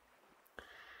 sir."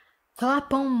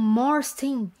 "Clap on more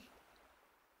steam."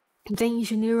 The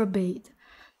engineer obeyed.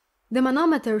 The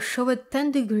manometer showed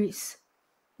 10 degrees,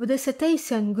 but the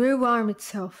cetacean grew warm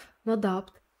itself, no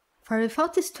doubt, for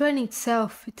without straining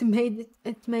itself it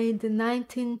made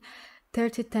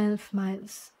 19/30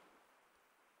 miles.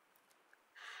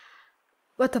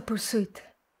 What a pursuit!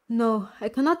 No, I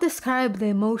cannot describe the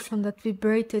emotion that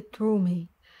vibrated through me.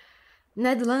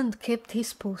 Ned Land kept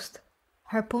his post,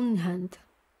 harpoon in hand.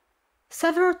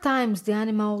 Several times the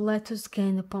animal let us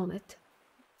gain upon it.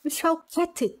 "We shall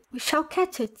catch it! We shall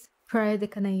catch it!" cried the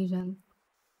Canadian.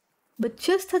 But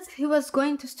just as he was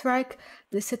going to strike,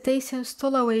 the cetacean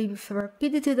stole away with a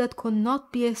rapidity that could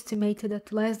not be estimated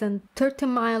at less than 30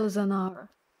 miles an hour.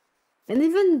 And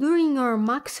even during our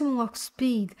maximum of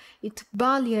speed, it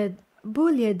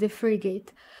bullied the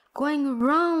frigate, going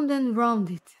round and round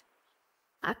it.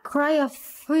 A cry of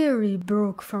fury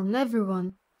broke from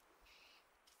everyone.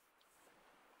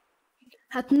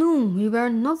 At noon, we were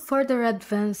no further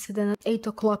advanced than at 8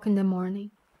 o'clock in the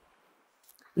morning.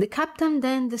 The captain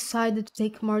then decided to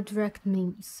take more direct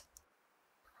means.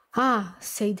 "Ah,"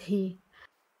 said he,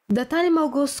 "that animal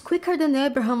goes quicker than the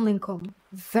Abraham Lincoln.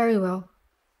 Very well.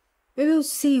 We will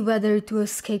see whether it will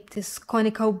escape these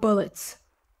conical bullets.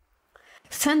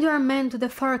 Send your men to the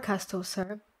forecastle,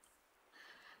 sir."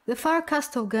 The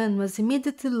forecastle gun was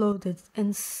immediately loaded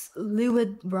and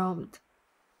slewed round.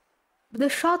 But the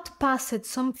shot passed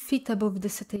some feet above the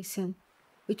cetacean,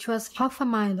 which was half a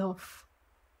mile off.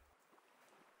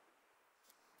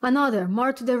 "Another,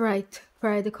 more to the right,"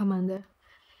 cried the commander,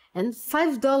 "and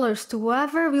 $5 to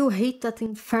whoever will hit that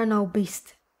infernal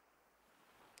beast."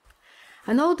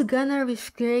 An old gunner with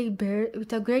a grey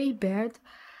beard,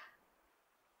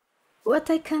 what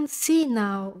I can see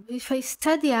now, with a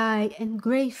steady eye and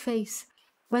grey face,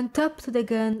 went up to the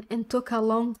gun and took a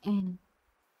long aim.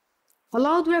 A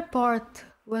loud report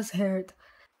was heard,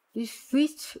 with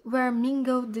which were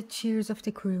mingled the cheers of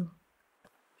the crew.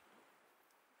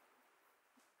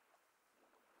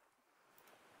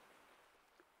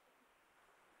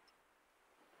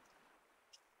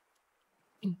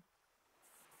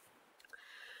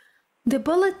 The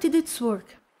bullet did its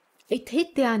work. It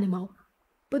hit the animal,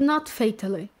 but not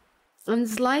fatally, and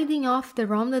sliding off the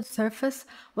rounded surface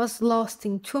was lost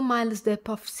in 2 miles depth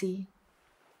of sea.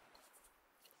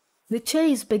 The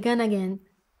chase began again,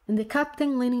 and the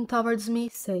captain, leaning towards me,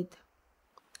 said,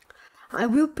 "I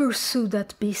will pursue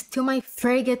that beast till my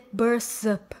frigate bursts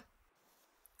up."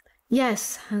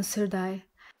 "Yes," answered I,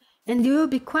 "and you will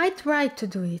be quite right to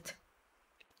do it."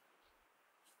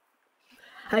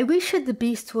 I wished the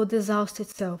beast would exhaust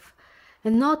itself,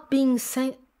 and not be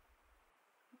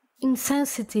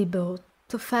insensible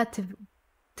to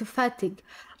fatigue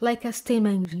like a steam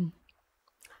engine.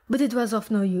 But it was of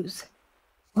no use.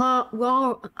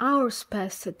 Hours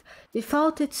passed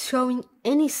without its showing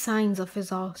any signs of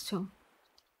exhaustion.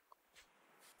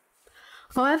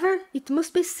 However, it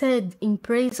must be said in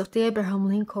praise of the Abraham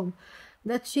Lincoln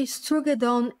that she struggled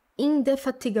on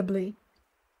indefatigably.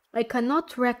 I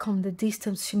cannot reckon the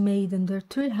distance she made under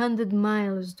 300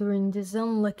 miles during this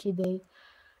unlucky day,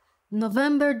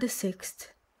 November the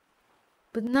 6th.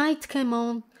 But night came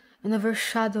on and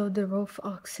overshadowed the rough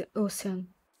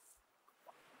ocean.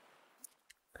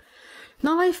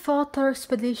 Now I thought our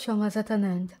expedition was at an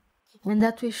end, and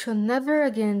that we should never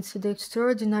again see the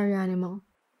extraordinary animal.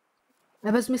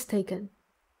 I was mistaken.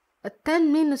 At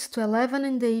 10 minutes to 11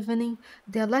 in the evening,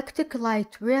 the electric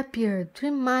light reappeared 3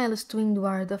 miles to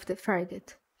windward of the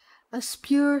frigate, as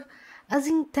pure, as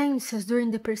intense as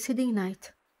during the preceding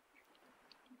night.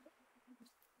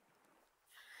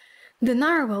 The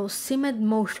narwhal seemed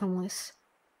motionless.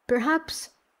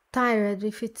 Perhaps tired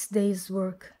with its day's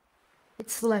work. It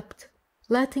slept,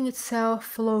 letting itself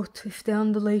float with the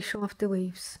undulation of the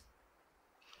waves.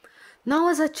 Now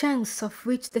was a chance of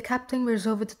which the captain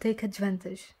resolved to take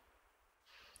advantage.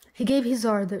 He gave his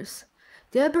orders.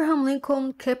 The Abraham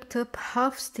Lincoln kept up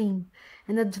half steam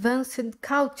and advanced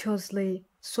cautiously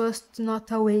so as to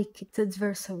not awake its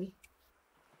adversary.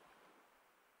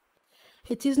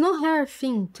 It is no rare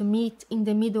thing to meet in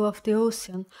the middle of the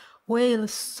ocean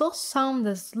whales so sound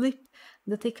asleep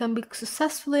that they can be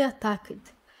successfully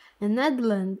attacked, and Ned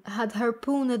Land had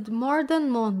harpooned more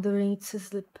than one during its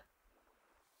sleep.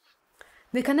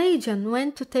 The Canadian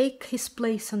went to take his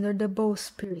place under the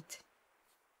bowsprit.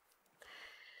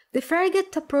 The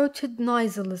frigate approached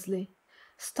noiselessly,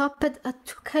 stopped at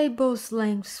 2 cables'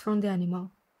 lengths from the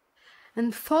animal,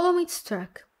 and followed its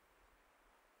track.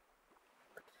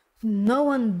 No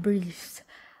one breathed.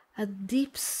 A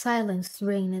deep silence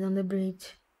reigned on the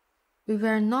bridge. We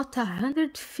were not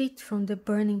 100 feet from the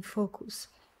burning focus,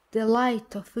 the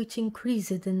light of which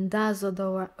increased and dazzled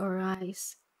our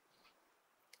eyes.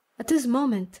 At this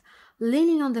moment,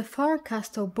 leaning on the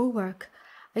forecastle bulwark,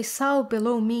 I saw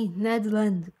below me Ned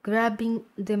Land grabbing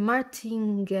the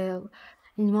martingale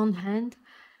in one hand,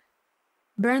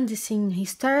 brandishing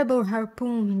his terrible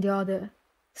harpoon in the other,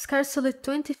 scarcely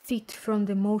 20 feet from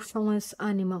the motionless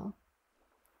animal.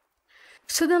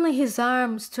 Suddenly his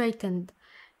arm straightened,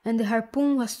 and the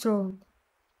harpoon was thrown.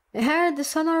 I heard the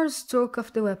sonorous stroke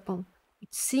of the weapon.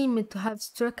 It seemed to have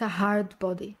struck a hard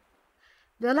body.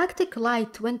 The electric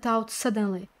light went out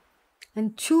suddenly,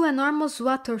 and 2 enormous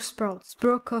waterspouts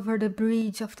broke over the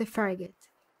bridge of the frigate,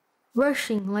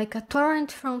 rushing like a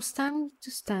torrent from stem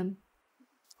to stem,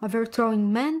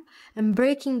 overthrowing men and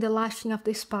breaking the lashing of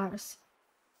the spars.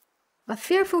 A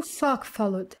fearful shock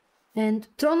followed, and,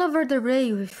 thrown over the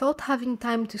rail without having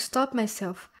time to stop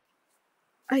myself,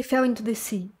 I fell into the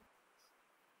sea.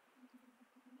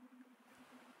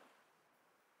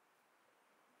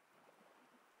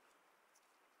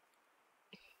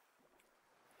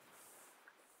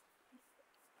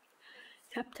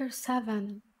 Chapter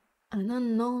 7. An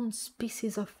unknown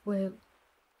species of whale.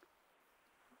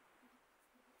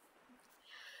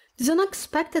 This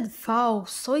unexpected fall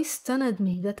so stunned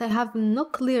me that I have no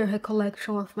clear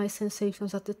recollection of my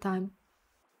sensations at the time.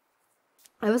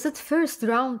 I was at first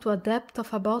drawn to a depth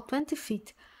of about 20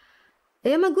 feet. I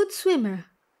am a good swimmer,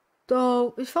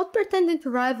 though without pretending to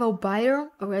rival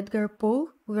Byron or Edgar Poe,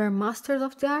 who were masters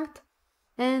of the art,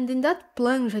 and in that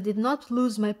plunge I did not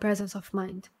lose my presence of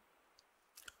mind.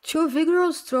 2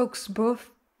 vigorous strokes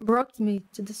brought me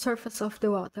to the surface of the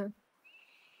water.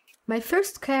 My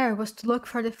first care was to look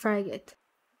for the frigate.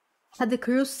 Had the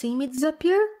crew seen me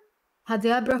disappear? Had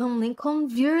the Abraham Lincoln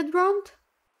veered round?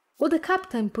 Would the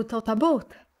captain put out a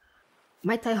boat?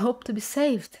 Might I hope to be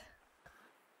saved?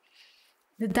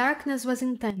 The darkness was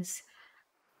intense.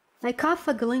 I caught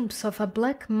a glimpse of a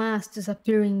black mass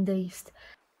disappearing in the east,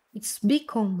 its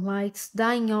beacon lights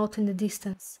dying out in the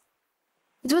distance.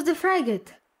 It was the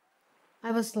frigate!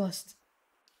 I was lost.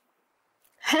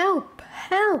 "Help!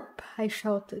 Help!" I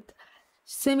shouted,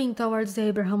 swimming towards the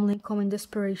Abraham Lincoln in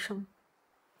desperation.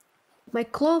 My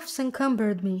clothes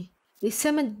encumbered me. They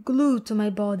seemed glued to my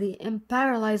body and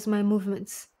paralyzed my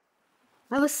movements.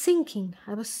 I was sinking.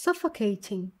 I was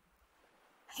suffocating.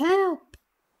 "Help!"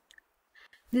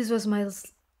 This was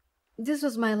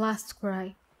my last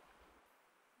cry.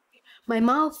 My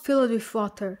mouth filled with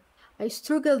water. I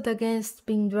struggled against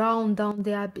being drawn down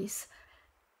the abyss.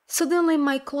 Suddenly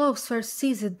my clothes were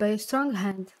seized by a strong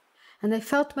hand, and I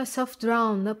felt myself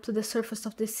drawn up to the surface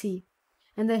of the sea,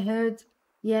 and I heard,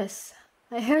 yes,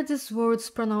 I heard these words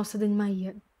pronounced in my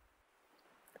ear.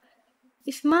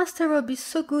 "If Master would be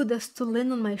so good as to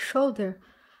lean on my shoulder,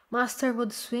 Master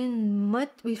would swim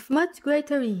with much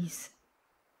greater ease."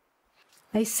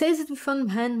 I seized with one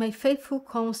hand my faithful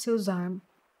consul's arm.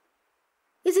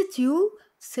 "Is it you?"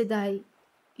 said I.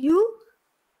 "You?"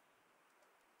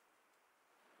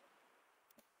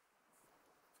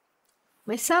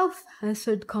 "Myself,"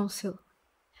 answered Consul,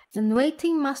 "and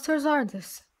waiting Master's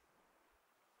orders."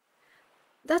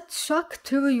 "That shock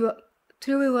threw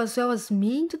you as well as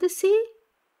me into the sea?"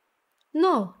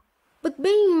 "No, but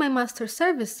being in my master's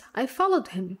service, I followed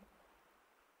him."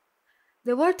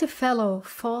 The worthy fellow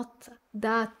thought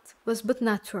that was but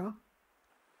natural.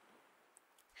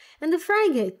 "And the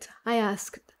frigate?" I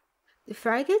asked. "The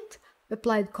frigate?"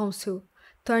 replied Consul,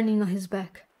 turning on his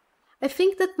back. "I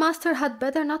think that Master had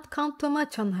better not count too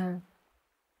much on her."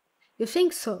 "You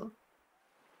think so?"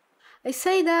 "I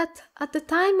say that, at the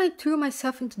time I threw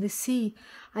myself into the sea,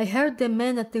 I heard the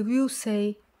man at the wheel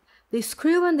say, 'The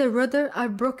screw and the rudder are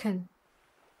broken.'"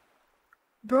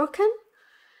 "Broken?"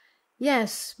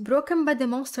 Yes, broken by the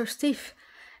monster's teeth.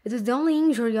 It is the only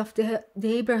injury of the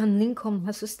Abraham Lincoln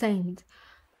has sustained.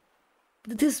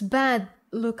 But it is bad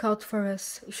lookout for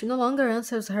us. If she no longer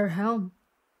answers her helm,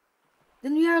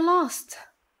 then we are lost.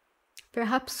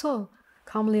 Perhaps so,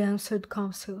 calmly answered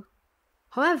Consul.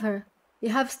 However, we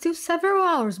have still several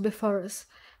hours before us,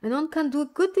 and one can do a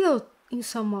good deal in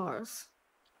some hours.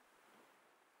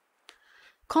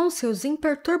 Consul's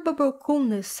imperturbable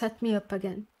coolness set me up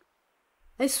again.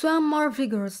 I swam more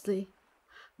vigorously,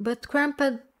 but cramped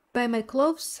by my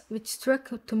clothes, which struck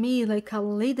to me like a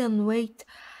laden weight,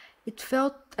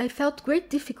 I felt great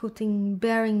difficulty in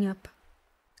bearing up.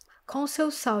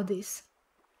 Consul saw this.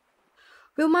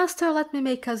 "Will master let me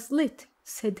make a slit?"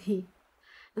 said he,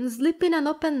 and slipping an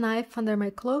open knife under my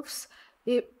clothes,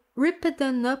 he ripped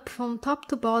them up from top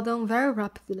to bottom very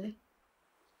rapidly.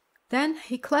 Then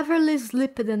he cleverly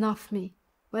slipped them off me,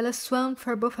 while I swam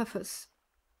for both of us.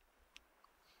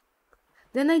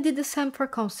 Then I did the same for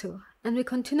Consul, and we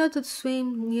continued to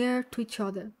swim near to each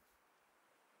other.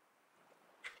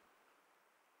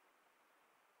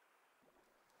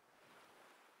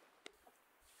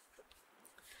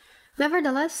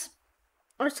 Nevertheless,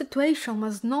 our situation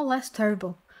was no less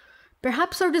terrible.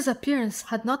 Perhaps our disappearance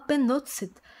had not been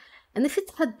noticed, and if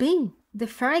it had been, the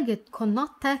frigate could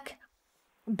not tack,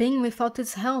 being without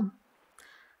its helm.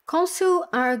 Consul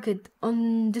argued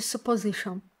on this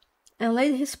supposition, and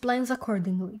laid his plans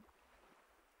accordingly.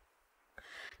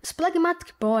 This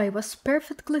phlegmatic boy was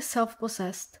perfectly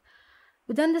self-possessed.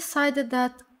 We then decided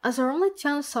that, as our only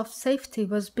chance of safety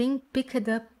was being picked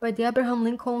up by the Abraham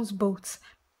Lincoln's boats,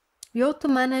 we ought to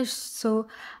manage so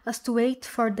as to wait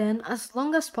for them as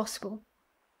long as possible.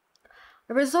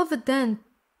 I resolved then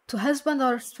to husband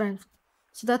our strength,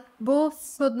 so that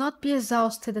both should not be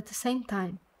exhausted at the same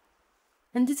time.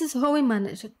 And this is how we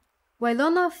managed it. While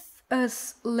one of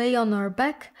us lay on our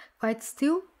back, quite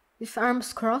still, with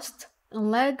arms crossed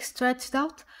and legs stretched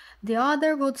out, the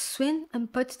other would swim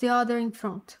and put the other in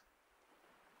front.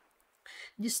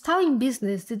 This towing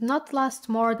business did not last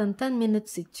more than 10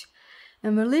 minutes each,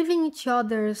 and relieving each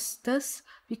other's thus,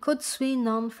 we could swim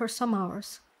on for some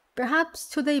hours, perhaps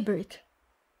till daybreak.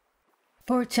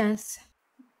 Poor chance!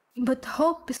 But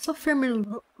hope is so firmly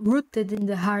rooted in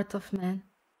the heart of man.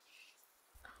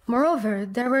 Moreover,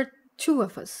 there were two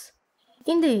of us.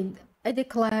 Indeed, I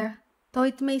declare, though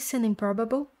it may seem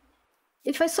improbable,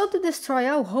 if I sought to destroy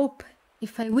all hope,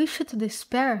 if I wished to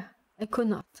despair, I could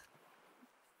not.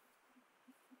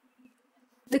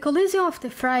 The collision of the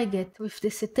frigate with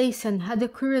the cetacean had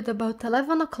occurred about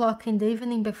 11 o'clock in the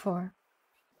evening before.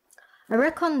 I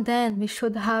reckoned then we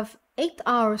should have 8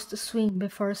 hours to swim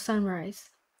before sunrise,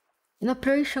 an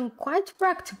operation quite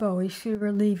practicable if we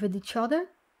relieved each other.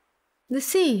 The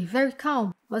sea, very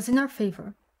calm, was in our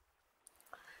favor.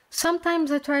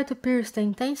 Sometimes I tried to pierce the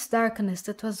intense darkness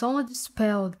that was only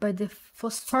dispelled by the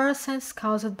phosphorescence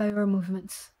caused by our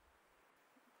movements.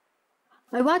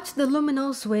 I watched the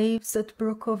luminous waves that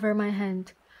broke over my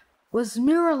hand, whose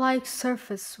mirror-like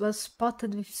surface was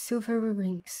spotted with silvery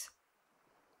rings.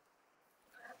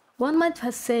 One might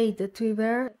have said that we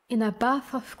were in a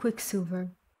bath of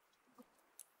quicksilver.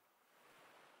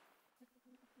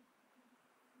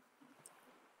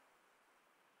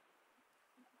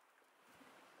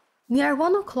 Near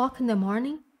 1 o'clock in the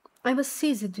morning, I was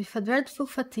seized with a dreadful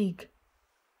fatigue.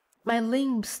 My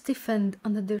limbs stiffened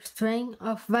under the strain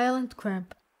of violent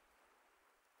cramp.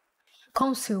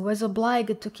 Consul was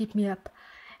obliged to keep me up,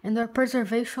 and our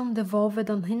preservation devolved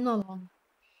on him alone.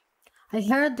 I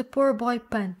heard the poor boy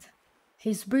pant.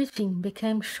 His breathing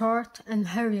became short and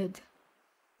hurried.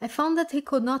 I found that he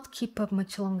could not keep up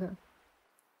much longer.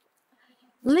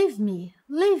 Leave me,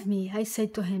 I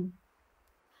said to him.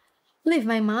 Leave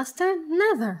my master?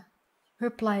 Never,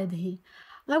 replied he.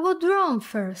 I will drown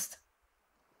first.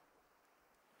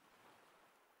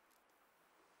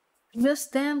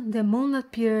 Just then the moon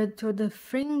appeared through the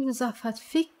fringes of a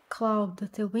thick cloud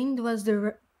that the wind was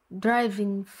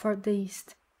driving for the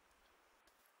east.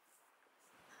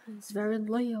 It's very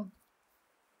loyal.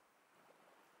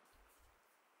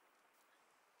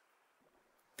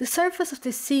 The surface of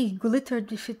the sea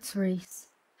glittered with its rays.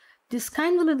 This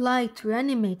kindly light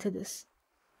reanimated us.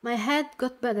 My head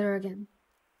got better again.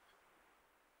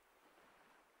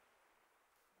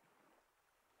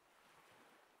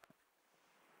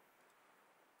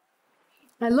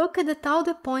 I looked at all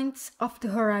the points of the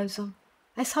horizon.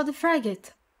 I saw the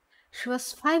frigate. She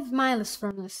was 5 miles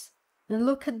from us, and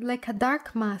looked like a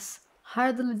dark mass,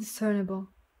 hardly discernible.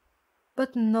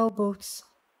 But no boats.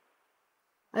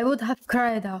 I would have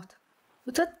cried out,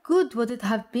 but what good would it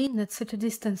have been at such a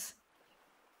distance?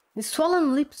 The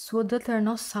swollen lips would utter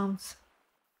no sounds.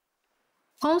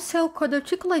 Conseil could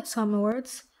articulate some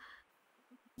words,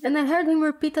 and I heard him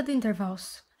repeat at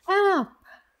intervals, "Help!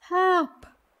 Help!"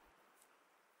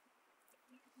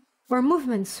 Our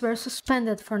movements were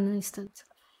suspended for an instant.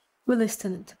 We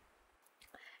listened.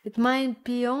 It might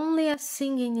be only a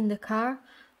singing in the car,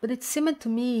 but it seemed to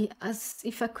me as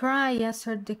if a cry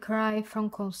answered the cry from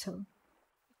Conseil.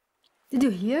 "Did you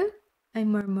hear?" I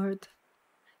murmured.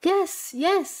 "Yes,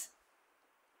 yes!"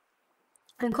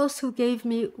 And Conseil gave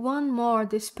me one more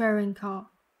despairing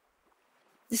call.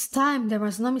 This time there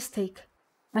was no mistake.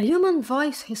 A human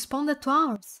voice responded to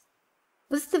ours.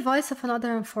 Was it the voice of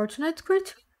another unfortunate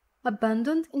creature,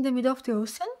 abandoned in the middle of the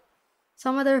ocean?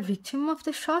 Some other victim of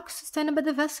the shock sustained by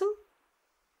the vessel?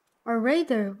 Or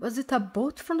rather, was it a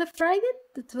boat from the frigate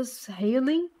that was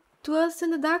hailing to us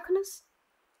in the darkness?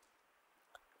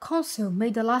 Conseil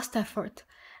made a last effort,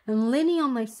 and leaning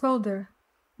on my shoulder,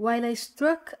 while I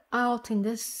struck out in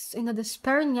a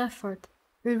despairing effort,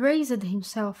 he raised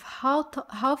himself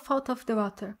half out of the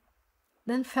water,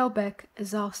 then fell back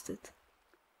exhausted.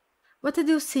 "What did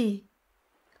you see?"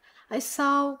 "I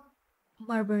saw,"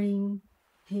 murmuring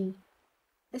he.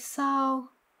 "I saw,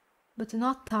 but do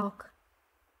not talk.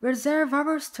 Reserve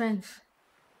our strength."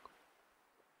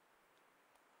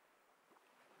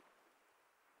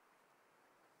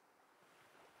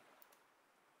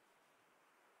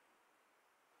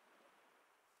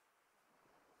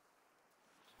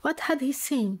 What had he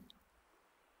seen?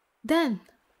 Then,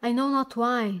 I know not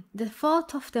why, the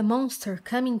thought of the monster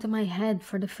came into my head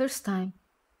for the first time.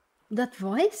 That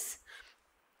voice?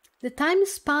 The time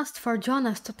is past for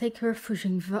Jonas to take refuge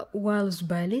in Wales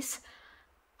Bellies.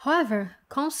 However,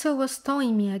 Conseil was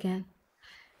towing me again.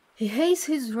 He raised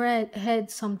his red head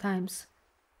sometimes,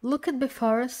 looked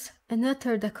before us, and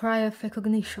uttered a cry of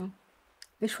recognition,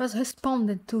 which was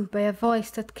responded to by a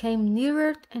voice that came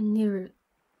nearer and nearer.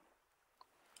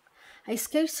 I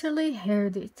scarcely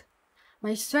heard it.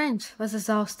 My strength was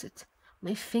exhausted,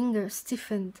 my fingers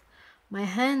stiffened, my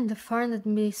hand afforded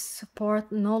me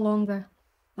support no longer,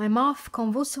 my mouth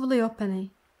convulsively opening,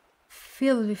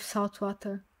 filled with salt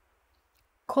water.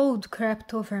 Cold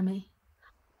crept over me.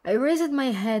 I raised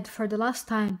my head for the last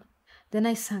time, then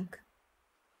I sank.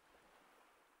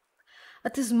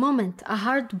 At this moment a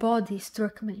hard body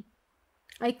struck me.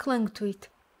 I clung to it.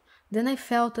 Then I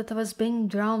felt that I was being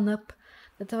drawn up,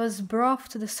 that I was brought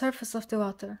to the surface of the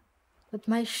water, that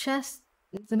my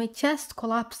chest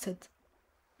collapsed.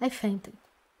 I fainted.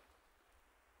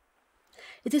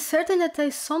 It is certain that I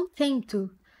soon came to,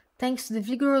 thanks to the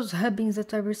vigorous rubbings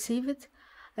that I received.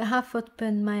 I half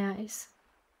opened my eyes.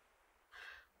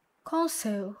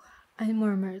 "Conseil," I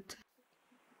murmured.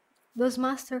 "Does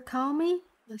master call me?"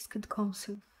 asked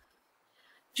Conseil.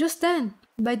 Just then,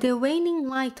 by the waning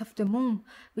light of the moon,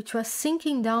 which was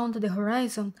sinking down to the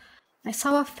horizon, I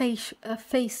saw a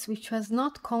face which was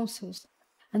not Conseil's,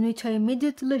 and which I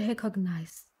immediately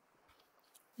recognized.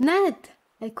 "Ned!"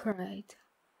 I cried.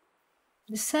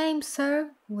 "The same,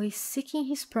 sir, who is seeking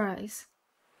his prize,"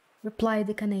 replied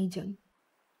the Canadian.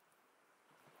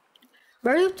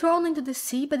 "Were you thrown into the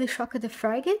sea by the shock of the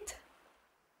frigate?"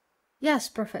 "Yes,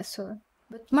 Professor,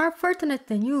 but more fortunate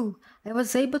than you, I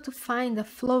was able to find a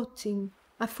footing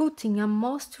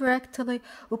almost directly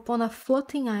upon a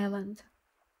floating island."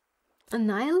 "An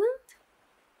island?"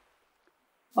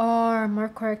 "Or, more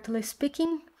correctly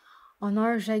speaking, on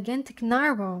our gigantic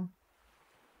narwhal."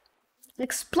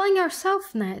 "Explain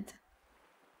yourself, Ned."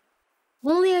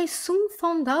 "Only I soon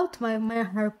found out my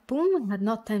harpoon had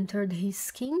not entered his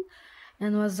skin,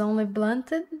 and was only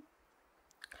blunted."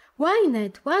 "Why,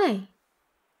 Ned, why?"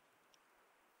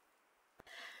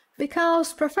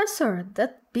 "Because, Professor,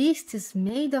 that beast is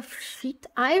made of sheet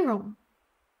iron."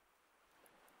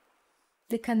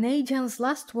 The Canadian's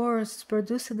last words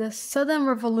produced a sudden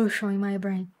revolution in my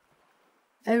brain.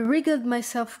 I wriggled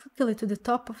myself quickly to the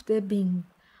top of the beam,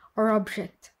 or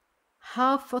object,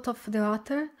 half out of the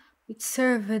water, which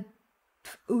served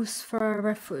us for a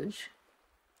refuge.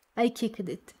 I kicked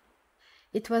it.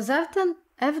 It was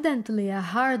evidently a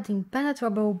hard,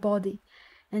 impenetrable body,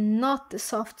 and not the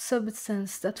soft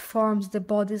substance that forms the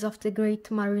bodies of the great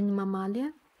marine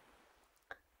mammalia.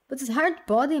 But this hard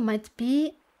body might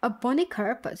be a bony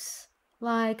carapace,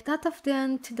 like that of the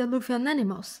antediluvian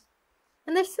animals,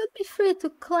 and I should be free to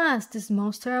class this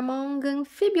monster among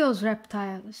amphibious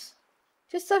reptiles,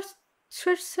 just as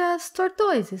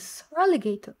tortoises or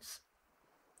alligators.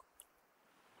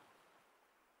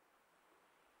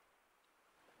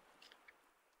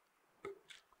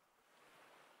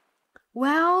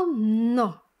 Well,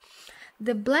 no.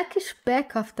 The blackish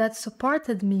back of that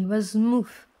supported me was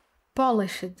smooth,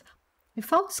 polished,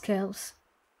 without scales.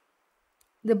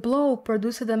 The blow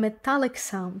produced a metallic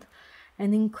sound,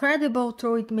 and incredible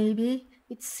though it may be,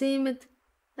 it seemed,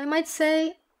 I might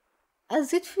say,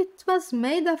 as if it was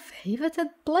made of riveted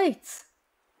plates.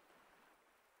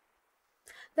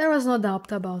 There was no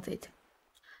doubt about it.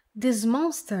 This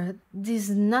monster, this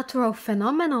natural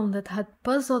phenomenon that had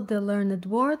puzzled the learned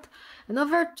world and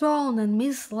overthrown and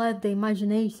misled the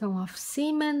imagination of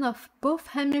seamen of both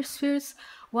hemispheres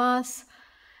was,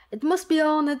 it must be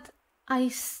owned, a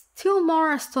still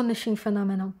more astonishing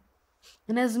phenomenon,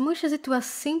 inasmuch as it was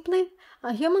simply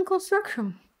a human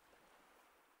construction.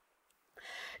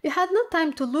 We had no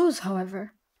time to lose,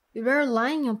 however. We were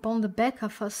lying upon the back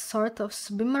of a sort of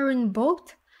submarine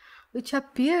boat, which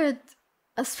appeared,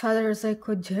 as far as I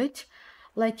could judge,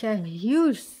 like a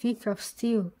huge fish of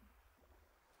steel.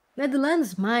 Ned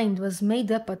Land's mind was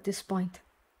made up at this point.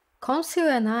 Conseil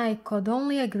and I could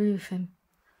only agree with him.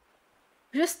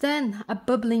 Just then a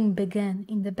bubbling began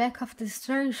in the back of the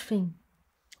strange thing,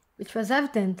 which was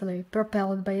evidently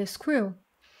propelled by a squirrel,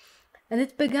 and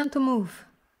it began to move.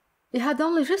 We had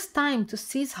only just time to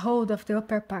seize hold of the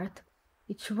upper part,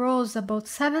 which rose about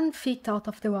 7 feet out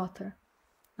of the water,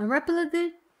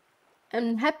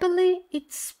 and happily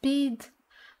its speed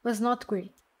was not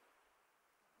great.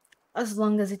 As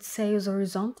long as it sails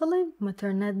horizontally,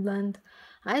 muttered Ned Land,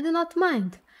 I do not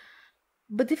mind.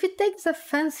 But if it takes a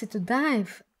fancy to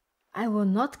dive, I will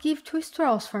not give 2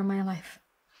 straws for my life.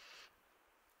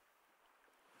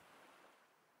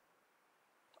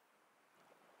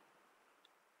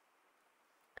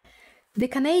 The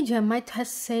Canadian might have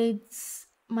said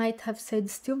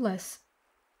still less.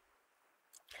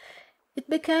 It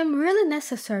became really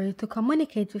necessary to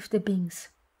communicate with the beings,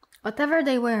 whatever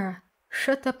they were,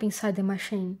 shut up inside the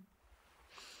machine.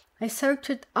 I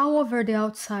searched all over the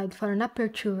outside for an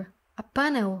aperture, a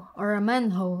panel or a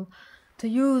manhole to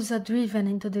use driven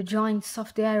into the joints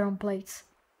of the iron plates.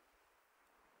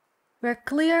 Were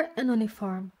clear and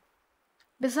uniform.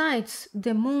 Besides,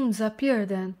 the moons appeared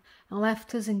then and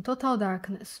left us in total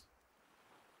darkness.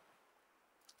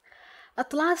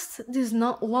 At last this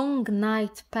long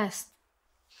night passed.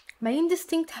 My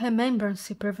indistinct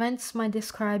remembrance prevents my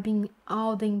describing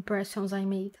all the impressions I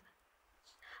made.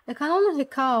 I can only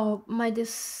recall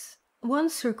this one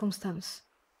circumstance.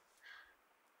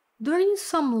 During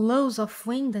some lulls of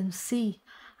wind and sea,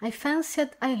 I fancied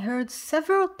I heard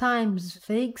several times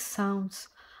vague sounds,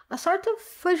 a sort of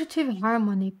fugitive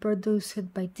harmony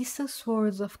produced by distant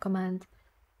words of command.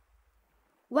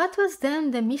 What was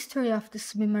then the mystery of the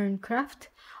submarine craft,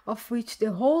 of which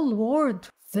the whole world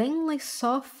vainly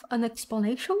sought an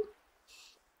explanation?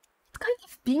 What kind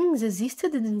of beings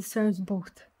existed in the strange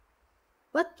boat?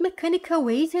 What mechanical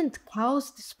agent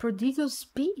caused this prodigious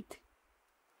speed?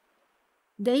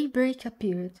 Daybreak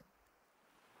appeared.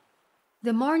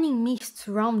 The morning mist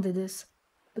surrounded us,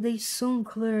 but they soon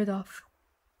cleared off.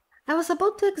 I was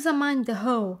about to examine the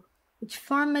hull, which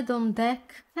formed on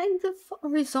deck kind of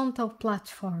horizontal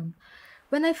platform,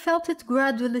 when I felt it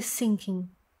gradually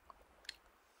sinking.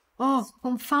 "Oh,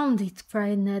 confound it!"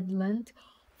 cried Ned Land,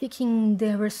 kicking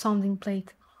the resounding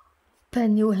plate.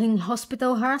 "Pen you in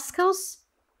hospital rascals?"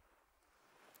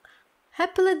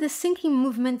 Happily the sinking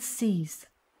movement ceased.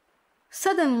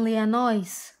 Suddenly a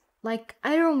noise, like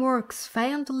ironworks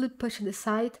violently pushed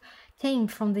aside, came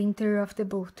from the interior of the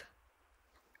boat.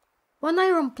 One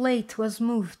iron plate was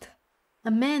moved.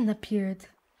 A man appeared,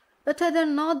 uttered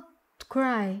an odd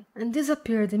cry, and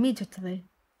disappeared immediately.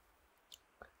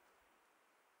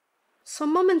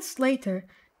 Some moments later,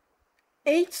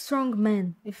 8 strong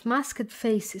men with masked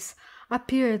faces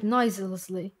appeared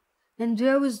noiselessly, and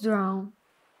Jules drawn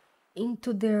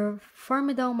into their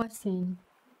formidable machine.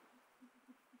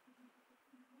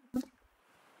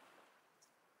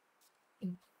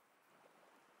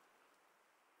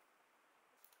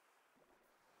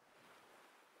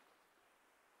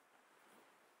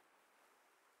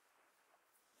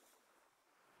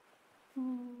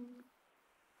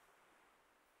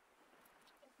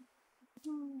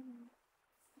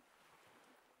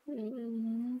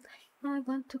 I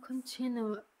want to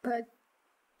continue, but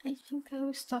I think I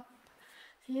will stop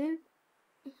here.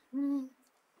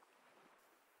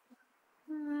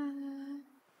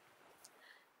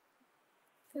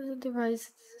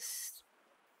 Otherwise, it's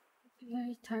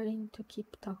very tiring to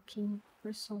keep talking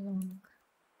for so long.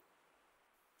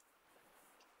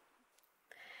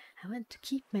 I want to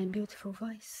keep my beautiful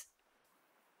voice.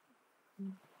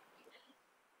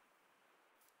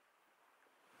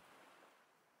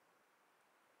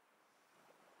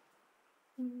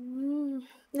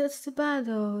 That's too bad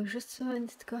though, just when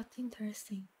it got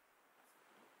interesting.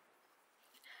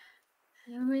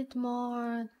 I'll read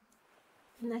more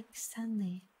next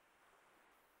Sunday.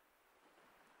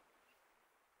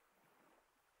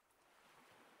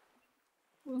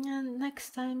 And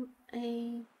next time,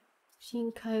 I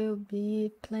think I'll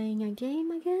be playing a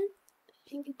game again. I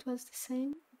think it was the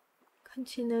same.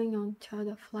 Continuing on Child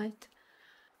of Light.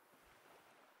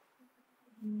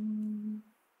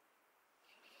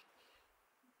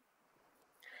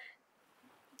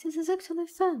 This is actually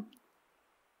fun.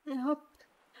 I hope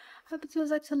it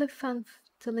was actually fun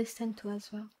to listen to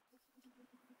as well.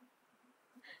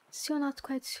 Still not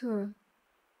quite sure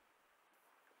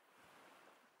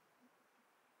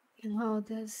how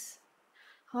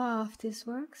all of this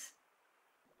works.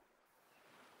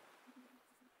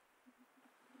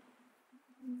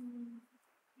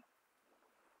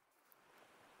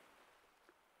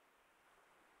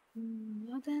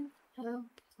 Well then, I'll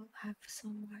have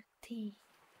some more tea.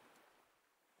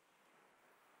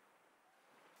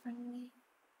 Finally.